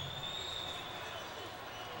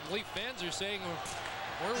 Leaf fans are saying,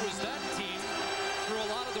 where was that team through a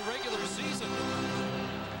lot of the regular season?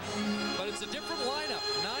 But it's a different lineup.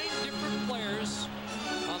 9 different players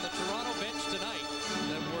on the Toronto bench tonight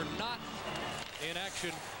that were not in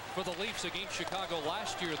action for the Leafs against Chicago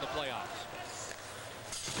last year in the playoffs.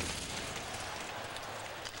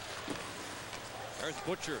 Garth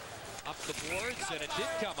Butcher up the boards, and it did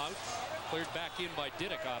come out. Cleared back in by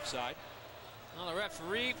Diddick offside. Well, the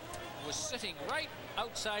referee was sitting right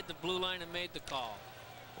outside the blue line and made the call.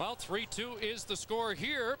 Well, 3-2 is the score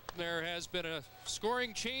here. There has been a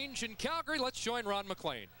scoring change in Calgary. Let's join Ron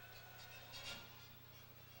McLean.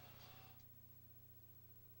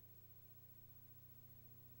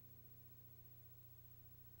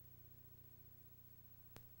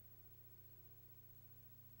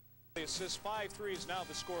 The assist, 5-3 is now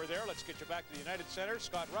the score there. Let's get you back to the United Center.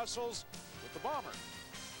 Scott Russell's with the Bomber.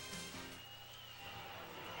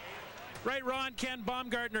 Right, Ron, Ken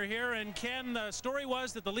Baumgartner here. And Ken, the story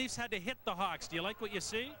was that the Leafs had to hit the Hawks. Do you like what you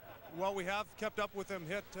see? Well, we have kept up with them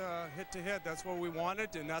hit to hit. That's what we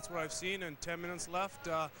wanted, and that's what I've seen. And 10 minutes left.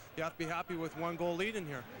 You have to be happy with 1-goal lead in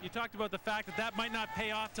here. You talked about the fact that that might not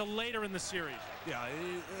pay off till later in the series. Yeah,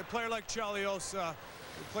 a player like Chelios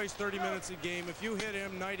plays 30 minutes a game. If you hit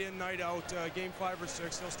him night in, night out, game 5 or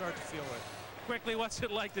 6, he'll start to feel it. Quickly, what's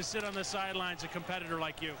it like to sit on the sidelines, a competitor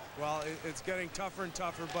like you? Well, it's getting tougher and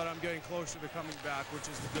tougher, but I'm getting closer to coming back, which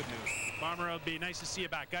is the good news. Bomber, it'll be nice to see you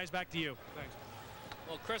back. Guys, back to you. Thanks.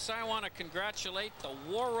 Well, Chris, I want to congratulate the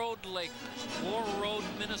Warroad Lakers, Warroad,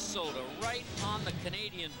 Minnesota, right on the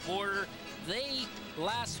Canadian border. They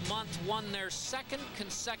last month won their 2nd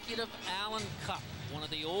consecutive Allen Cup, one of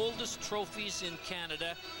the oldest trophies in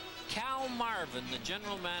Canada. Cal Marvin, the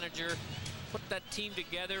general manager, put that team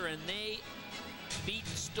together, and they beat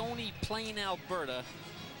Stony Plain, Alberta,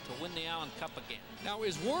 to win the Allen Cup again. Now,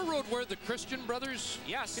 is Warroad where the Christian brothers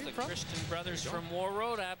Yes, came the from? Christian brothers from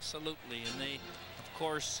Warroad, absolutely. And they, of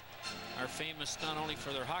course, are famous not only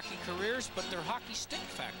for their hockey careers, but their hockey stick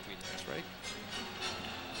factory. That's right.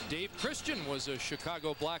 Dave Christian was a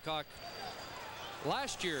Chicago Blackhawk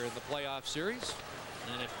last year in the playoff series.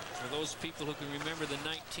 And for those people who can remember the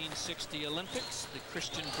 1960 Olympics, the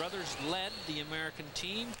Christian brothers led the American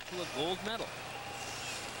team to a gold medal.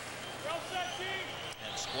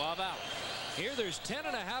 And Squaw Valley. Here, there's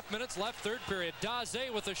 10.5 minutes left, third period.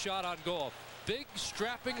 Daze with a shot on goal. Big,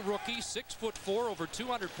 strapping rookie, 6'4", over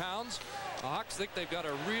 200 pounds. The Hawks think they've got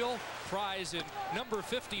a real prize in number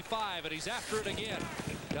 55, and he's after it again.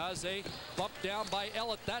 Daze bumped down by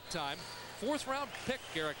Ellett that time. 4th-round pick,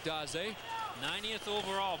 Eric Daze. 90th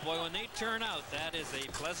overall. Boy, when they turn out, that is a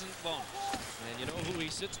pleasant bonus. And you know who he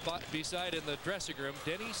sits beside in the dressing room?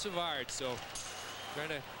 Denny Savard. So trying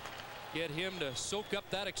to get him to soak up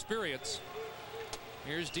that experience.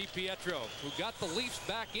 Here's DiPietro, who got the Leafs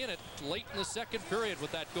back in it late in the 2nd period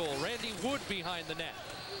with that goal. Randy Wood behind the net.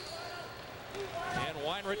 And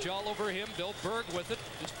Weinrich all over him. Bill Berg with it.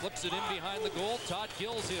 Just flips it in behind the goal. Todd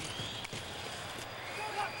Gill's in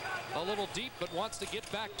a little deep, but wants to get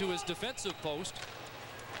back to his defensive post.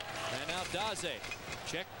 And now Daze,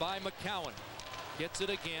 checked by McCowan. Gets it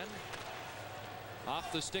again.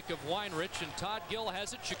 Off the stick of Weinrich, and Todd Gill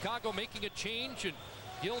has it. Chicago making a change, and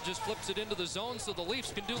Gill just flips it into the zone so the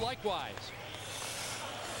Leafs can do likewise.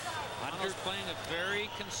 Toronto's playing a very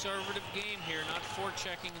conservative game here, not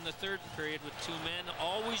forechecking in the third period with two men.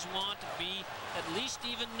 Always want to be at least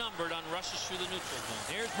even numbered on rushes through the neutral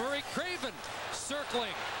zone. Here's Murray Craven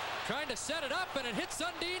circling, trying to set it up, and it hits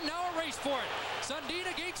Sundin. Now a race for it. Sundin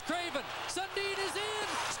against Craven. Sundin is in.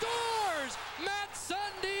 Scores! Matt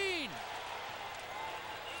Sundin!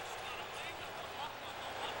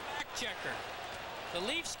 Back checker. The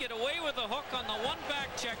Leafs get away with a hook on the one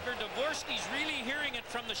back checker. Dvorsky's really hearing it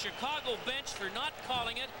from the Chicago bench for not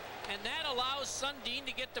calling it, and that allows Sundin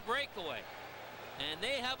to get the breakaway. And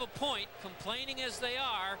they have a point, complaining as they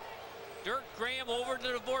are. Dirk Graham over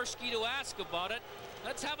to Dvorsky to ask about it.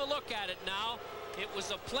 Let's have a look at it now. It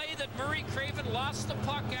was a play that Murray Craven lost the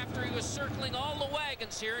puck after he was circling all the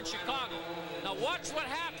wagons here in Chicago. Now watch what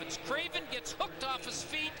happens. Craven gets hooked off his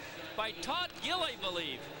feet by Todd Gill, I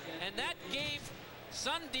believe. And that gave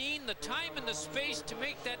Sundin the time and the space to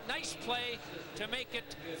make that nice play to make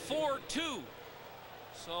it 4-2.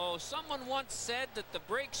 So someone once said that the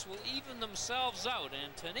breaks will even themselves out,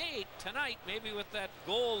 and tonight, maybe with that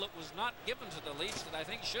goal that was not given to the Leafs that I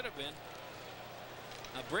think should have been,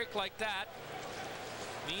 a break like that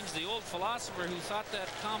means the old philosopher who thought that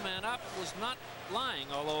comment up was not lying,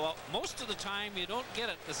 although most of the time you don't get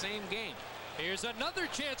it the same game. Here's another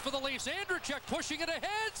chance for the Leafs. Andrechuk pushing it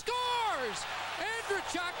ahead, scores!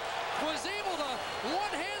 Andrechuk was able to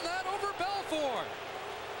one-hand that over Belfour.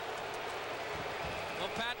 Well,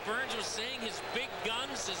 Pat Burns was saying his big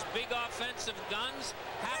guns, his big offensive guns,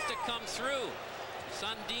 have to come through.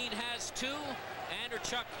 Sundin has two,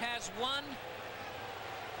 Andrechuk has one,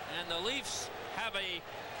 and the Leafs have a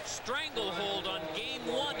stranglehold on game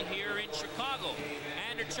one here in Chicago.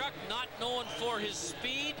 Andrechuk, not known for his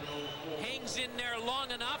speed, hangs in there long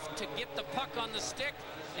enough to get the puck on the stick.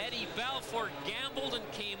 Eddie Balfour gambled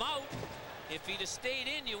and came out. If he'd have stayed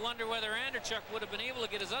in, you wonder whether Andrechuk would have been able to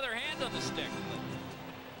get his other hand on the stick.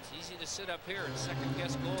 It's easy to sit up here and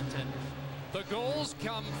second-guess goaltenders. The goals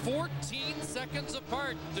come 14 seconds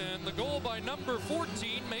apart, and the goal by number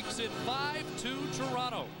 14 makes it 5-2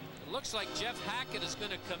 Toronto. It looks like Jeff Hackett is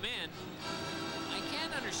going to come in. I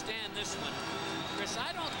can't understand this one. Chris,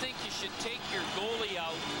 I don't think you should take your goalie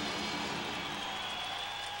out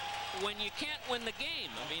when you can't win the game.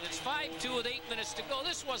 I mean, it's 5-2 with 8 minutes to go.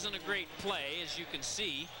 This wasn't a great play, as you can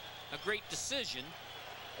see, a great decision,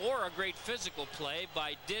 or a great physical play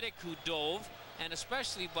by Didick, who dove, and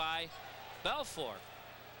especially by Belfour.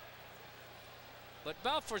 But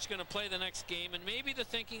Belfour's going to play the next game, and maybe the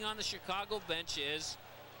thinking on the Chicago bench is,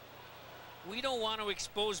 we don't want to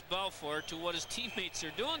expose Belfour to what his teammates are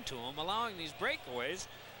doing to him, allowing these breakaways,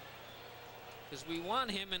 because we want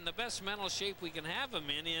him in the best mental shape we can have him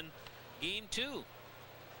in game two.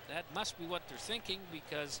 That must be what they're thinking,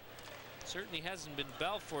 because it certainly hasn't been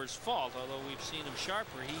Belfour's fault, although we've seen him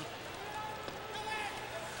sharper. He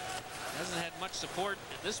hasn't had much support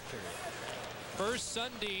in this period. First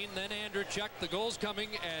Sundin, then Andrechuk. The goals coming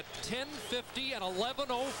at 10:50 and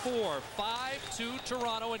 11:04. 5-2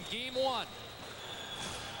 Toronto in game one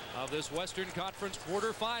of this Western Conference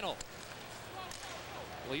quarterfinal.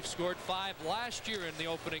 Leafs scored 5 last year in the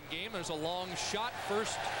opening game. There's a long shot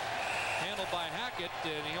first handled by Hackett,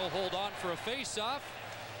 and he'll hold on for a face-off.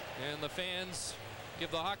 And the fans give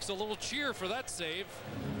the Hawks a little cheer for that save.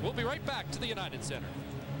 We'll be right back to the United Center.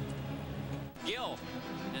 Gill,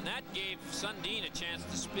 and that gave Sundin a chance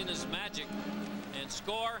to spin his magic and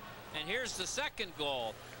score. And here's the second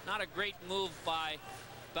goal. Not a great move by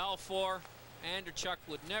Balfour. Andrechuk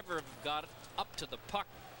would never have got up to the puck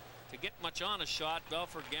to get much on a shot.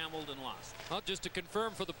 Balfour gambled and lost. Well, just to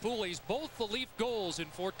confirm for the Poolies, both the Leaf goals in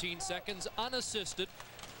 14 seconds unassisted,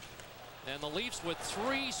 and the Leafs with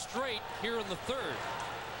 3 straight here in the third.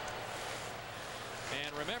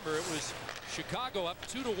 And remember, it was Chicago up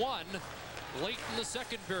 2-1 late in the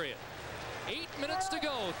second period. 8 minutes to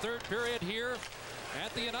go, third period here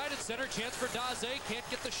at the United Center. Chance for Daze, can't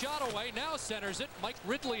get the shot away. Now centers it. Mike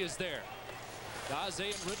Ridley is there. Daze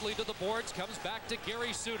and Ridley to the boards, comes back to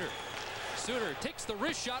Gary Suter. Suter takes the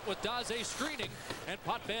wrist shot with Daze screening, and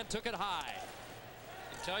Potvin took it high.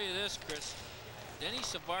 I can tell you this, Chris, Denny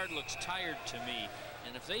Savard looks tired to me.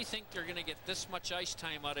 And if they think they're going to get this much ice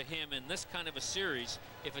time out of him in this kind of a series,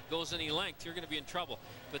 if it goes any length, you're going to be in trouble.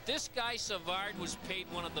 But this guy, Savard, was paid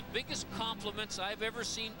one of the biggest compliments I've ever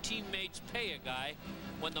seen teammates pay a guy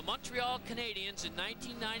when the Montreal Canadiens in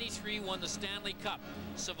 1993 won the Stanley Cup.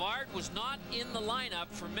 Savard was not in the lineup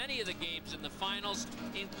for many of the games in the finals,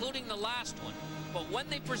 including the last one. But when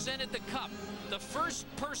they presented the cup, the first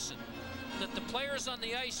person that the players on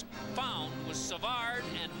the ice found was Savard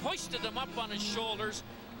and hoisted him up on his shoulders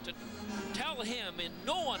to tell him in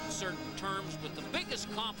no uncertain terms, with the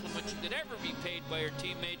biggest compliment you could ever be paid by your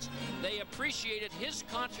teammates, they appreciated his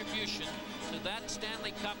contribution to that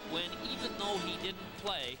Stanley Cup win, even though he didn't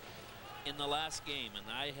play in the last game. And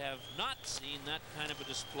I have not seen that kind of a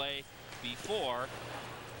display before.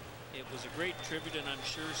 It was a great tribute, and I'm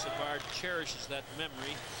sure Savard cherishes that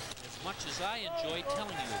memory as much as I enjoy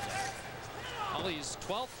telling you about it. Well, he's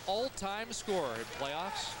 12th all-time scorer in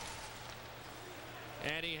playoffs.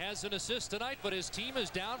 And he has an assist tonight, but his team is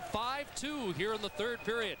down 5-2 here in the third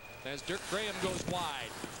period as Dirk Graham goes wide.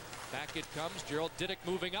 Back it comes. Gerald Diddick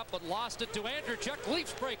moving up, but lost it to Andrechuk.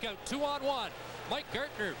 Leafs breakout 2-on-1. Mike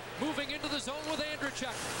Gartner moving into the zone with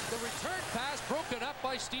Andrechuk. The return pass broken up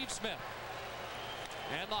by Steve Smith.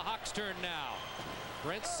 And the Hawks turn now.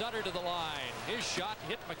 Brent Sutter to the line. His shot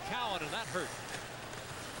hit McCowan, and that hurt.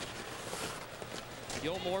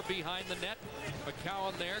 Gilmore behind the net.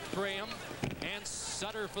 McCowan there. Graham and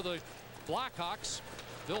Sutter for the Blackhawks.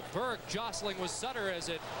 Bill Berg jostling with Sutter as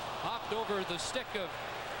it hopped over the stick of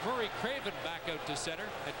Murray Craven back out to center,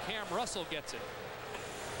 and Cam Russell gets it.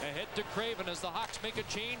 Ahead to Craven as the Hawks make a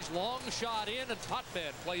change. Long shot in, and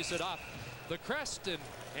Potvin plays it off the crest and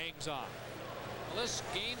hangs on. Well, this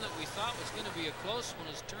game that we thought was going to be a close one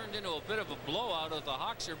has turned into a bit of a blowout as the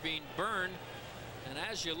Hawks are being burned. And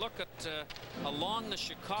as you look at along the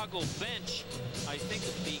Chicago bench, I think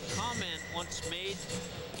of the comment once made,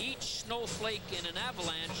 each snowflake in an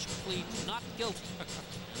avalanche pleads not guilty.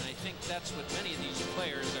 And I think that's what many of these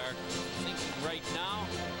players are thinking right now.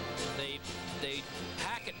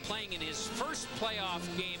 Hackett, playing in his first playoff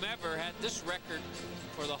game ever, had this record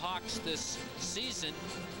for the Hawks this season.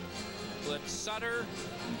 But Sutter,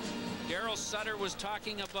 Daryl Sutter was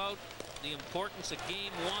talking about the importance of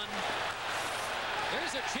game one.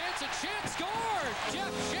 There's a chance, and Shantz scores!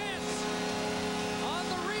 Jeff Shantz on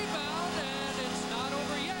the rebound, and it's not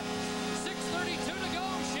over yet. 6:32 to go.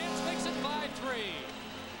 Shantz makes it 5-3.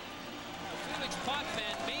 Felix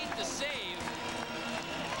Potvin made the save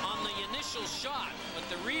on the initial shot, but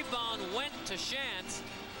the rebound went to Shantz,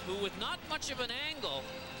 who, with not much of an angle,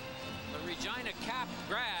 the Regina Cap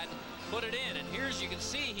grad put it in. And here's, you can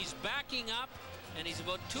see he's backing up, and he's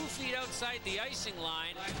about 2 feet outside the icing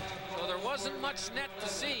line, so there wasn't much net to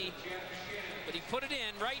see, but he put it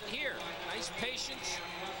in right here. Nice patience.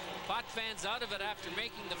 Potvin's out of it after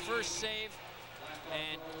making the first save,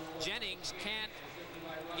 and Jennings can't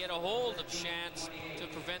get a hold of Shantz to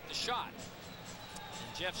prevent the shot.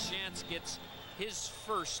 And Jeff Shantz gets his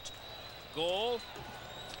first goal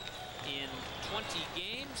in 20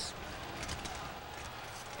 games.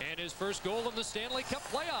 And his first goal in the Stanley Cup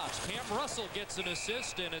playoffs. Cam Russell gets an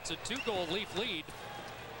assist, and it's a 2-goal Leaf lead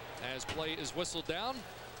as play is whistled down.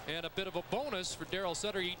 And a bit of a bonus for Daryl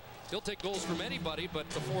Sutter. He'll take goals from anybody, but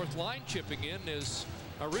the fourth line chipping in is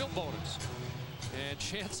a real bonus. And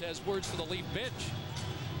Shantz has words for the Leaf bench.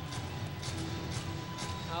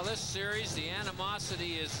 Now this series, the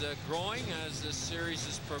animosity is growing as this series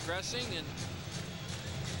is progressing, and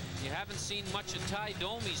you haven't seen much of Ty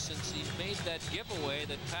Domi since he made that giveaway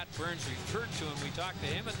that Pat Burns referred to, and we talked to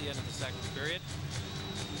him at the end of the second period.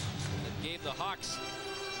 That gave the Hawks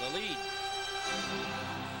the lead.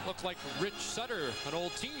 Looked like Rich Sutter, an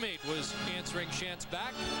old teammate, was answering Shantz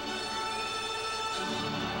back.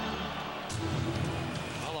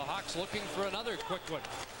 Well, the Hawks looking for another quick one.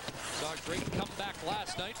 Saw a great comeback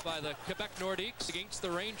last night by the Quebec Nordiques against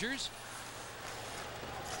the Rangers.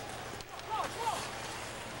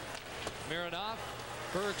 Mironov,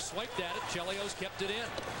 Berg swiped at it. Chelios kept it in.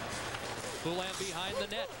 Poulin behind the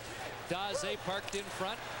net. Daze parked in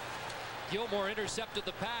front. Gilmore intercepted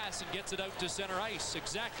the pass and gets it out to center ice.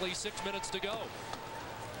 Exactly 6 minutes to go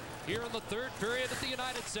here in the third period at the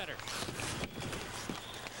United Center.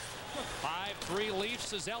 5-3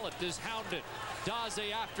 Leafs as Elliott is hounded. Daze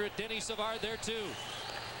after it. Denny Savard there too.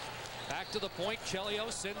 Back to the point.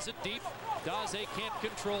 Chelios sends it deep. Daze can't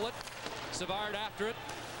control it. Savard after it.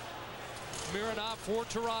 Mironov for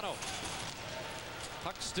Toronto.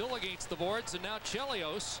 Puck still against the boards, and now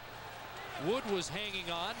Chelios. Wood was hanging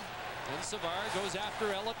on, and Savard goes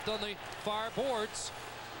after Elliott on the far boards.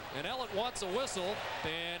 And Elliott wants a whistle,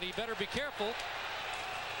 and he better be careful.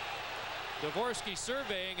 Dvorsky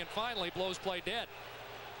surveying, and finally blows play dead.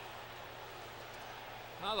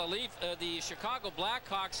 Well, the Chicago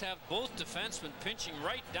Blackhawks have both defensemen pinching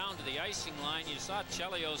right down to the icing line. You saw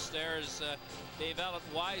Chelios there as Dave Elliott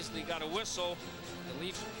wisely got a whistle. The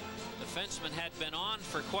Leafs defenseman had been on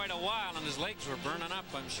for quite a while, and his legs were burning up,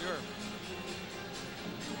 I'm sure.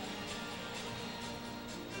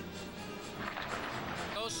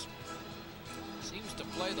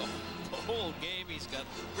 play the whole game. He's got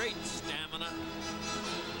great stamina.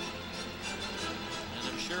 And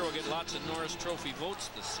I'm sure we'll get lots of Norris Trophy votes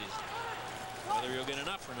this season. Whether he'll get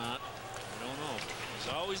enough or not, I don't know.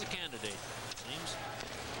 He's always a candidate, it seems.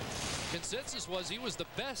 Consensus was he was the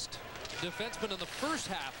best defenseman in the first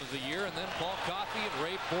half of the year, and then Paul Coffey and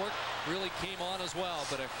Ray Bourque really came on as well.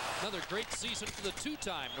 But another great season for the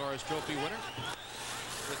two-time Norris Trophy winner.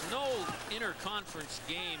 With no interconference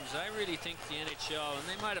games, I really think the NHL, and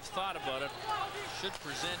they might have thought about it, should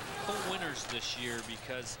present co-winners this year,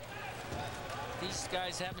 because these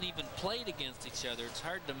guys haven't even played against each other. It's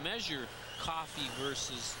hard to measure Coffey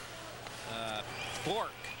versus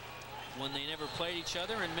Bourque when they never played each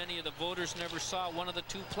other, and many of the voters never saw one of the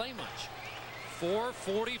two play much.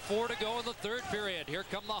 4:44 to go in the third period. Here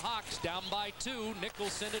come the Hawks, down by 2.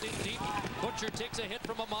 Nichols sent it in deep. Butcher takes a hit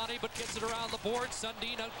from Amani, but gets it around the board.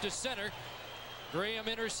 Sundin out to center. Graham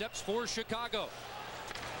intercepts for Chicago.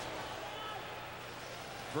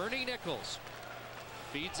 Bernie Nichols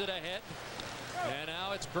feeds it ahead. And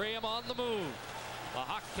now it's Graham on the move. The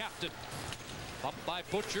Hawk captain. Bumped by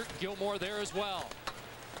Butcher. Gilmore there as well.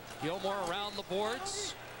 Gilmore around the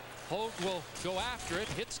boards. Hogue will go after it.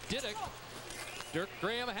 Hits Diddick. Dirk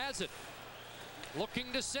Graham has it.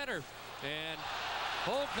 Looking to center. And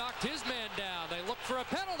Hogue knocked his man down. They look for a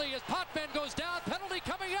penalty as Potvin goes down. Penalty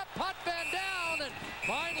coming up. Potvin down. And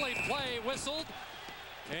finally play whistled.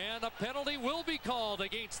 And a penalty will be called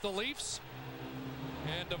against the Leafs.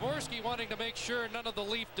 And Dvorsky wanting to make sure none of the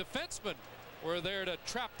Leaf defensemen were there to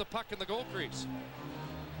trap the puck in the goal crease.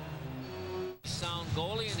 Sound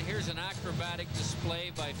goalie, and here's an acrobatic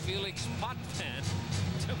display by Felix Potvin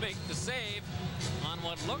to make the save on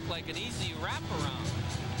what looked like an easy wraparound.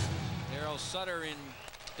 Daryl Sutter in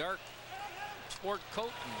dark sport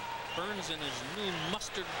coat and Burns in his new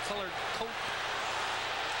mustard-colored coat.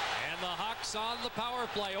 And the Hawks on the power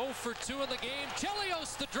play. 0 for 2 in the game.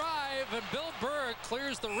 Chelios the drive, and Bill Berg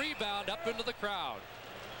clears the rebound up into the crowd.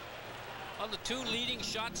 On the two leading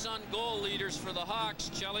shots on goal leaders for the Hawks,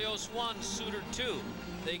 Chelios 1, Suter 2.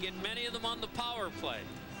 They get many of them on the power play.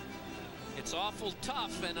 It's awful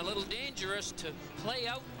tough and a little dangerous to play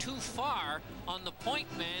out too far on the point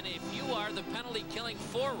man if you are the penalty killing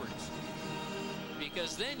forwards,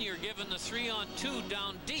 because then you're given the 3-on-2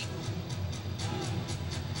 down deep.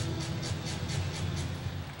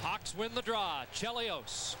 Hawks win the draw.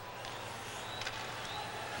 Chelios.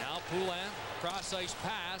 Now Poulin, cross-ice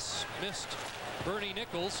pass, missed Bernie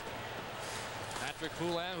Nichols. Patrick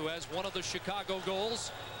Poulin, who has one of the Chicago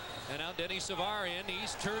goals. And now Denny Savard in.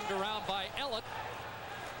 He's turned around by Ellett,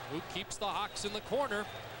 who keeps the Hawks in the corner.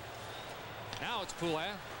 Now it's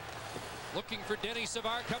Poulin. Looking for Denny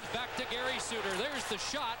Savard, comes back to Gary Suter. There's the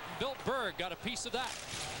shot. Bill Berg got a piece of that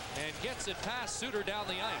and gets it past Suter down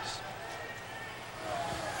the ice.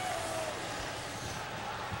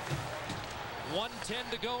 1:10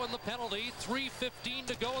 to go in the penalty. 3:15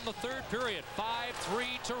 to go in the third period.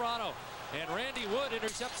 5-3 Toronto. And Randy Wood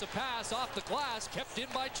intercepts a pass off the glass, kept in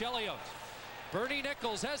by Chelios. Bernie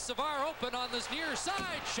Nichols has Savard open on this near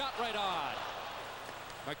side. Shot right on.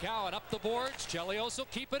 McCowan up the boards. Chelios will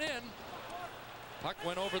keep it in. Puck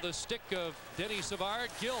went over the stick of Denny Savard.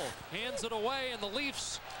 Gill hands it away, and the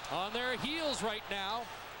Leafs on their heels right now.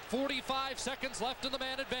 45 seconds left in the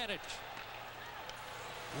man advantage.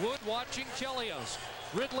 Wood watching Chelios.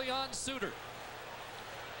 Ridley on Suter.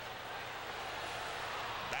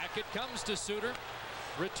 Back it comes to Suter.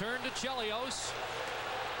 Return to Chelios.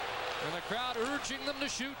 And the crowd urging them to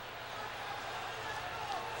shoot.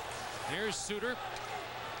 Here's Suter.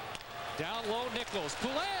 Down low, Nichols.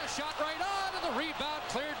 Poulin, shot right on, and the rebound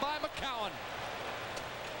cleared by McCowan.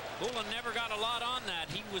 Poulin never got a lot on that.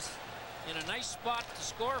 He was in a nice spot to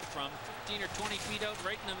score from, 15 or 20 feet out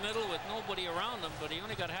right in the middle with nobody around him, but he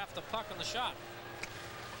only got half the puck on the shot.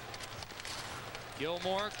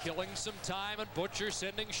 Gilmore killing some time, and Butcher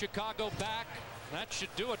sending Chicago back. That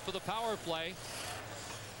should do it for the power play.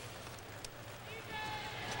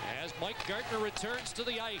 As Mike Gartner returns to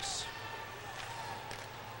the ice.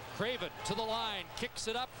 Craven to the line, kicks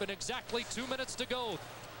it up, and exactly 2 minutes to go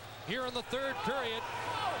here in the third period.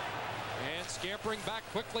 And scampering back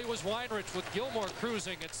quickly was Weinrich, with Gilmore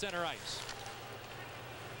cruising at center ice.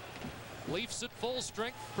 Leafs at full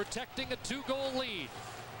strength, protecting a 2-goal lead.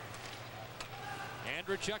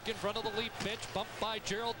 Andrechuk in front of the Leaf bench, bumped by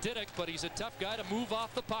Gerald Diddick, but he's a tough guy to move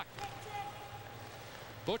off the puck.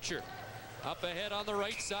 Butcher up ahead on the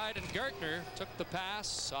right side, and Gartner took the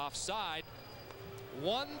pass offside.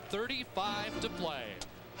 1:35 to play.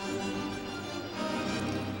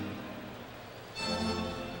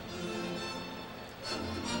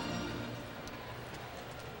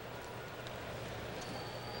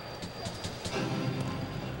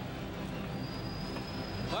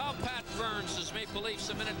 Toronto's Maple Leafs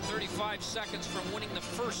a minute and 35 seconds from winning the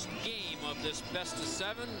first game of this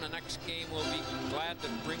best-of-7. The next game we'll be glad to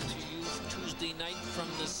bring to you Tuesday night from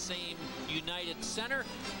the same United Center.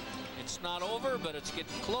 It's not over, but it's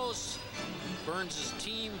getting close. Burns'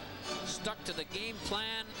 team stuck to the game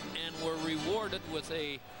plan and were rewarded with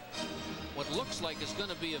what looks like is going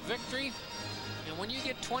to be a victory. And when you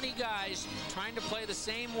get 20 guys trying to play the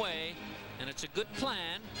same way, and it's a good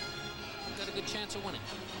plan, you've got a good chance of winning.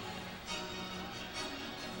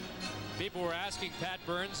 People were asking Pat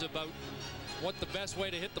Burns about what the best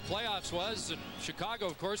way to hit the playoffs was, and Chicago,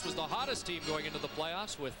 of course, was the hottest team going into the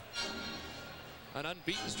playoffs with an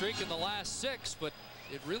unbeaten streak in the last 6, but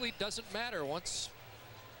it really doesn't matter once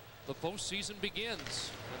the postseason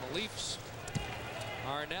begins. And the Leafs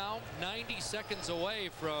are now 90 seconds away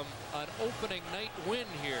from an opening night win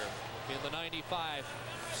here in the 95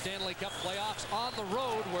 Stanley Cup playoffs on the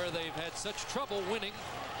road, where they've had such trouble winning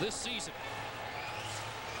this season.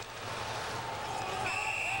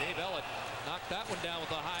 Dave Ellett knocked that one down with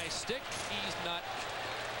a high stick. He's not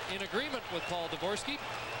in agreement with Paul Dvorsky.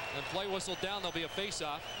 And play whistle down. There'll be a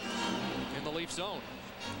face-off in the Leaf zone.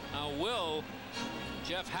 Now, will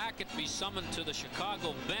Jeff Hackett be summoned to the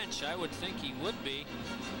Chicago bench? I would think he would be.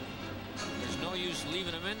 There's no use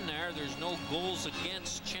leaving him in there. There's no goals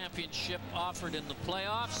against championship offered in the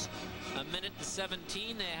playoffs. A minute and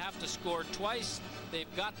 17. They have to score twice.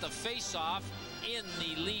 They've got the face-off in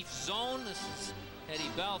the Leaf zone. This is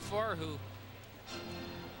Eddie Balfour, who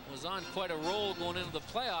was on quite a roll going into the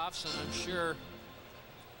playoffs, and I'm sure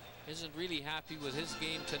isn't really happy with his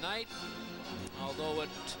game tonight, although it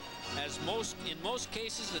has in most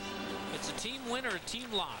cases it's a team win or a team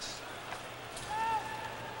loss.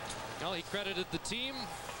 Well, he credited the team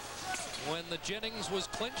when the Jennings was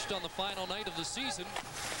clinched on the final night of the season,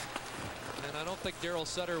 and I don't think Daryl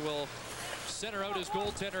Sutter will center out his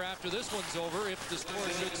goaltender after this one's over if the score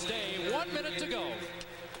should stay. 1 minute to go,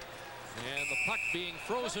 and the puck being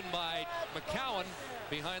frozen by McCowan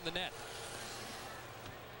behind the net.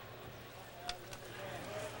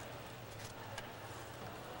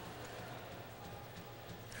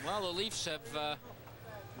 Well, the Leafs have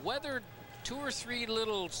weathered 2 or 3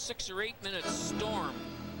 little 6 or 8 minute storm,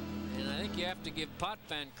 and I think you have to give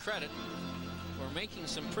Potvin credit for making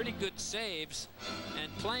some pretty good saves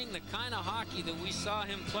and playing the kind of hockey that we saw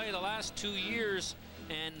him play the last 2 years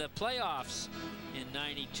and the playoffs in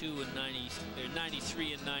 92 and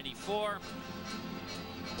 93 and 94.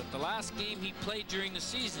 But the last game he played during the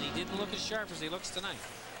season, he didn't look as sharp as he looks tonight.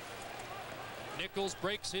 Nichols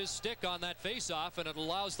breaks his stick on that faceoff, and it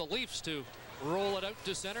allows the Leafs to roll it out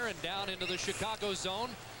to center and down into the Chicago zone.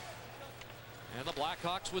 And the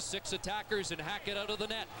Blackhawks with 6 attackers and Hackett out of the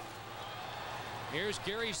net. Here's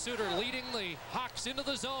Gary Suter leading the Hawks into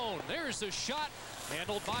the zone. There's a shot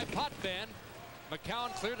handled by Potvin.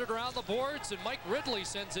 McCowan cleared it around the boards, and Mike Ridley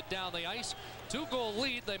sends it down the ice. 2-goal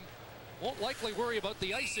lead. They won't likely worry about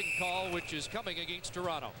the icing call, which is coming against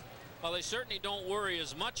Toronto. Well, they certainly don't worry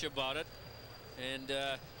as much about it. And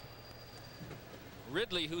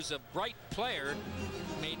Ridley, who's a bright player,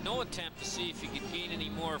 made no attempt to see if he could gain any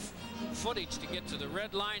more footage to get to the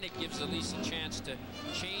red line. It gives the Leafs a chance to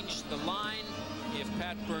change the line if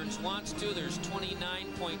Pat Burns wants to. There's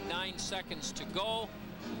 29.9 seconds to go.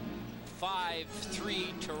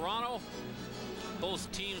 5-3 Toronto. Both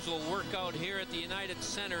teams will work out here at the United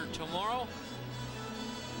Center tomorrow,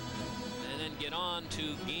 and then get on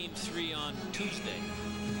to Game 3 on Tuesday.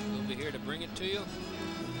 We'll be here to bring it to you.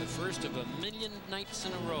 The first of 1 million nights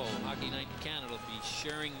in a row. Hockey Night in Canada will be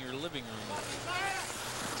sharing your living room with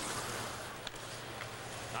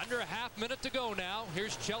you. Under a half minute to go now.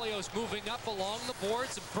 Here's Chelios moving up along the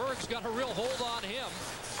boards, and Berg's got a real hold on him.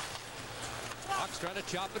 Hawks trying to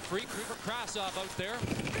chop it free. Krasov out there.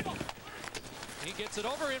 He gets it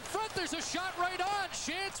over in front. There's a shot right on.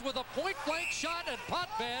 Chance with a point-blank shot, and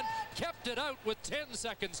Potvin kept it out with 10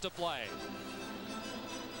 seconds to play.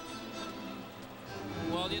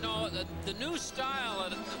 Well, you know, the new style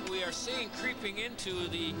that we are seeing creeping into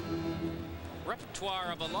the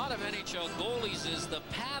repertoire of a lot of NHL goalies is the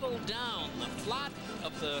paddle down, the flat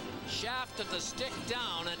of the shaft of the stick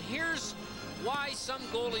down. And here's why some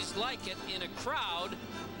goalies like it in a crowd.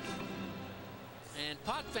 And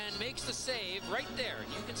Potvin makes the save right there.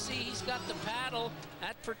 You can see he's got the paddle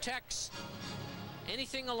that protects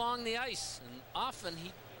anything along the ice. And often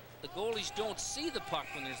the goalies don't see the puck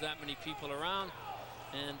when there's that many people around.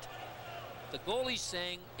 And the goalie's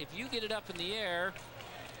saying, if you get it up in the air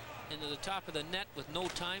into the top of the net with no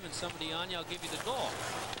time and somebody on you, I'll give you the goal.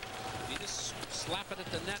 If you just slap it at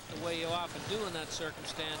the net the way you often do in that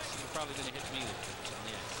circumstance, you're probably going to hit me with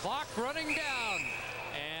it. Yeah. Clock running down.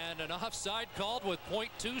 And And an offside called with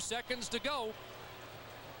 0.2 seconds to go.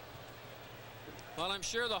 Well, I'm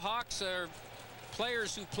sure the Hawks are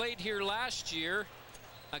players who played here last year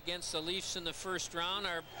against the Leafs in the first round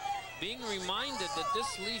are being reminded that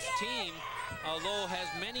this Leaf team, although has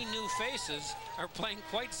many new faces, are playing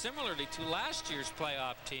quite similarly to last year's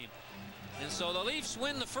playoff team. And so the Leafs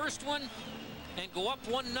win the first one and go up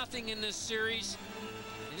 1-0 in this series.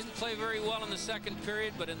 They didn't play very well in the second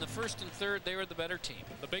period, but in the first and third, they were the better team.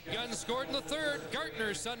 The big guns scored in the third.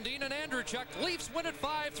 Gartner, Sundin, and Andrechuk. Leafs win at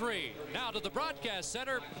 5-3. Now to the broadcast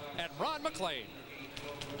center and Ron McLean.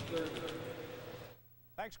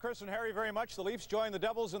 Thanks, Chris and Harry, very much. The Leafs join the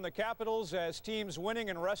Devils and the Capitals as teams winning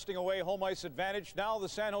and wresting away home ice advantage. Now the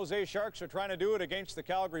San Jose Sharks are trying to do it against the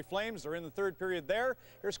Calgary Flames. They're in the third period there.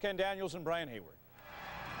 Here's Ken Daniels and Brian Hayward.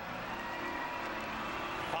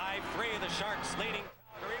 5-3, the Sharks leading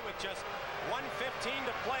Calgary with just 1:15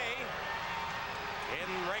 to play in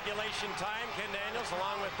regulation time. Ken Daniels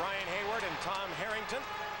along with Brian Hayward and Tom Harrington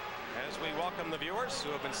as we welcome the viewers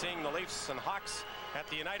who have been seeing the Leafs and Hawks at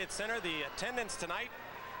the United Center. The attendance tonight,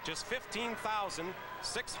 just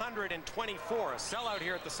 15,624. A sellout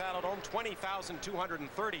here at the Saddle Dome,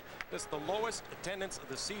 20,230. This is the lowest attendance of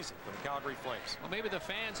the season for the Calgary Flames. Well, maybe the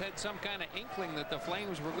fans had some kind of inkling that the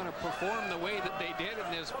Flames were going to perform the way that they did in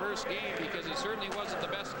this first game, because it certainly wasn't the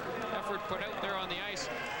best effort put out there on the ice.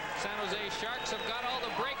 San Jose Sharks have got all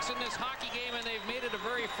the breaks in this hockey game, and they've made it a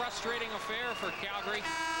very frustrating affair for Calgary.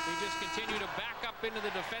 They just continue to back up into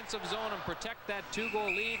the defensive zone and protect that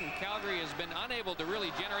 2-goal lead, and Calgary has been unable to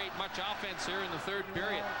really generate much offense here in the third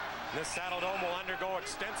period. This Saddle Dome will undergo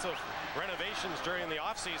extensive renovations during the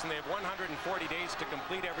offseason. They have 140 days to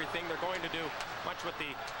complete everything. They're going to do much what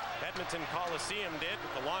the Edmonton Coliseum did.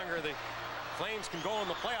 The longer the Flames can go in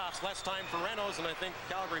the playoffs, less time for renos, and I think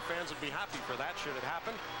Calgary fans would be happy for that should it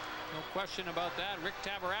happen. No question about that. Rick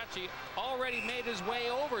Tabaracci already made his way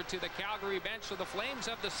over to the Calgary bench, so the Flames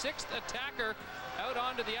have the 6th attacker out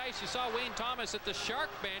onto the ice. You saw Wayne Thomas at the Shark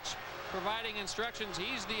bench providing instructions.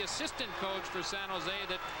 He's the assistant coach for San Jose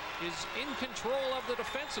that is in control of the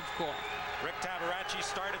defensive core. Rick Tabaracci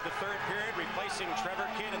started the third period, replacing Trevor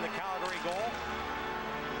Kidd in the Calgary goal.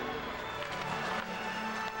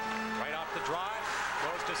 Right off the drive,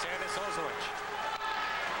 goes to Sandis Ozolich.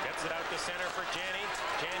 Gets it out to center for Janney.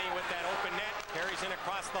 Janney with that open net, carries in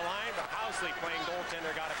across the line, but Housley playing goaltender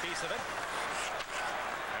got a piece of it.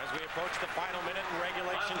 As we approach the final minute in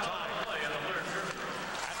regulation time. At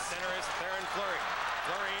center is Theron Fleury.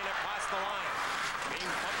 Fleury in across the line. Being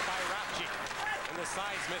pumped by Rapchi. And the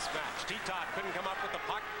size mismatch. Titov couldn't come up with the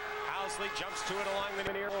puck. Housley jumps to it along the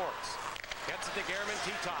near boards. Gets it to German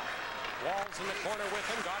Titov. Walls in the corner with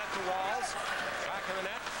him. Got it to Walls. Back of the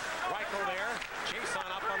net. Reichel there. Chase on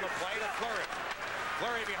up on the play to Fleury.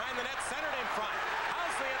 Fleury behind the net, centered in front.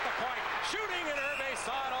 Housley at the point. Shooting, and Herbe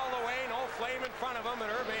saw it all the way. No Flame in front of him, and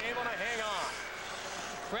Herbe able to hang on.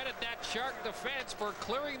 Credit that Shark defense for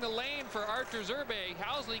clearing the lane for Arturs Herbe.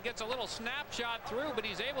 Housley gets a little snapshot through, but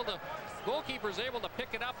he's able to, goalkeeper's able to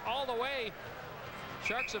pick it up all the way.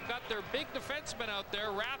 Sharks have got their big defensemen out there,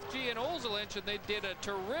 Rathje and Ozolich, and they did a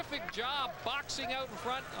terrific job boxing out in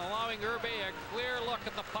front, allowing Herbe a clear look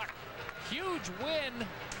at the puck. Huge win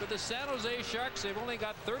for the San Jose Sharks. They've only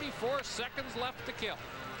got 34 seconds left to kill.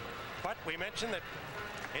 But we mentioned that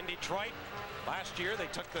in Detroit last year, they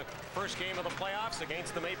took the first game of the playoffs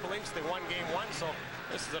against the Maple Leafs. They won game 1, so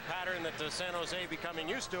this is a pattern that the San Jose becoming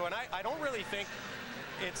used to, and I don't really think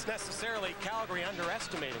it's necessarily Calgary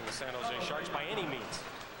underestimating the San Jose Sharks by any means.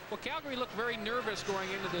 Well, Calgary looked very nervous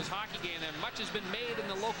going into this hockey game, and much has been made in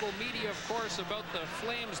the local media, of course, about the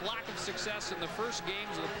Flames' lack of success in the first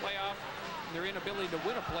games of the playoff, and their inability to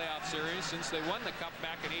win a playoff series since they won the Cup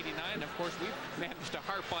back in '89. Of course, we've managed to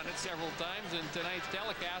harp on it several times in tonight's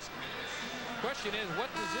telecast. The question is,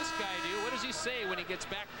 what does this guy do? What does he say when he gets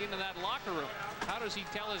back into that locker room? How does he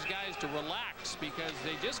tell his guys to relax? Because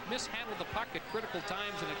they just mishandled the puck at critical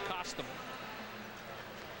times, and it cost them.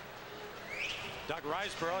 Doug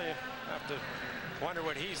Riseborough, you have to wonder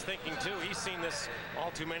what he's thinking too. He's seen this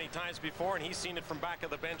all too many times before, and he's seen it from back of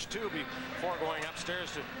the bench too before going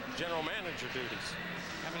upstairs to general manager duties.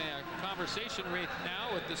 Having a conversation right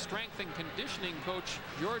now with the strength and conditioning coach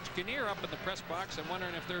George Kinnear up in the press box. I'm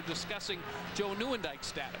wondering if they're discussing Joe Nieuwendyke's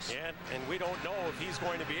status. Yeah, and we don't know if he's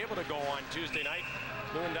going to be able to go on Tuesday night.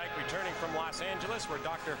 Nieuwendyke returning from Los Angeles, where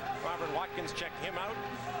Dr. Robert Watkins checked him out,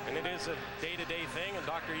 and it is a day-to-day thing. And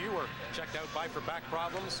Doctor, you were checked out by for back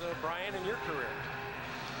problems, Brian, in your career.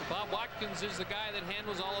 Bob Watkins is the guy that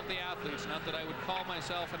handles all of the athletes. Not that I would call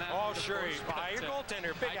myself an athlete. Oh, sure, you're a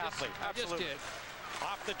goaltender, big athlete. I just did.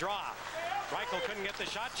 Off the draw. Reichel couldn't get the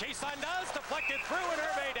shot. Chason does, deflected through, and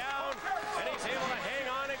Irbe down, and he's able to hang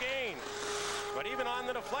on again. But even on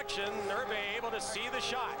the deflection, Irbe able to see the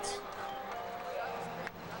shots.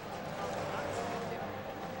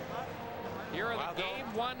 Here are the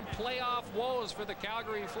Game 1 playoff woes for the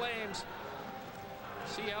Calgary Flames.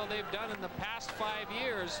 See how they've done in the past 5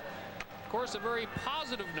 years. Of course, a very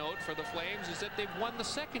positive note for the Flames is that they've won the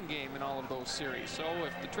second game in all of those series. So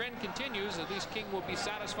if the trend continues, at least King will be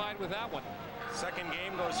satisfied with that one. Second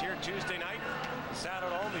game goes here Tuesday night,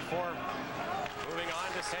 Saddledome, before moving on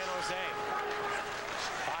to San Jose.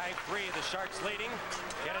 5-3, the Sharks leading.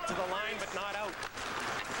 Get it to the line, but not out.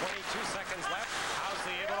 22 seconds left.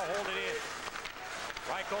 Housley able to hold it in.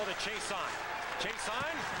 Reichel to Chason.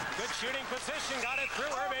 Chason, good shooting position, got it through.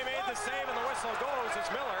 Irbe made the save, and the whistle goes as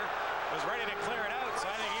Miller was ready to clear it out. So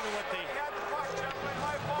I think even with the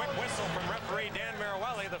quick whistle from referee Dan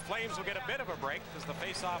Maruelli, the Flames will get a bit of a break because the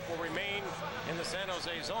faceoff will remain in the San Jose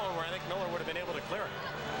zone, where I think Miller would have been able to clear it.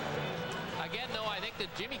 Again, though, I think that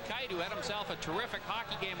Jimmy Kite, who had himself a terrific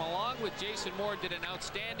hockey game along with Jason Moore, did an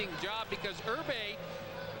outstanding job because Irbe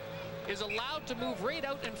is allowed to move right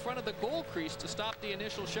out in front of the goal crease to stop the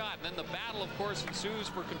initial shot. And then the battle, of course, ensues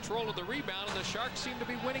for control of the rebound, and the Sharks seem to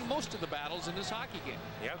be winning most of the battles in this hockey game.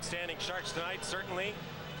 The outstanding Sharks tonight, certainly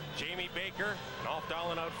Jamie Baker and Alf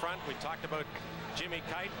Dahlen out front. We talked about Jimmy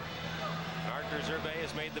Kite. Arthur Irbe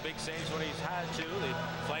has made the big saves when he's had to. The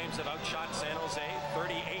Flames have outshot San Jose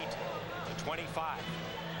 38-25.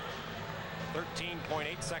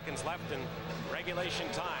 13.8 seconds left in regulation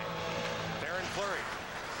time. Theron Fleury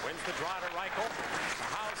wins the draw to Reichel. To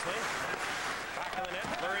Housley. Back of the net.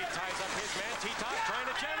 Fleury ties up his man. Titov trying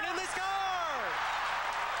to jam it in. They score!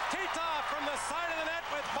 Titov from the side of the net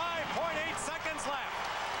with 5.8 seconds left.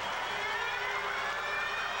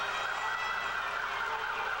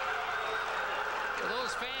 For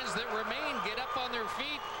those fans that remain, get up on their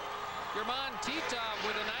feet. German Titov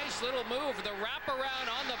with a nice little move. The wraparound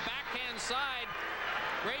on the backhand side.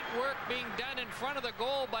 Great work being done in front of the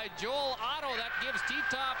goal by Joel Otto. That gives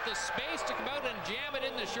Titov the space to come out and jam it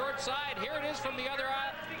in the short side. Here it is from the other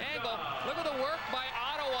angle. Look at the work by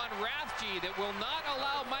Otto on Rathje that will not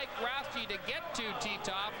allow Mike Rathje to get to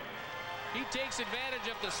Titov. He takes advantage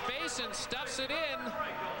of the space and stuffs it in.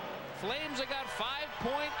 Flames have got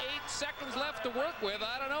 5.8 seconds left to work with.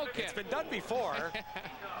 I don't know, Ken. It's been done before.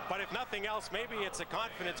 But if nothing else, maybe it's a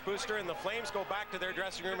confidence booster, and the Flames go back to their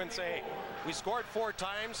dressing room and say, hey, we scored 4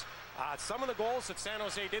 times. Some of the goals that San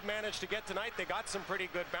Jose did manage to get tonight, they got some pretty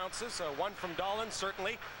good bounces. One from Dahlen,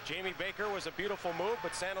 certainly. Jamie Baker was a beautiful move,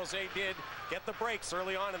 but San Jose did get the breaks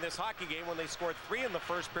early on in this hockey game when they scored 3 in the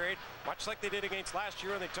first period, much like they did against last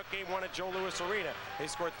year when they took game 1 at Joe Louis Arena. They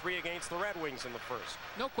scored 3 against the Red Wings in the first.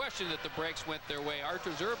 No question that the breaks went their way. Arthur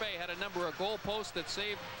Irbe had a number of goal posts that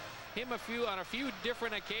saved him on a few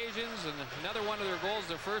different occasions, and another one of their goals,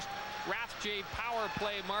 their first Rathje power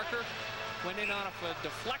play marker, went in on a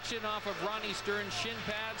deflection off of Ronnie Stern's shin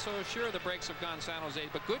pad. So sure, the breaks have gone San Jose,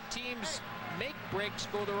 but good teams make breaks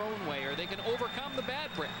go their own way, or they can overcome the bad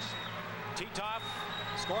breaks. Titov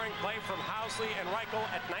scoring play from Housley and Reichel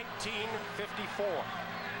at 19:54.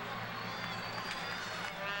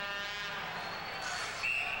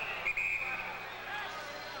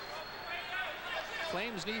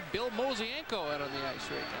 Flames need Bill Mosienko out on the ice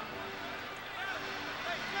right now.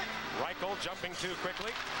 Reichel jumping too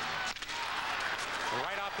quickly.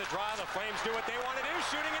 Right off the draw, the Flames do what they want to do,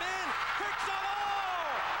 shooting it in. Quick solo!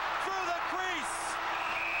 Through the crease.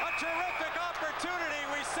 A terrific opportunity.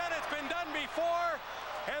 We said it's been done before,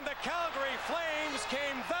 and the Calgary Flames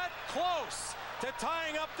came that close to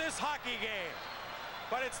tying up this hockey game.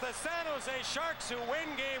 But it's the San Jose Sharks who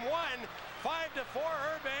win game 1. 5-4,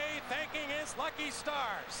 Irbe thanking his lucky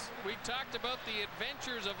stars. We talked about the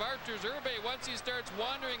adventures of Arthur Irbe. Once he starts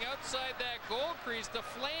wandering outside that goal crease, the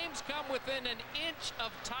Flames come within an inch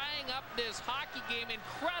of tying up this hockey game.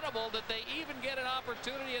 Incredible that they even get an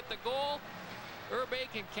opportunity at the goal. Irbe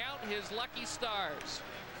can count his lucky stars.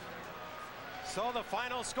 So the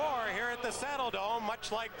final score here at the Saddledome,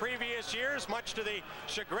 much like previous years, much to the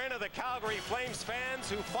chagrin of the Calgary Flames fans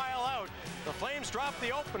who file out. The Flames drop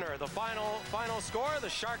the opener. The final score, the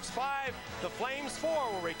Sharks 5, the Flames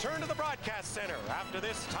 4 will return to the broadcast center after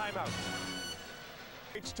this timeout.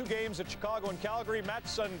 It's 2 games at Chicago and Calgary. Matt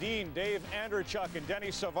Sundin, Dave Andreychuk, and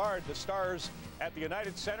Denny Savard, the stars at the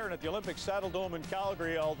United Center and at the Olympic Saddledome in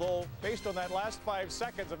Calgary. Although, based on that last 5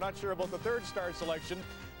 seconds, I'm not sure about the 3rd star selection.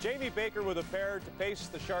 Jamie Baker with a pair to pace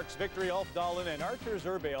the Sharks' victory. Alf Dahlen and Arthur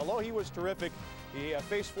Irbe. Although he was terrific, he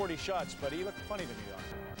faced 40 shots, but he looked funny to me.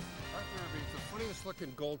 Arthur Irbe is the funniest looking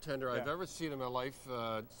goaltender I've ever seen in my life,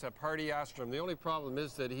 except Hardy Astrom. The only problem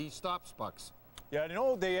is that he stops pucks. Yeah, I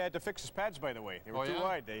know they had to fix his pads, by the way. They were too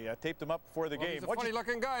wide. They taped them up before the game. He's a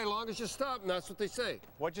funny-looking guy, as long as you stop him. That's what they say.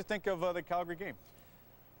 What'd you think of the Calgary game?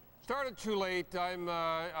 Started too late.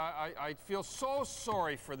 I feel so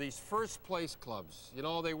sorry for these first-place clubs. You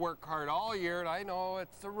know, they work hard all year, and I know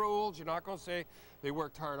it's the rules. You're not going to say they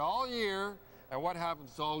worked hard all year, and what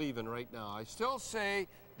happens is all even right now. I still say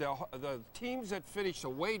the teams that finish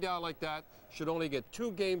way down like that should only get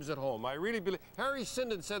 2 games at home. I really believe. Harry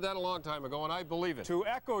Sinden said that a long time ago, and I believe it. To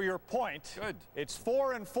echo your point, it's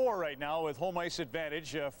 4-4 right now with home ice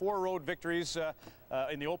advantage. 4 road victories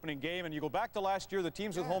in the opening game, and you go back to last year, the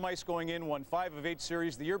teams with home ice going in won 5 of 8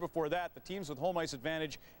 series. The year before that, the teams with home ice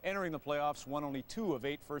advantage entering the playoffs won only 2 of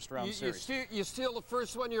 8 first-round series. You steal the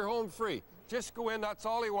first one, you're home free. Just go in, that's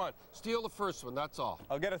all you want. Steal the first one, that's all.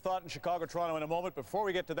 I'll get a thought in Chicago-Toronto in a moment. Before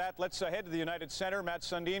we get to that, let's head to the United Center. Matt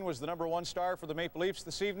Sundin was the #1 star for the Maple Leafs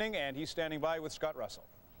this evening, and he's standing by with Scott Russell.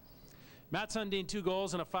 Matt Sundin, 2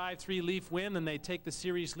 goals and a 5-3 Leaf win, and they take the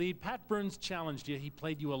series lead. Pat Burns challenged you. He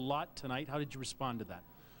played you a lot tonight. How did you respond to that?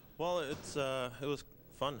 Well, it was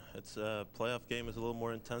fun. It's a playoff game. It's a little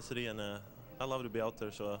more intensity, and I love to be out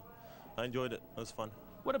there, so I enjoyed it. It was fun.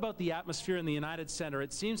 What about the atmosphere in the United Center?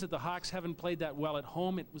 It seems that the Hawks haven't played that well at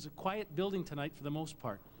home. It was a quiet building tonight for the most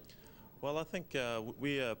part. Well, I think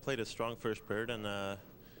we played a strong first period, and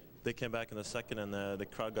they came back in the second, and the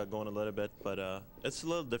crowd got going a little bit. But it's a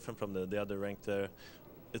little different from the other rink there.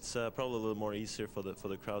 It's probably a little more easier for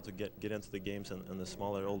the crowd to get into the games in the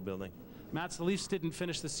smaller old building. Mats, the Leafs didn't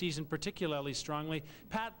finish the season particularly strongly.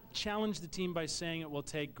 Pat challenged the team by saying it will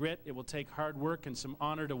take grit, it will take hard work, and some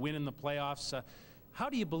honor to win in the playoffs. How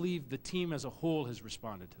do you believe the team as a whole has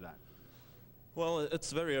responded to that? Well,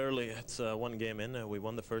 it's very early. It's 1 game in. We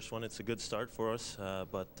won the first one. It's a good start for us,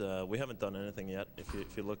 but we haven't done anything yet.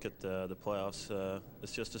 If you look at the playoffs,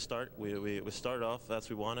 it's just a start. We started off as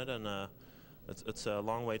we wanted, and it's a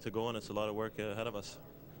long way to go, and it's a lot of work ahead of us.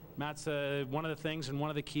 Matt's one of the things and one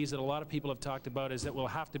of the keys that a lot of people have talked about is that will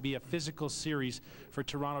have to be a physical series for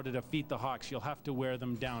Toronto to defeat the Hawks. You'll have to wear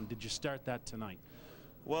them down. Did you start that tonight?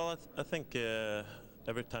 Well, I think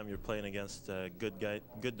every time you're playing against good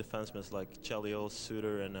defensemen like Chelios,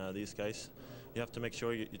 Suter, and these guys, you have to make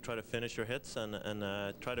sure you try to finish your hits and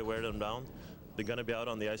try to wear them down. They're going to be out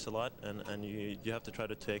on the ice a lot, and you have to try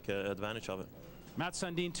to take advantage of it. Matt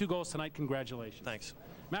Sundin, 2 goals tonight. Congratulations. Thanks.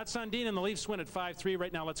 Matt Sundin and the Leafs win at 5-3.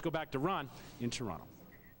 Right now, let's go back to Ron in Toronto.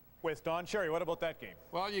 With Don Cherry, what about that game?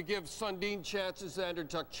 Well, you give Sundin chances,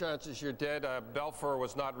 Andertuck chances, you're dead. Belfour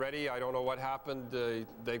was not ready. I don't know what happened.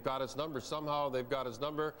 They've got his number. Somehow they've got his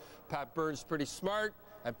number. Pat Burns pretty smart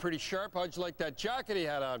and pretty sharp. How'd you like that jacket he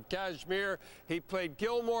had on? Cashmere. He played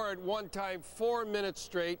Gilmore at one time 4 minutes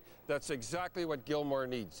straight. That's exactly what Gilmore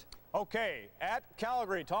needs. Okay, at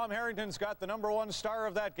Calgary, Tom Harrington's got the #1 star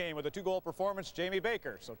of that game with a 2-goal performance, Jamie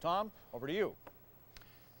Baker. So, Tom, over to you.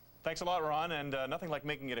 Thanks a lot, Ron, and nothing like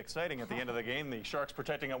making it exciting at the end of the game. The Sharks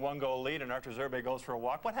protecting a 1-goal lead, and Arthur Zerbe goes for a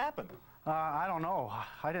walk. What happened? I don't know.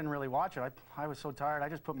 I didn't really watch it. I was so tired. I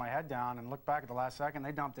just put my head down and looked back at the last second.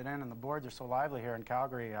 They dumped it in, and the boards are so lively here in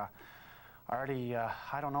Calgary. Artie,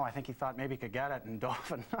 I don't know. I think he thought maybe he could get it, and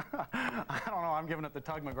Dolphin. I don't know. I'm giving it to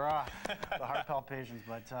Tug McGraw, the heart palpitations.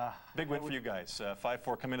 But big win for you guys.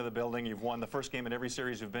 5-4 come into the building. You've won the first game in every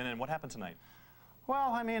series you've been in. What happened tonight?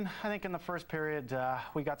 Well, I mean, I think in the first period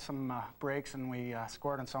we got some breaks and we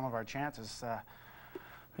scored on some of our chances.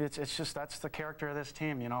 It's just that's the character of this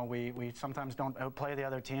team. You know, we sometimes don't outplay the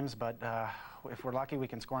other teams, but if we're lucky, we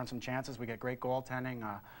can score on some chances. We get great goaltending.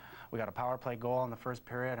 We got a power play goal in the first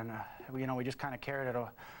period, and we just kind of carried it,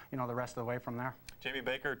 the rest of the way from there. Jamie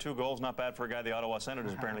Baker, 2 goals, not bad for a guy the Ottawa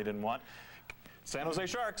Senators apparently didn't want. San Jose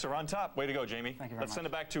Sharks are on top. Way to go, Jamie. Thank you very much. Let's send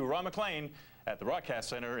it back to Ron McLean at the Broadcast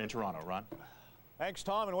Center in Toronto. Ron. Thanks,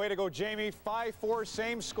 Tom, and way to go, Jamie. 5-4,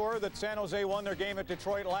 same score that San Jose won their game at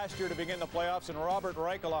Detroit last year to begin the playoffs, and Robert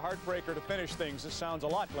Reichel, a heartbreaker to finish things. This sounds a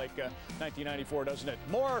lot like 1994, doesn't it?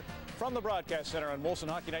 More from the Broadcast Center on Molson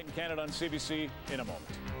Hockey Night in Canada on CBC in a moment.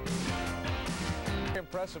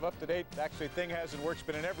 Impressive, up-to-date. Actually, thing hasn't worked. It's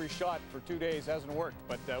been in every shot for 2 days. Hasn't worked,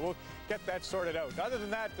 but we'll get that sorted out. Other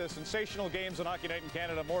than that, the sensational games on Hockey Night in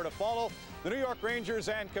Canada, more to follow. The New York Rangers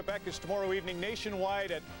and Quebec is tomorrow evening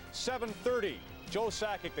nationwide at 7:30. Joe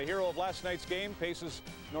Sakic, the hero of last night's game, paces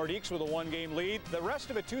Nordiques with a 1-game lead. The rest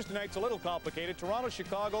of it Tuesday night's a little complicated. Toronto,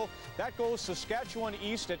 Chicago, that goes Saskatchewan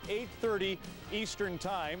East at 8:30 Eastern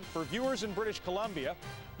Time. For viewers in British Columbia,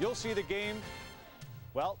 you'll see the game.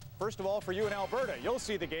 Well, first of all, for you in Alberta, you'll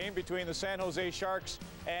see the game between the San Jose Sharks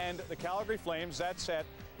and the Calgary Flames. That's at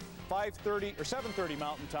 5:30 or 7:30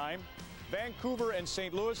 Mountain Time. Vancouver and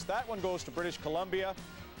St. Louis. That one goes to British Columbia,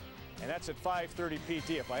 and that's at 5:30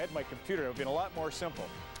 PT. If I had my computer, it would have been a lot more simple.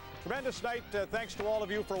 Tremendous night. Thanks to all of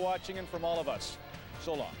you for watching, and from all of us,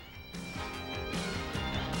 so long.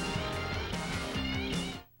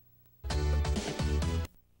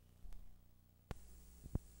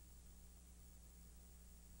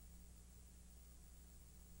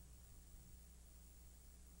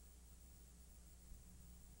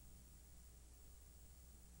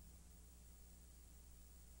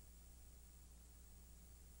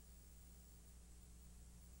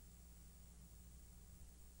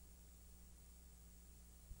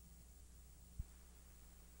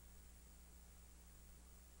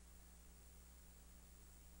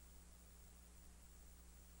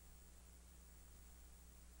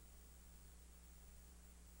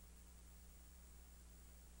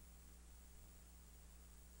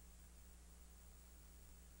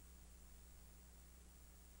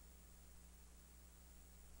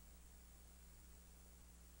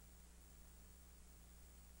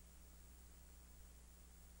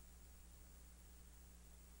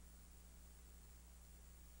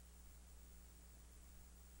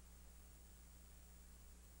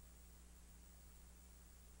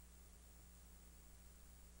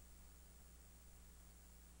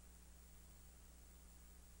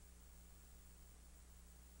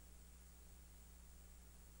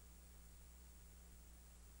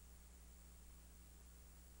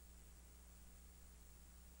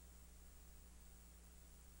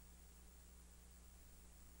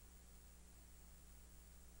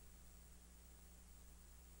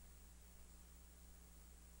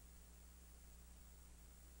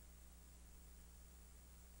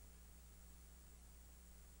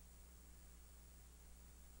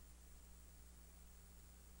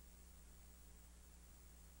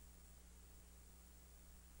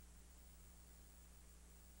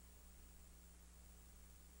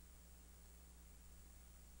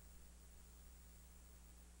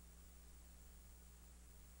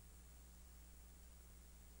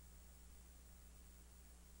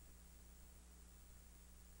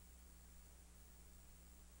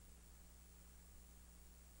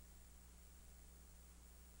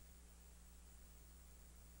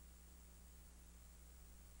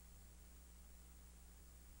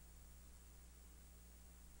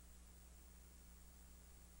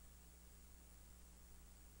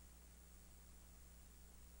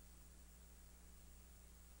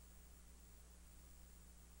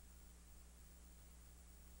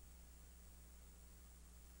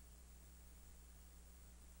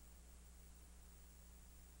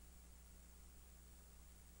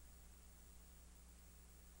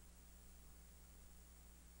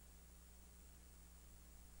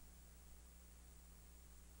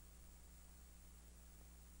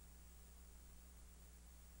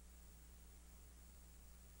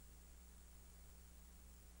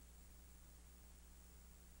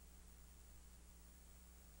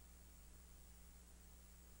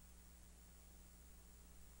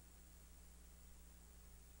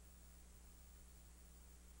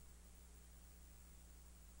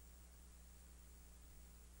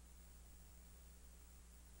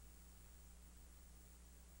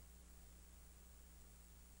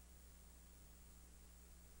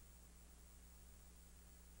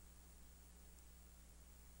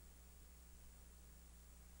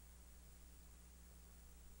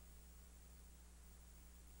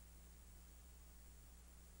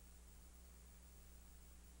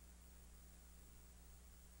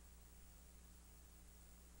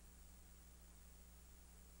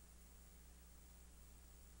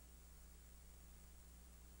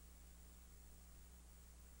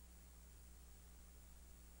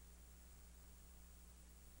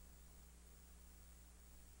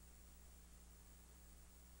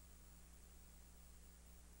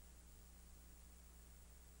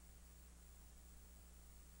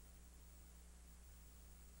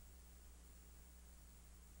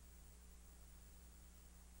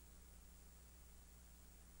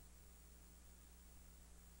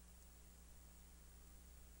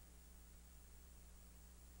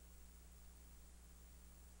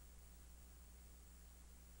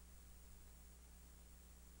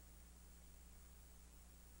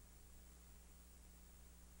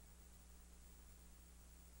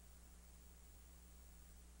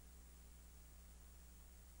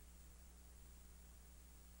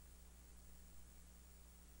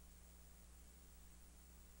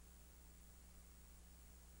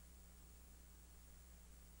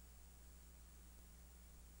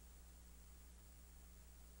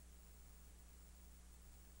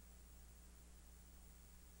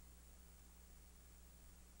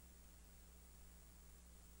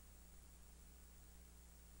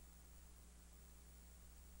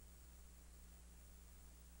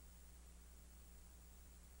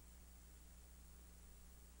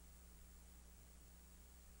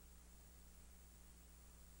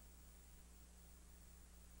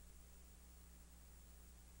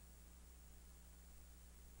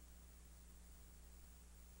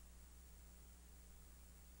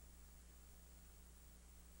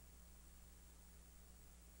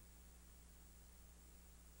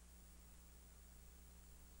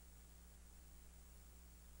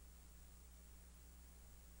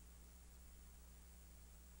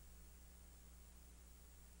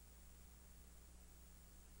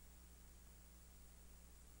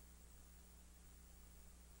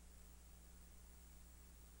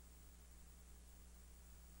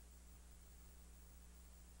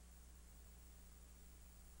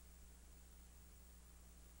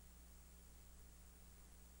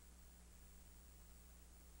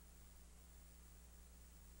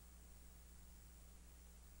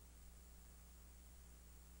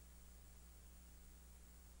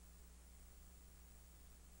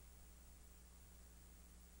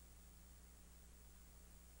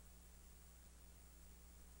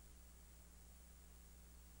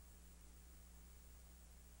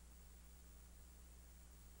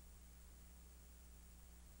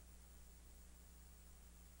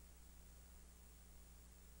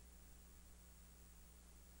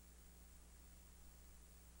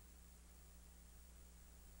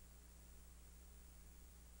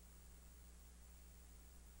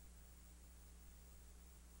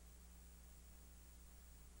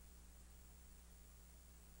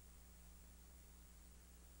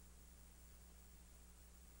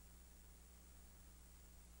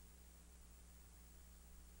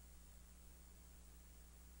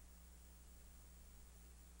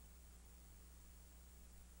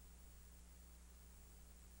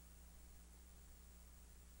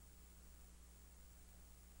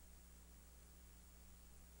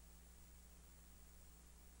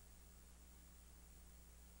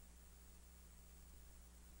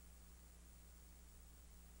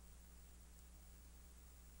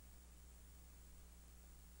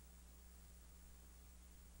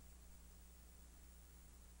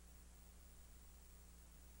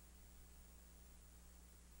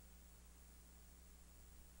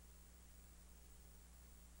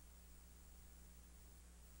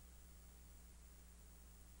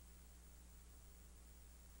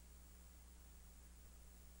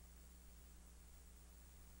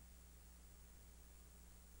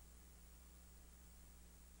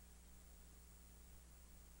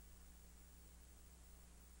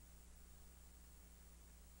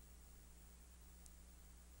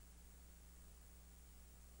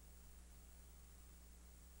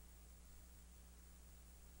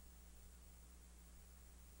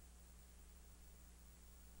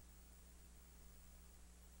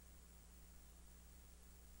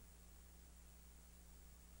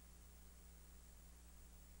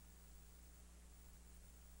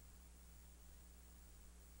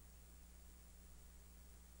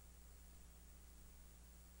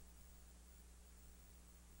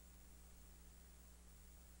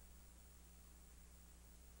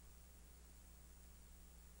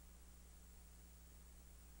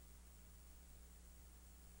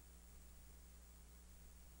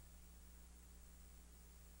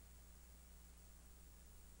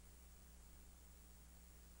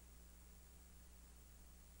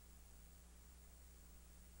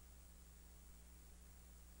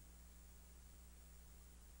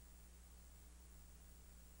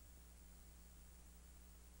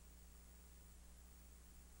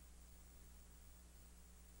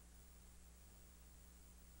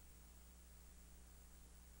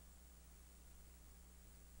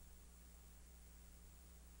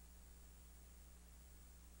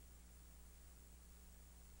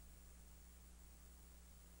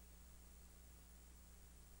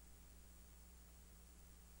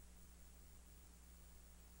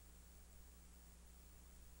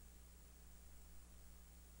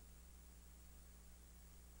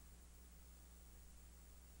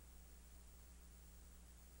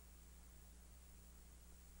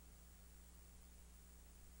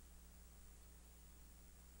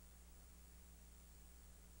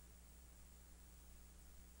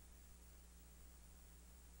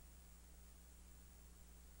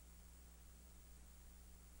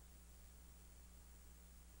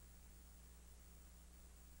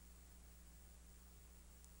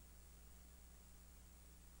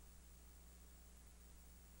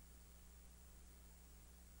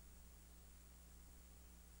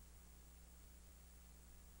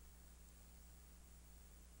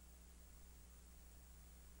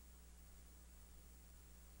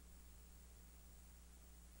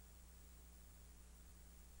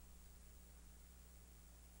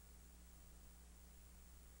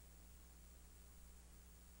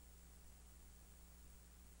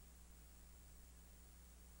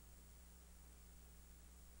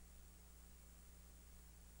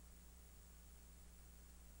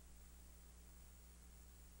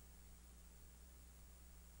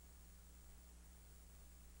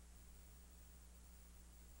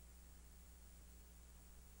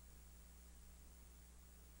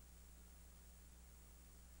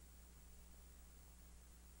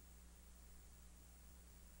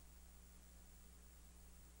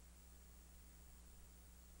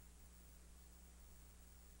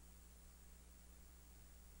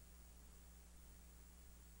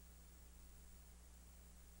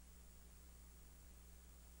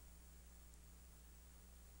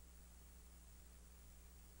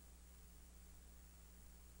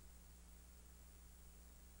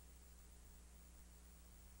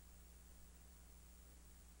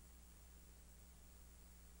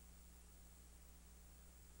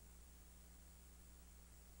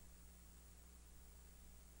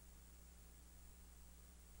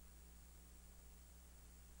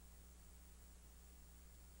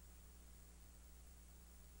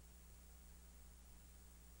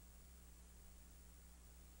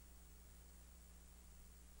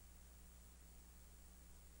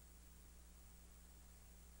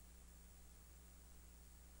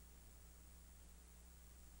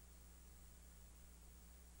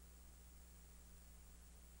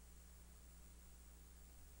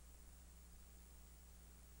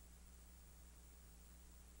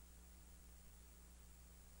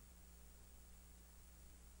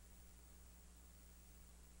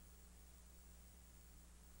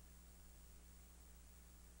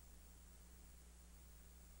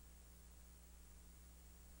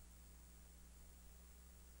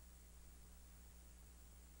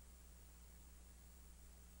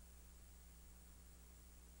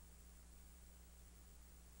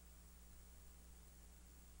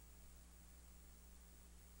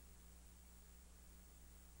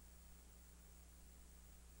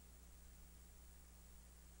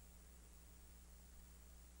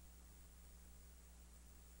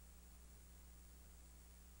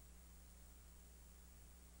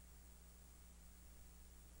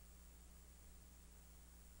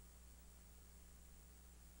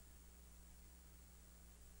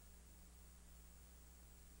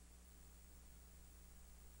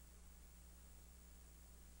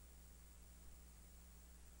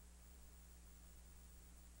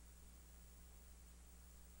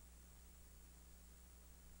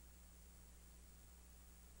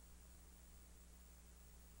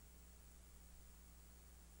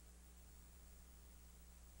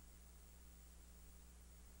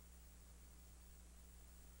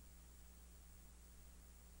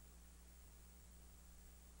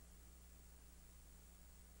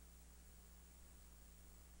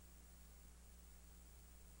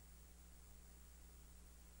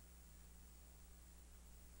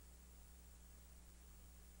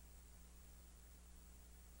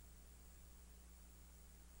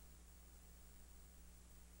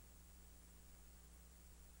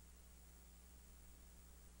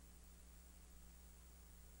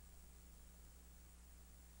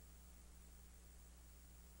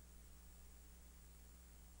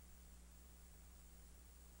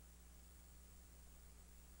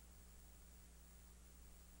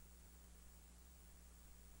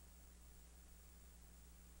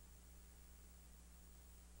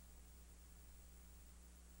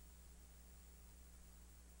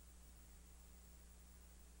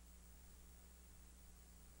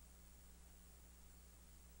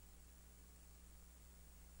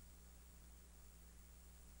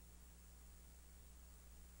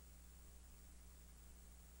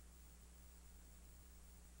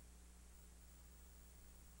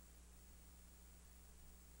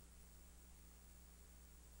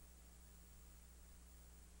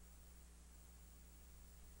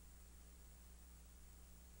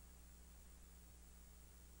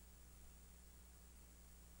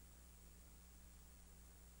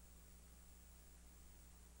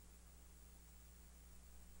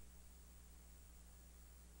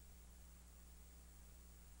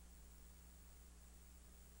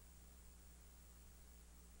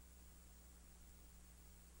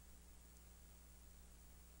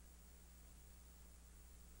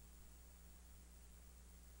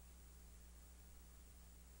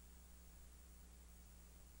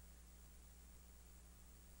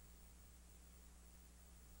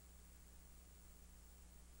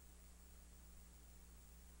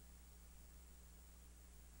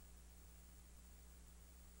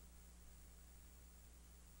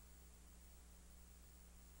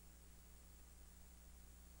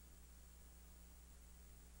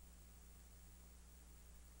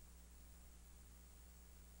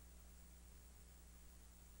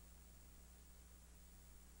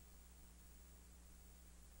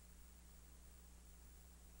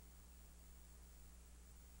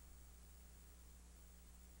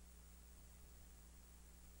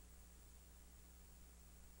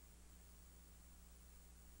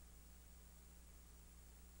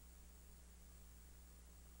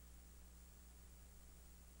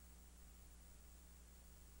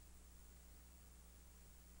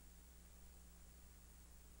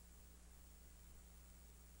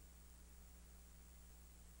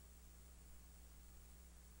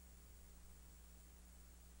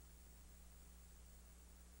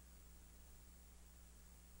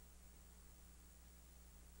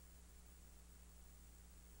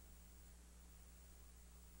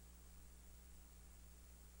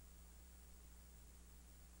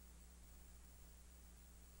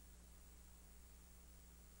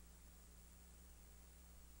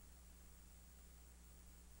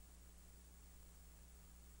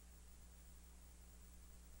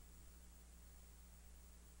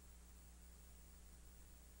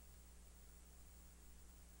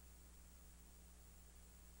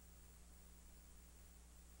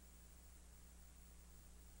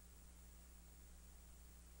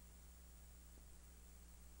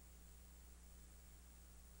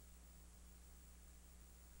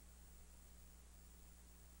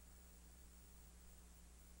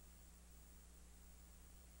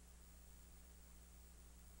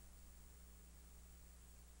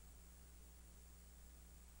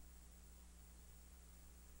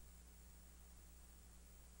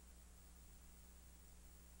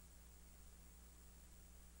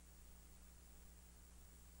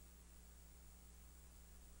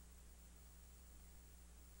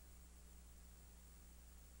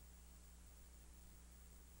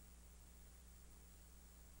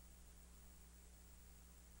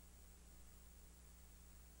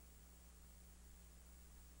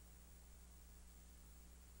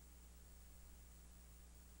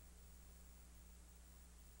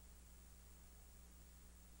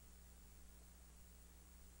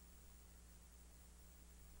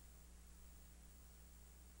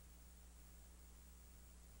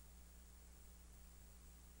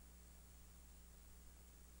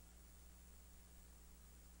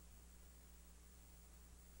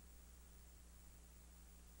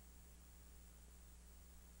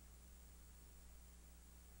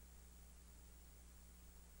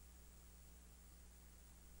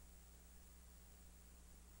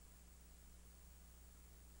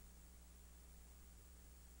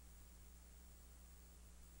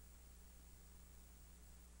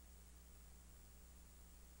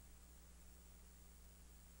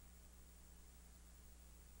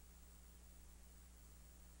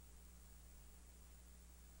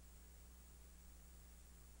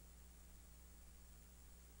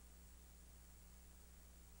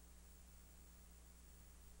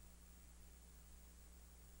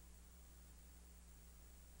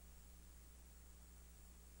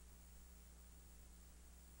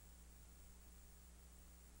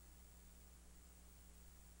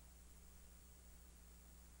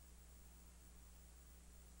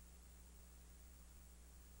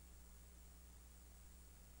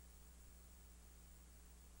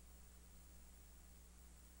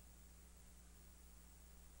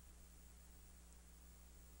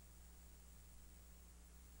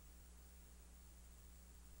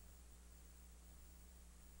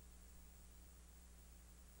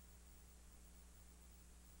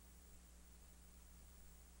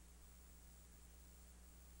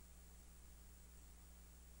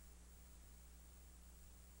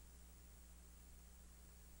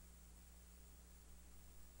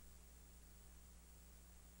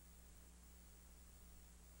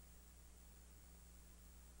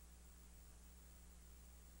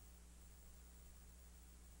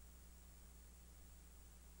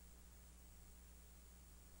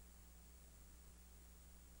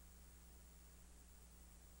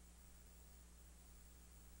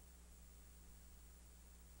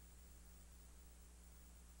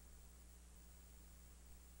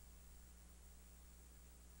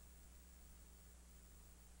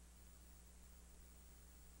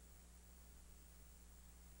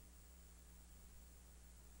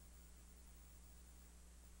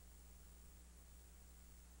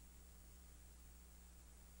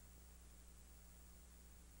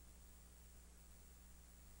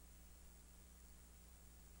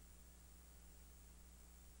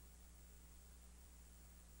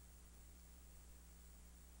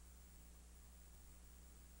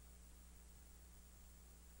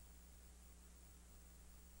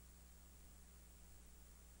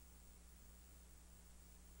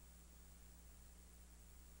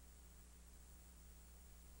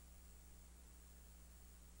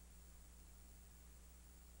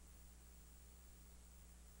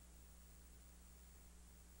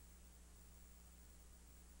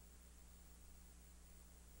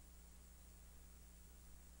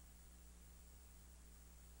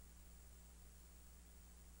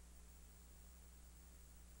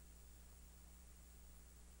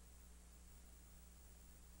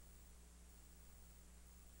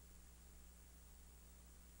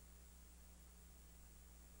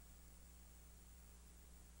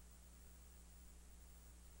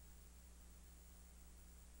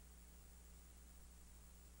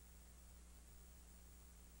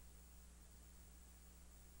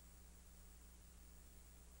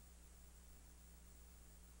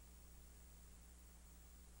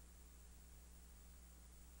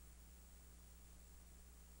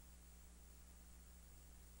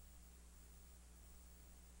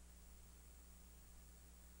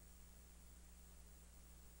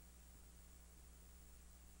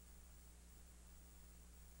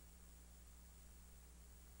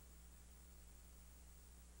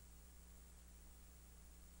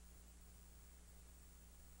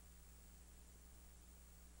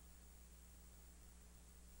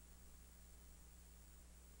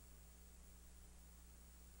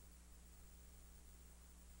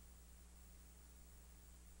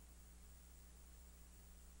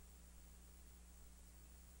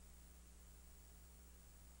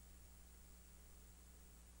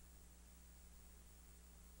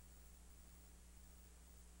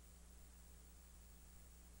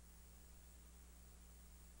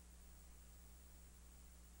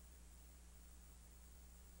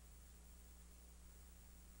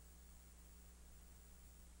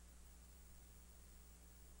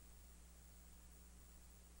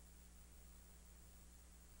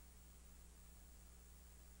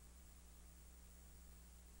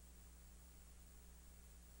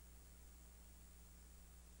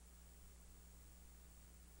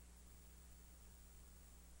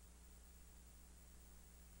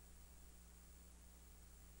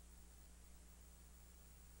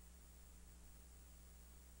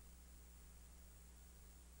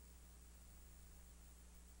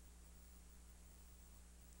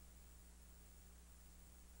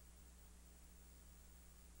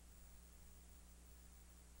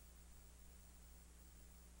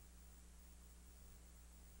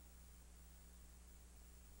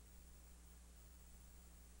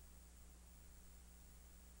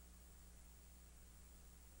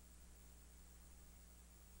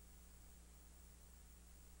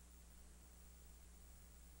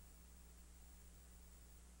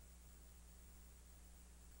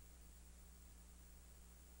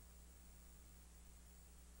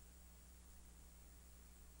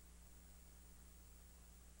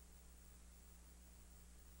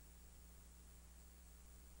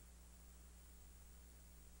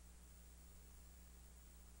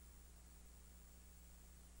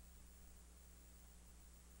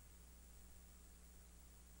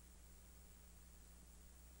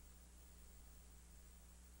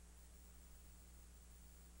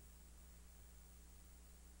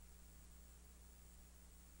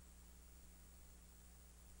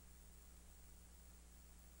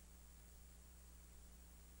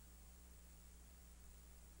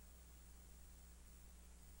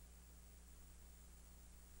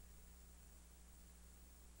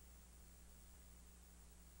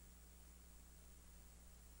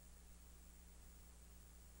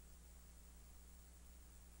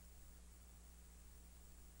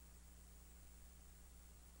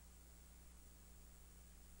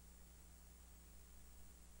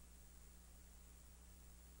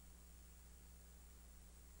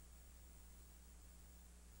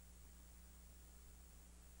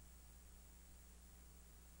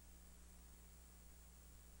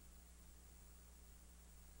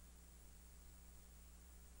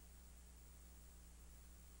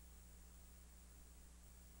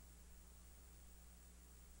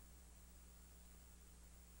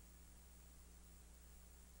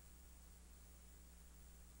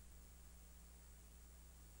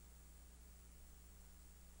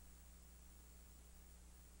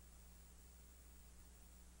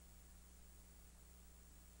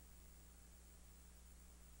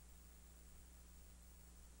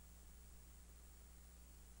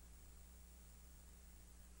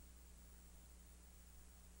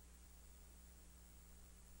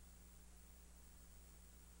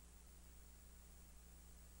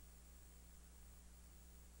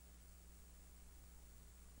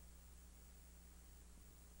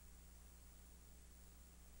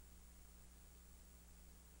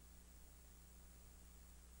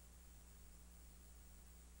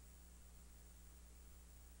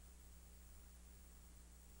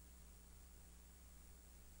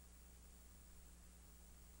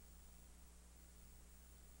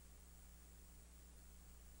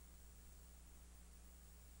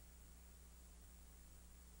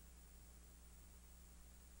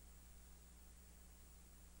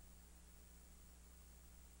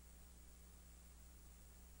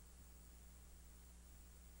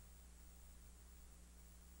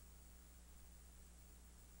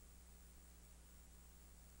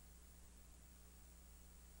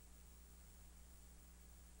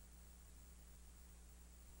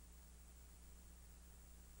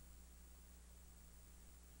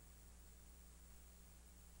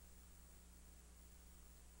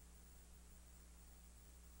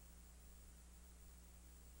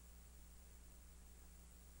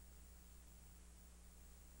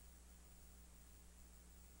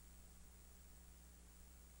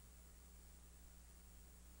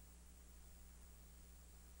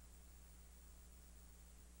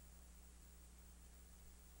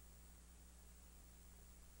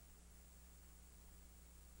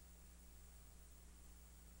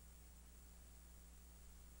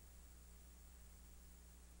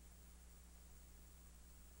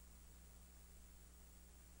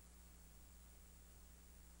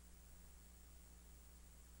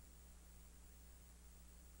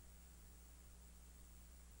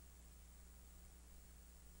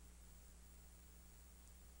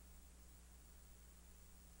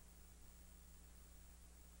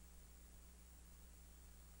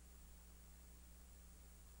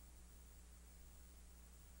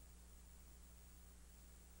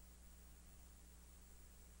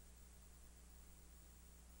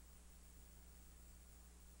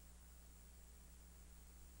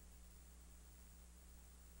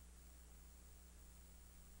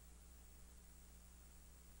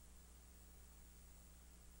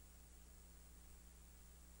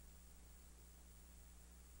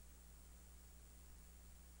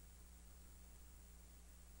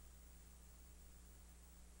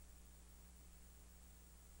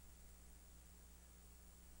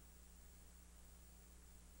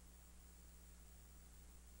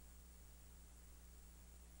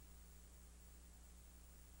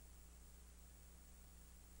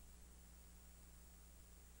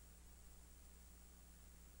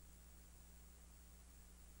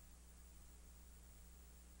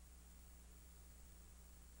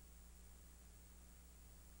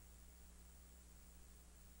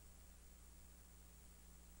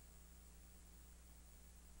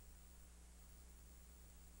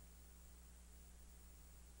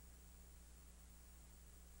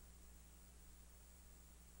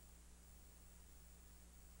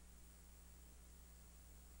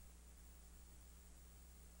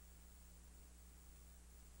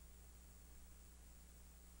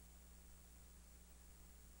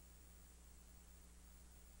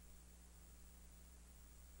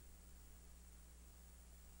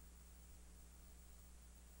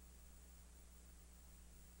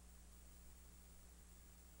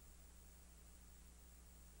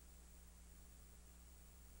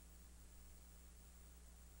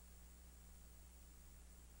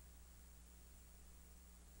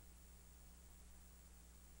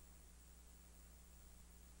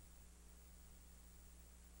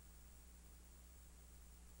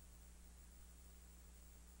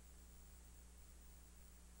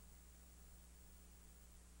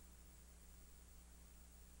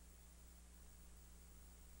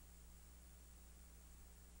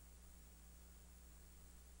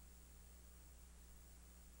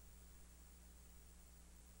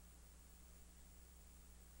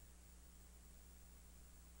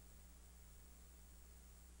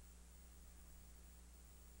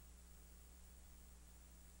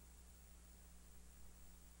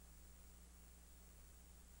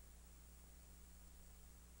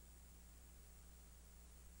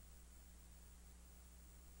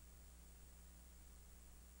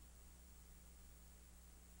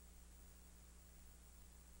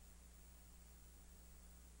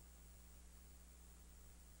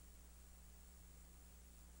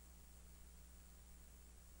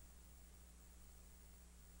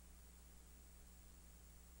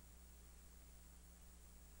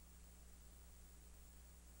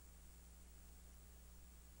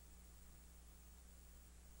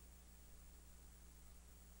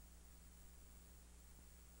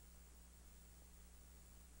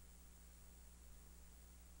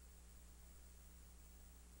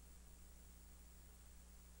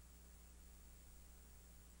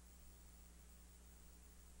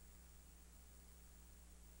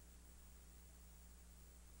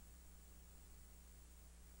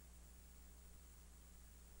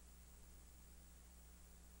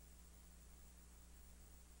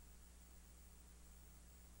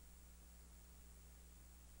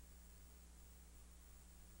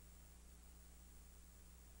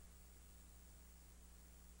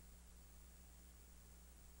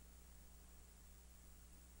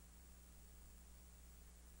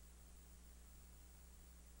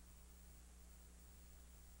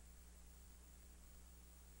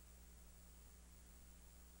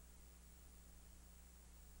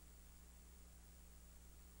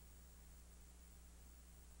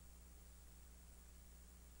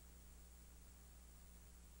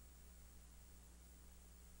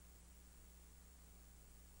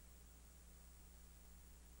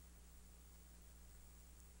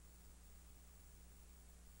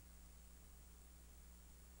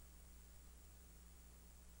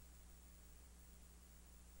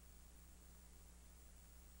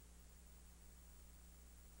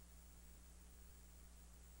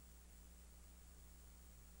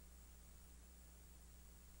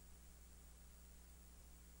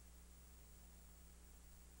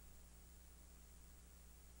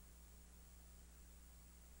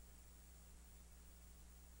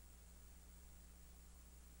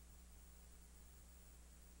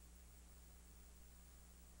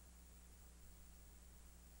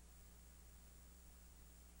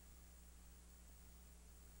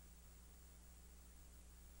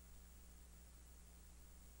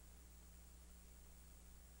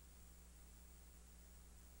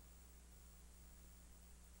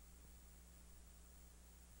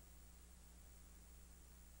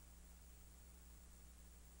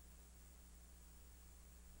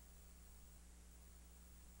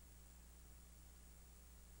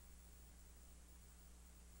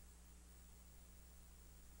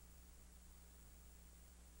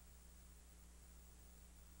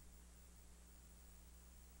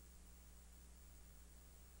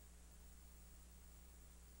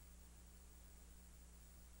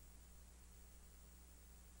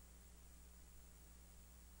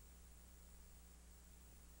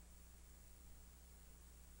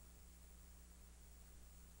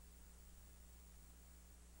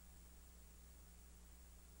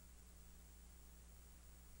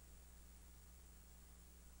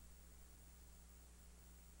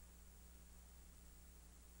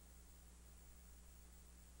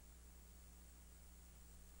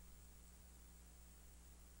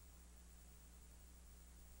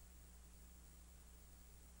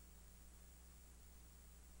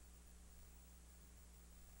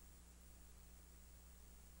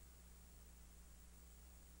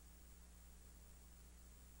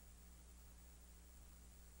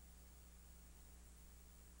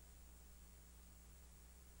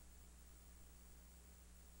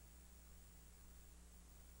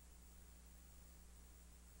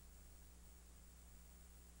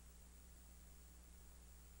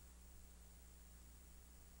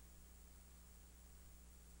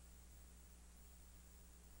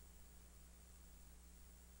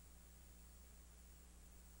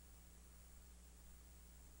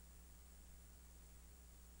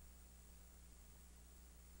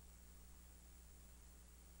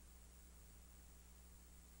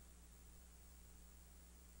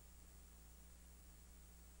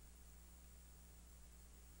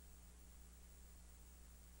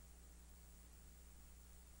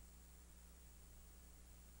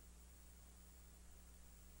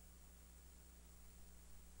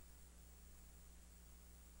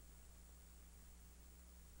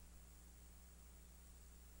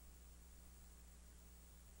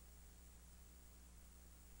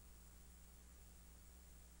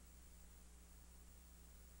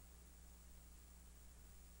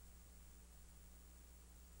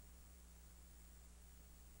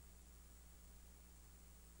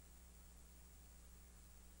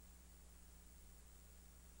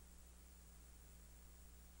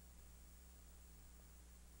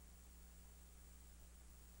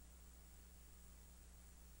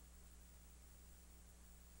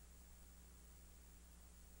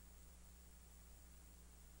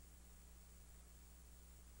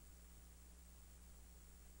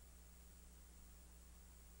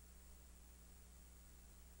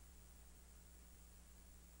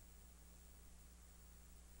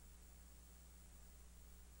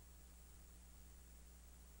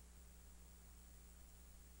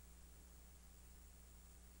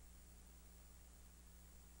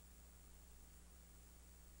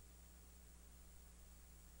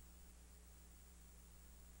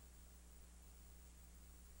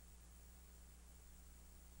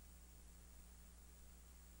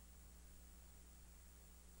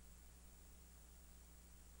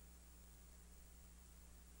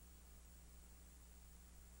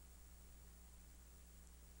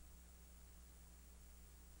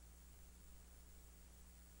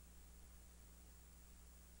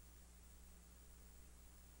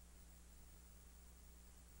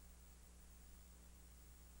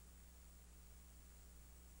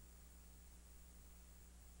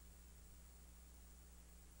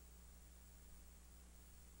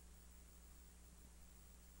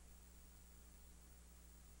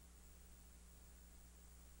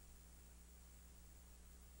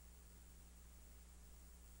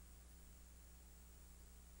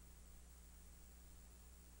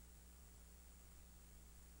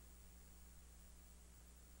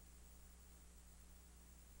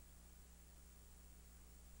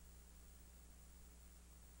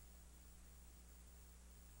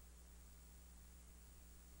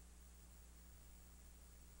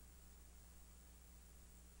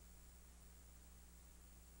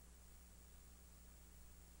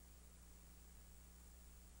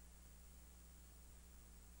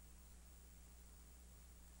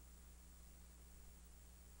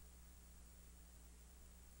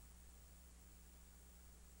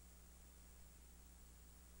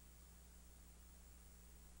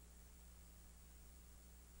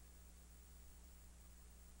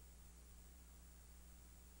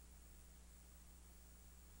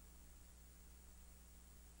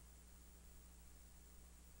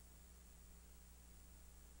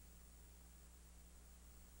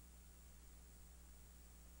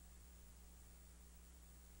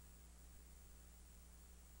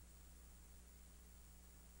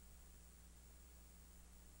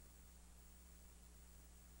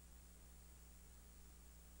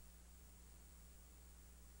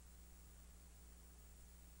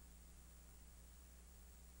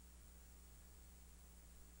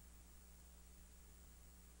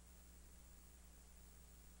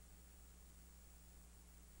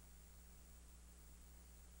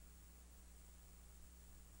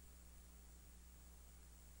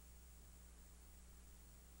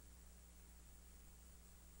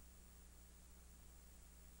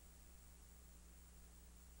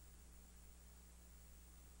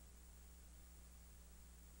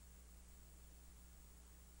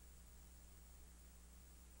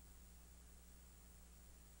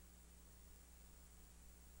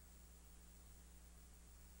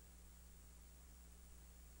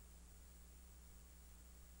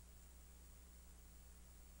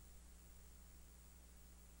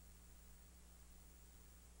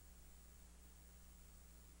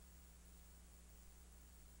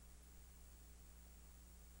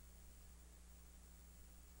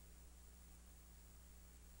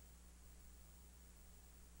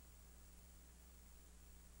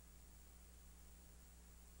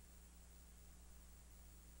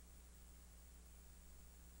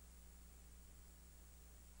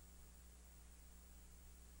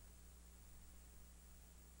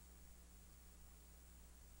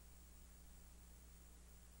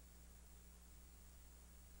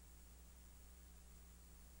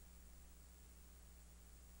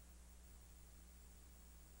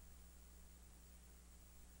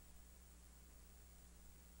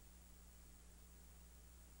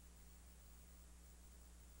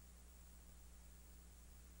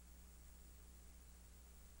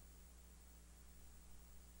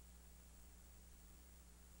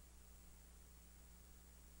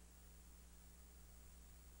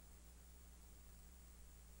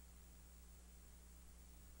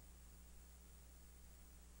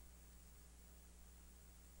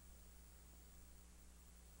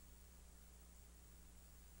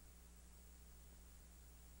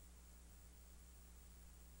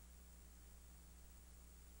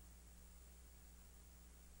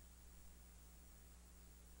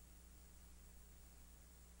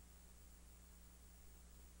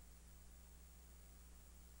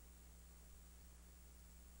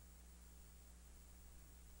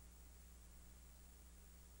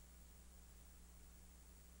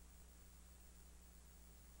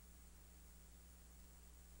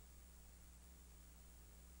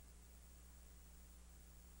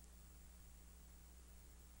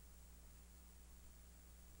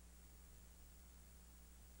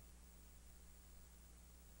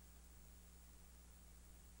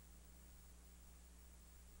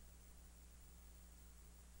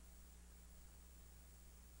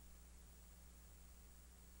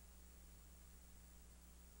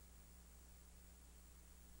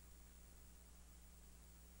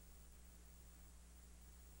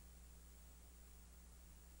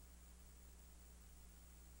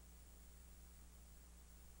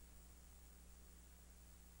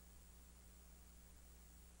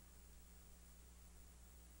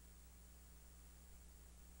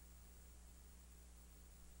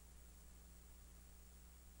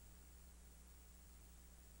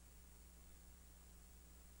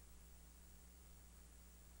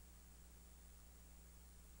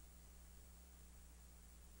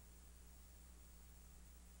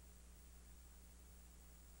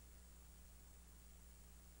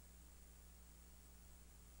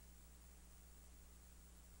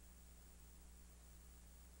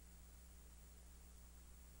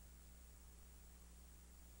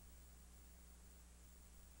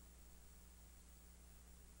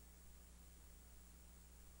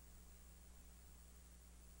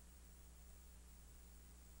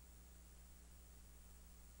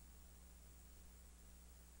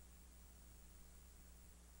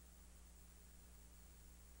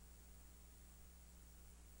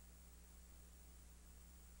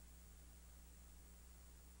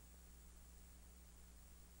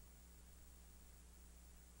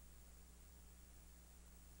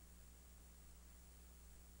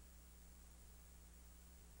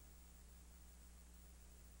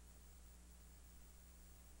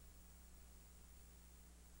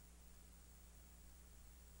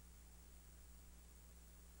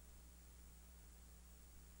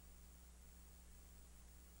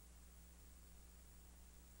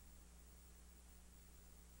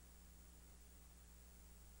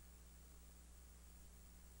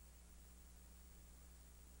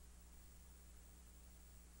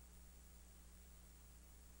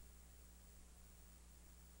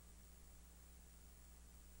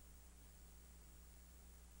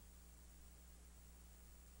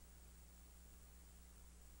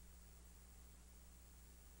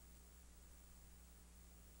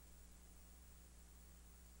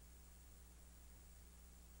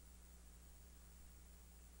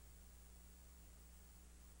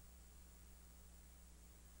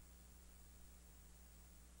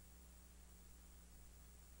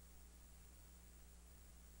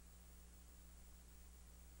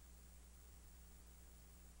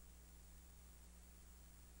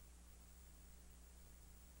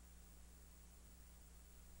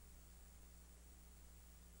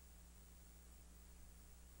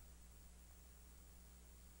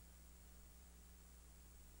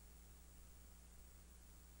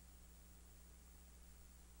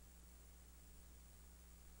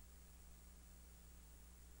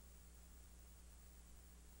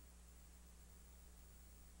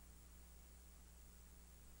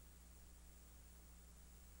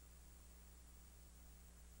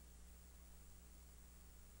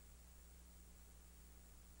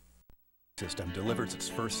 system delivers its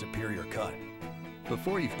first superior cut.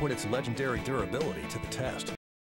 Before you've put its legendary durability to the test.